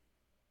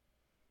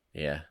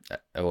 Yeah.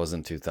 It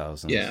wasn't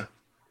 2000s. Yeah.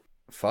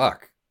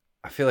 Fuck.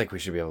 I feel like we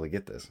should be able to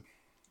get this.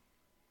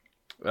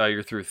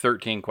 You're through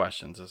 13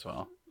 questions as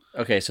well.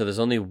 Okay, so there's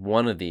only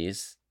one of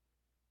these.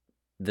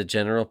 The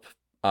general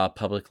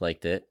public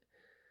liked it.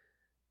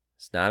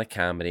 It's not a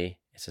comedy.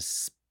 It's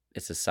a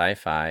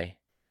sci-fi.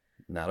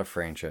 Not a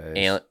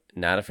franchise.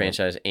 Not a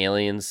franchise.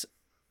 Aliens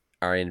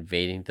are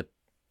invading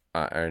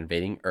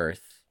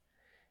Earth.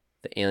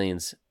 The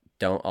aliens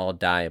don't all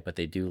die, but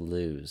they do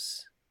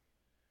lose.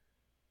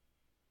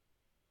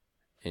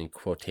 In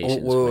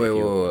quotations.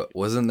 Wait.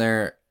 Wasn't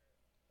there?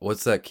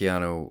 What's that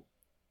Keanu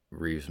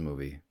Reeves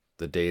movie?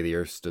 The Day the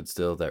Earth Stood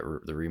Still. The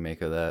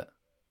remake of that.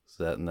 Is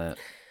that in that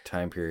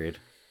time period?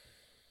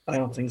 I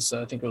don't think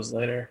so. I think it was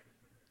later.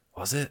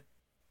 Was it?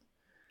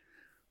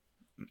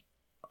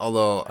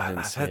 Although I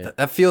didn't see it.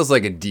 that feels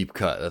like a deep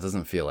cut. That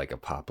doesn't feel like a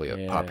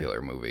Yeah.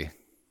 popular movie.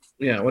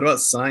 Yeah. What about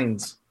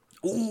Signs?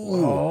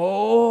 Ooh,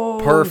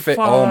 Oh, perfect!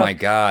 Oh fuck. my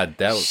god,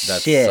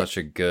 that's Shit. such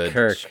a good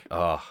Kirk.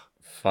 Oh,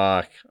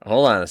 Fuck.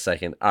 Hold on a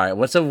second. All right.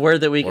 What's a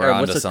word that we? We're Or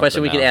onto what's a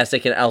question we something can now. ask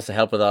that can also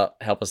help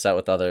us out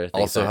with other things?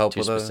 also that are help too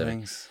with other specific?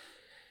 things.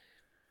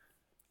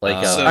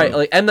 Like, So- all right,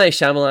 like M. Night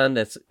Shyamalan.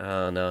 That's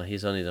no,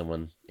 he's only done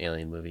one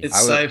alien movie. It's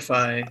I would-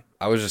 sci-fi.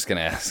 I was just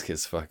gonna ask,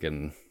 is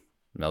fucking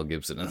Mel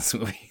Gibson in this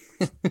movie?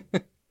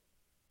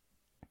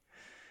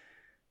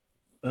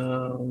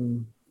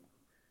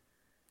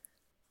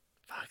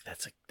 Fuck.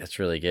 That's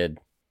really good.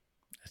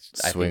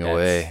 I Swing think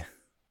away.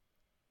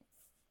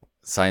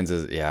 Signs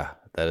is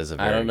that is a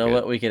very I don't know good-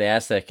 what we could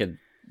ask that could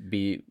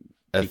be.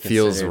 that be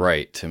feels considered.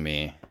 right to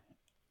me.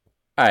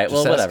 All right. Just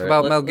Well, ask whatever.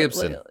 about Mel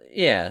Gibson.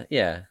 Yeah.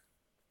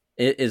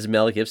 Is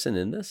Mel Gibson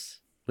in this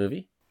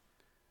movie?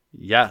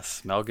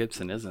 Yes, Mel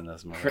Gibson is in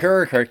this movie.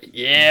 Kirk.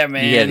 Yeah,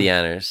 man. You have the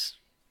honors.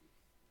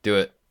 Do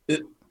it.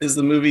 It is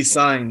the movie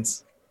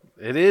Signs.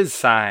 It is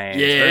Signs.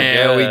 Very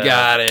Yeah, we good.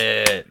 got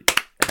it.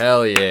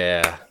 Hell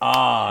yeah.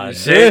 Oh,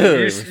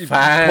 You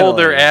pulled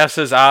their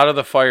asses out of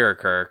the fire,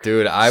 Kirk.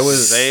 Dude, I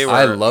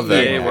love that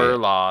They movie. were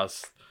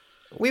lost.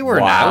 We were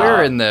Wow. not. We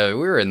were in the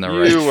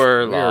You right.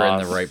 were we were in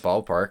lost. the right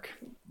ballpark.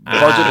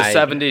 Budget of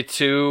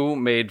 72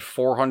 made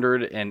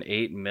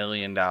 $408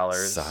 million.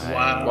 Signs.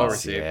 Wow. Well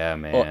received. Yeah,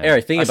 man. Well,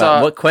 Eric, think I about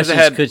saw- what 'cause it questions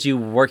had- could you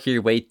work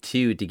your way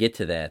to get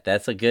to that.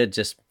 That's a good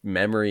just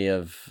memory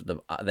of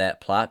that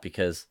plot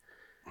because.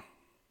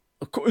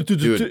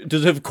 Dude.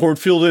 Does it have a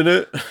cornfield in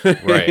it?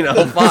 Right. You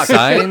know, fuck.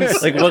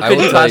 Signs. Like, what I could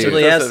will you tell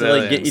possibly That's ask to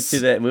like get you aliens. to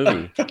that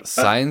movie?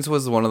 Signs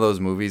was one of those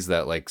movies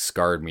that like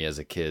scarred me as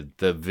a kid.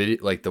 The video,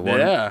 like the one,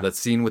 Yeah. that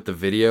scene with the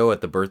video at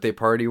the birthday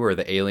party where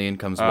the alien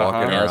comes walking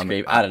Yeah, that's around.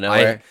 great. Out of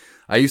nowhere.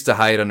 I used to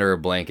hide under a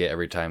blanket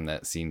every time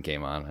that scene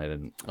came on. I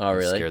didn't. Oh,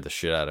 really? It scared the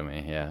shit out of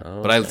me. Yeah,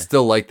 Oh, but I okay.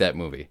 still like that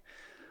movie.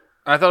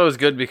 I thought it was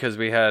good because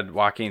we had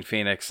Joaquin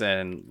Phoenix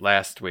in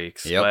last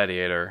week's Yep.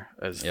 Gladiator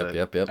as Yep, the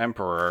yep, yep.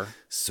 Emperor.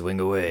 Swing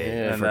away.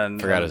 Yeah. And then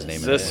forgot his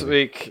name. in this there.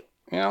 week,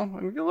 we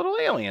get little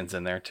aliens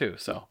in there too.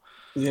 So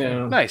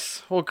Yeah.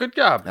 nice. Well, good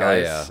job,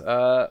 Hell guys.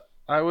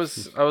 I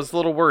was a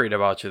little worried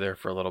about you there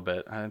for a little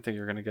bit. I didn't think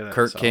you were gonna get it.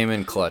 Kirk so. came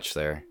in clutch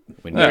there.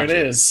 We There need it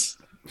you. is.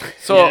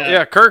 So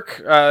Yeah.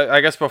 Kirk. I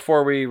guess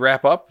before we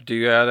wrap up, do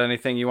you have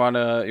anything you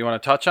wanna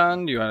touch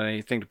on? Do you want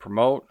anything to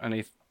promote?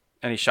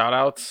 Any shout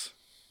outs?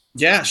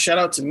 Yeah, shout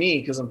out to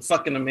me because I'm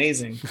fucking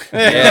amazing.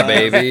 Yeah,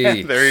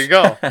 baby. There you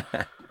go.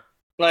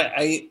 But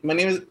my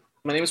name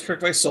is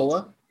Kirk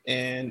Visola,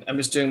 and I'm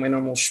just doing my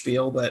normal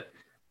spiel. But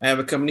I have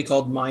a company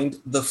called Mind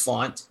the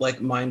Font,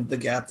 like Mind the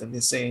Gap that they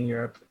say in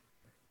Europe,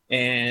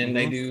 and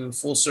I do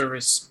full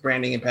service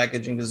branding and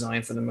packaging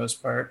design for the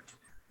most part.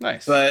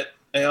 Nice. But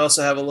I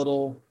also have a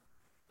little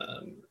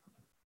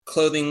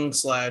clothing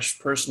 /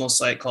 personal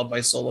site called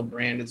Visola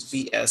Brand. It's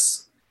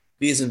VS,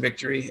 V is in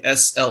Victory,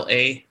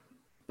 SLA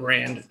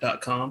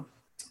brand.com.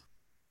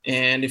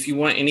 And if you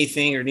want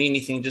anything or need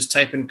anything, just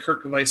type in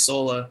Kirk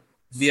Visola,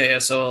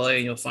 VISOLA,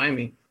 and you'll find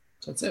me.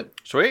 So that's it.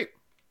 Sweet.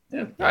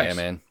 Yeah. Nice. Yeah,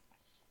 man.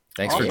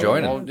 Thanks for Awesome.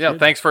 joining. Well, yeah,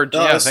 thanks for This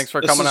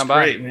coming is on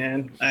by. Great,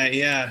 man.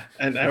 Yeah,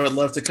 and I would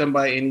love to come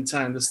by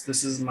anytime. This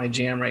is my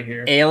jam right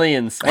here.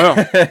 Aliens. Well,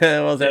 What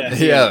was that?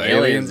 Yeah. Yeah,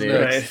 aliens dude.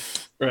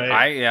 next. Right.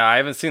 Right. I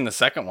haven't seen the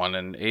second one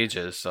in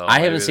ages, so I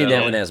haven't maybe seen that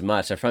that'll- one as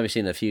much. I've probably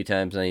seen it a few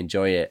times and I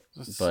enjoy it,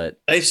 but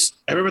I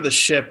remember the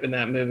ship in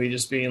that movie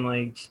just being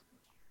like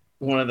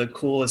one of the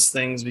coolest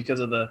things because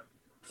of the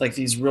like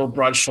these real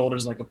broad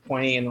shoulders, like a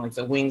pointy, and like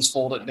the wings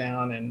folded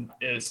down, and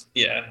it's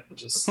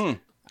just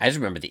I just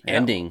remember the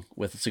ending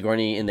with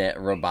Sigourney in that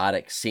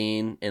robotic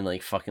scene and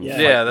like fucking Yeah.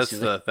 fight. Yeah, that's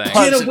She's the like, thing.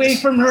 get away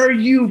from her,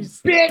 you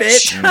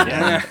bitch.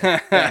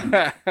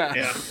 yeah.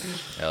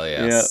 Hell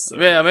yeah.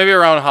 Yeah, maybe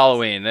around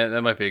Halloween. That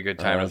might be a good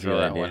time to that's a throw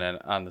good that idea. one in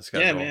on the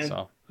schedule. man.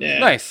 So Yeah.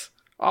 nice.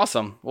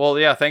 Awesome. Well,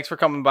 yeah, thanks for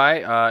coming by.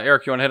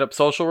 Eric, you want to hit up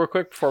social real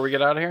quick before we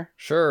get out of here?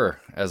 Sure.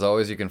 As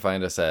always, you can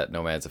find us at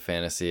Nomads of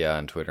Fantasy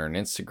on Twitter and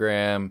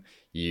Instagram.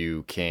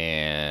 You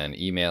can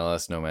email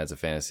us,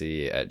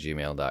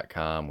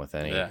 nomadsoffantasy@gmail.com, with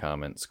any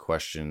comments,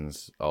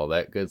 questions, all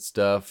that good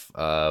stuff.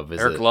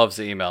 Eric loves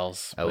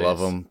emails. I love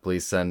them.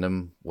 Please send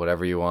them.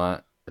 Whatever you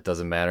want. It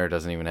doesn't matter. It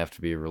doesn't even have to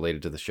be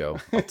related to the show.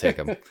 I'll take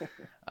them. We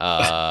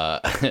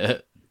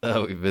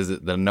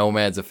visit the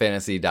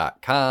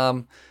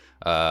nomadsoffantasy.com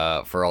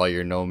for all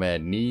your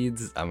nomad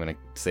needs. I'm going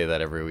to say that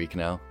every week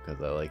now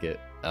because I like it.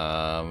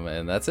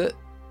 And that's it.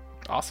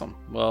 Awesome.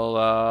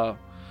 Well,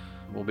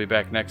 we'll be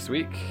back next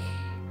week.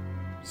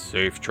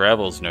 Safe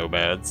travels,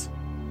 nomads.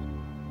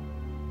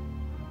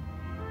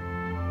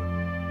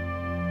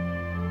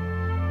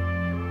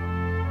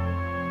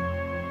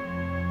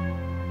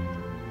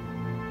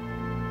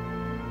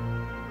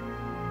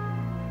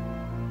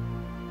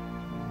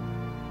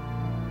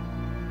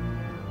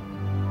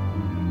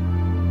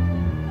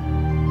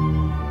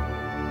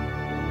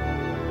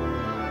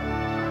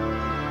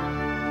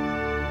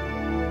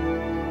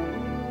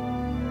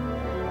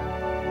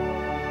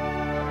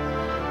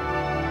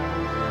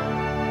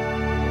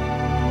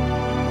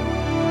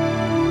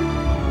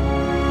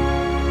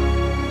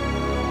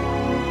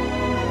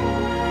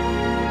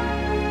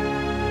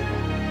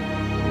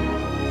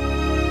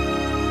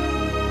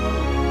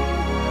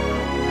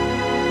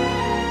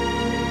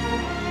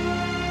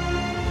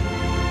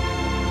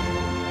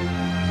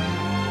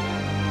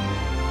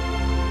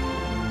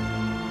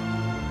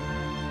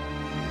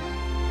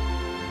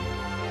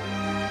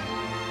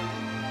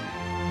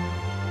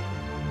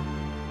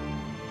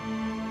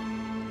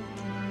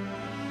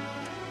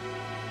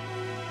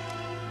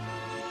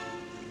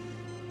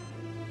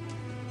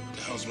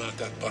 The hell's wrong with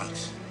that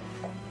box?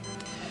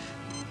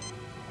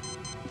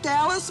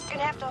 Dallas? You're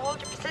gonna have to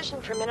hold your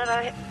position for a minute.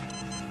 I've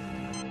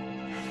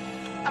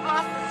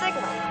lost the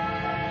signal.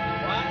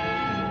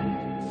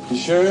 You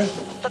sure?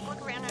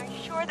 Look around. Are you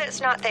sure that it's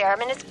not there? I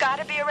mean, it's got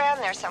to be around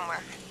there somewhere.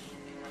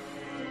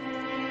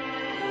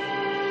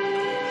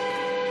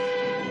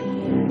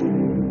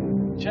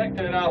 Check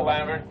that out,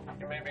 Lambert.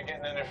 You may be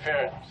getting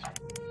interference.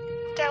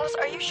 Dallas,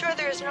 are you sure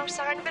there is no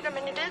sign of it? I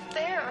mean, it is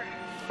there.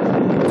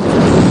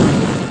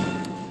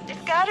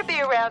 It's got to be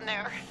around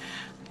there.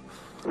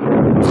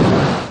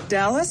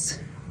 Dallas?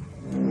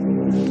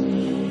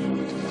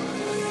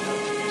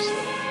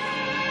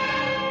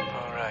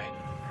 All right.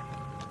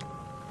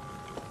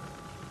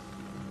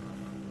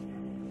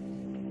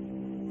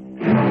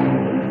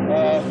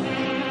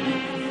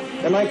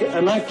 Am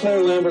I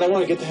clear, Lambert? I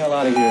want to get the hell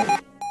out of here.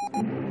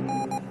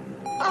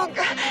 Oh,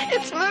 God,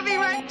 it's moving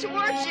right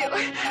towards you.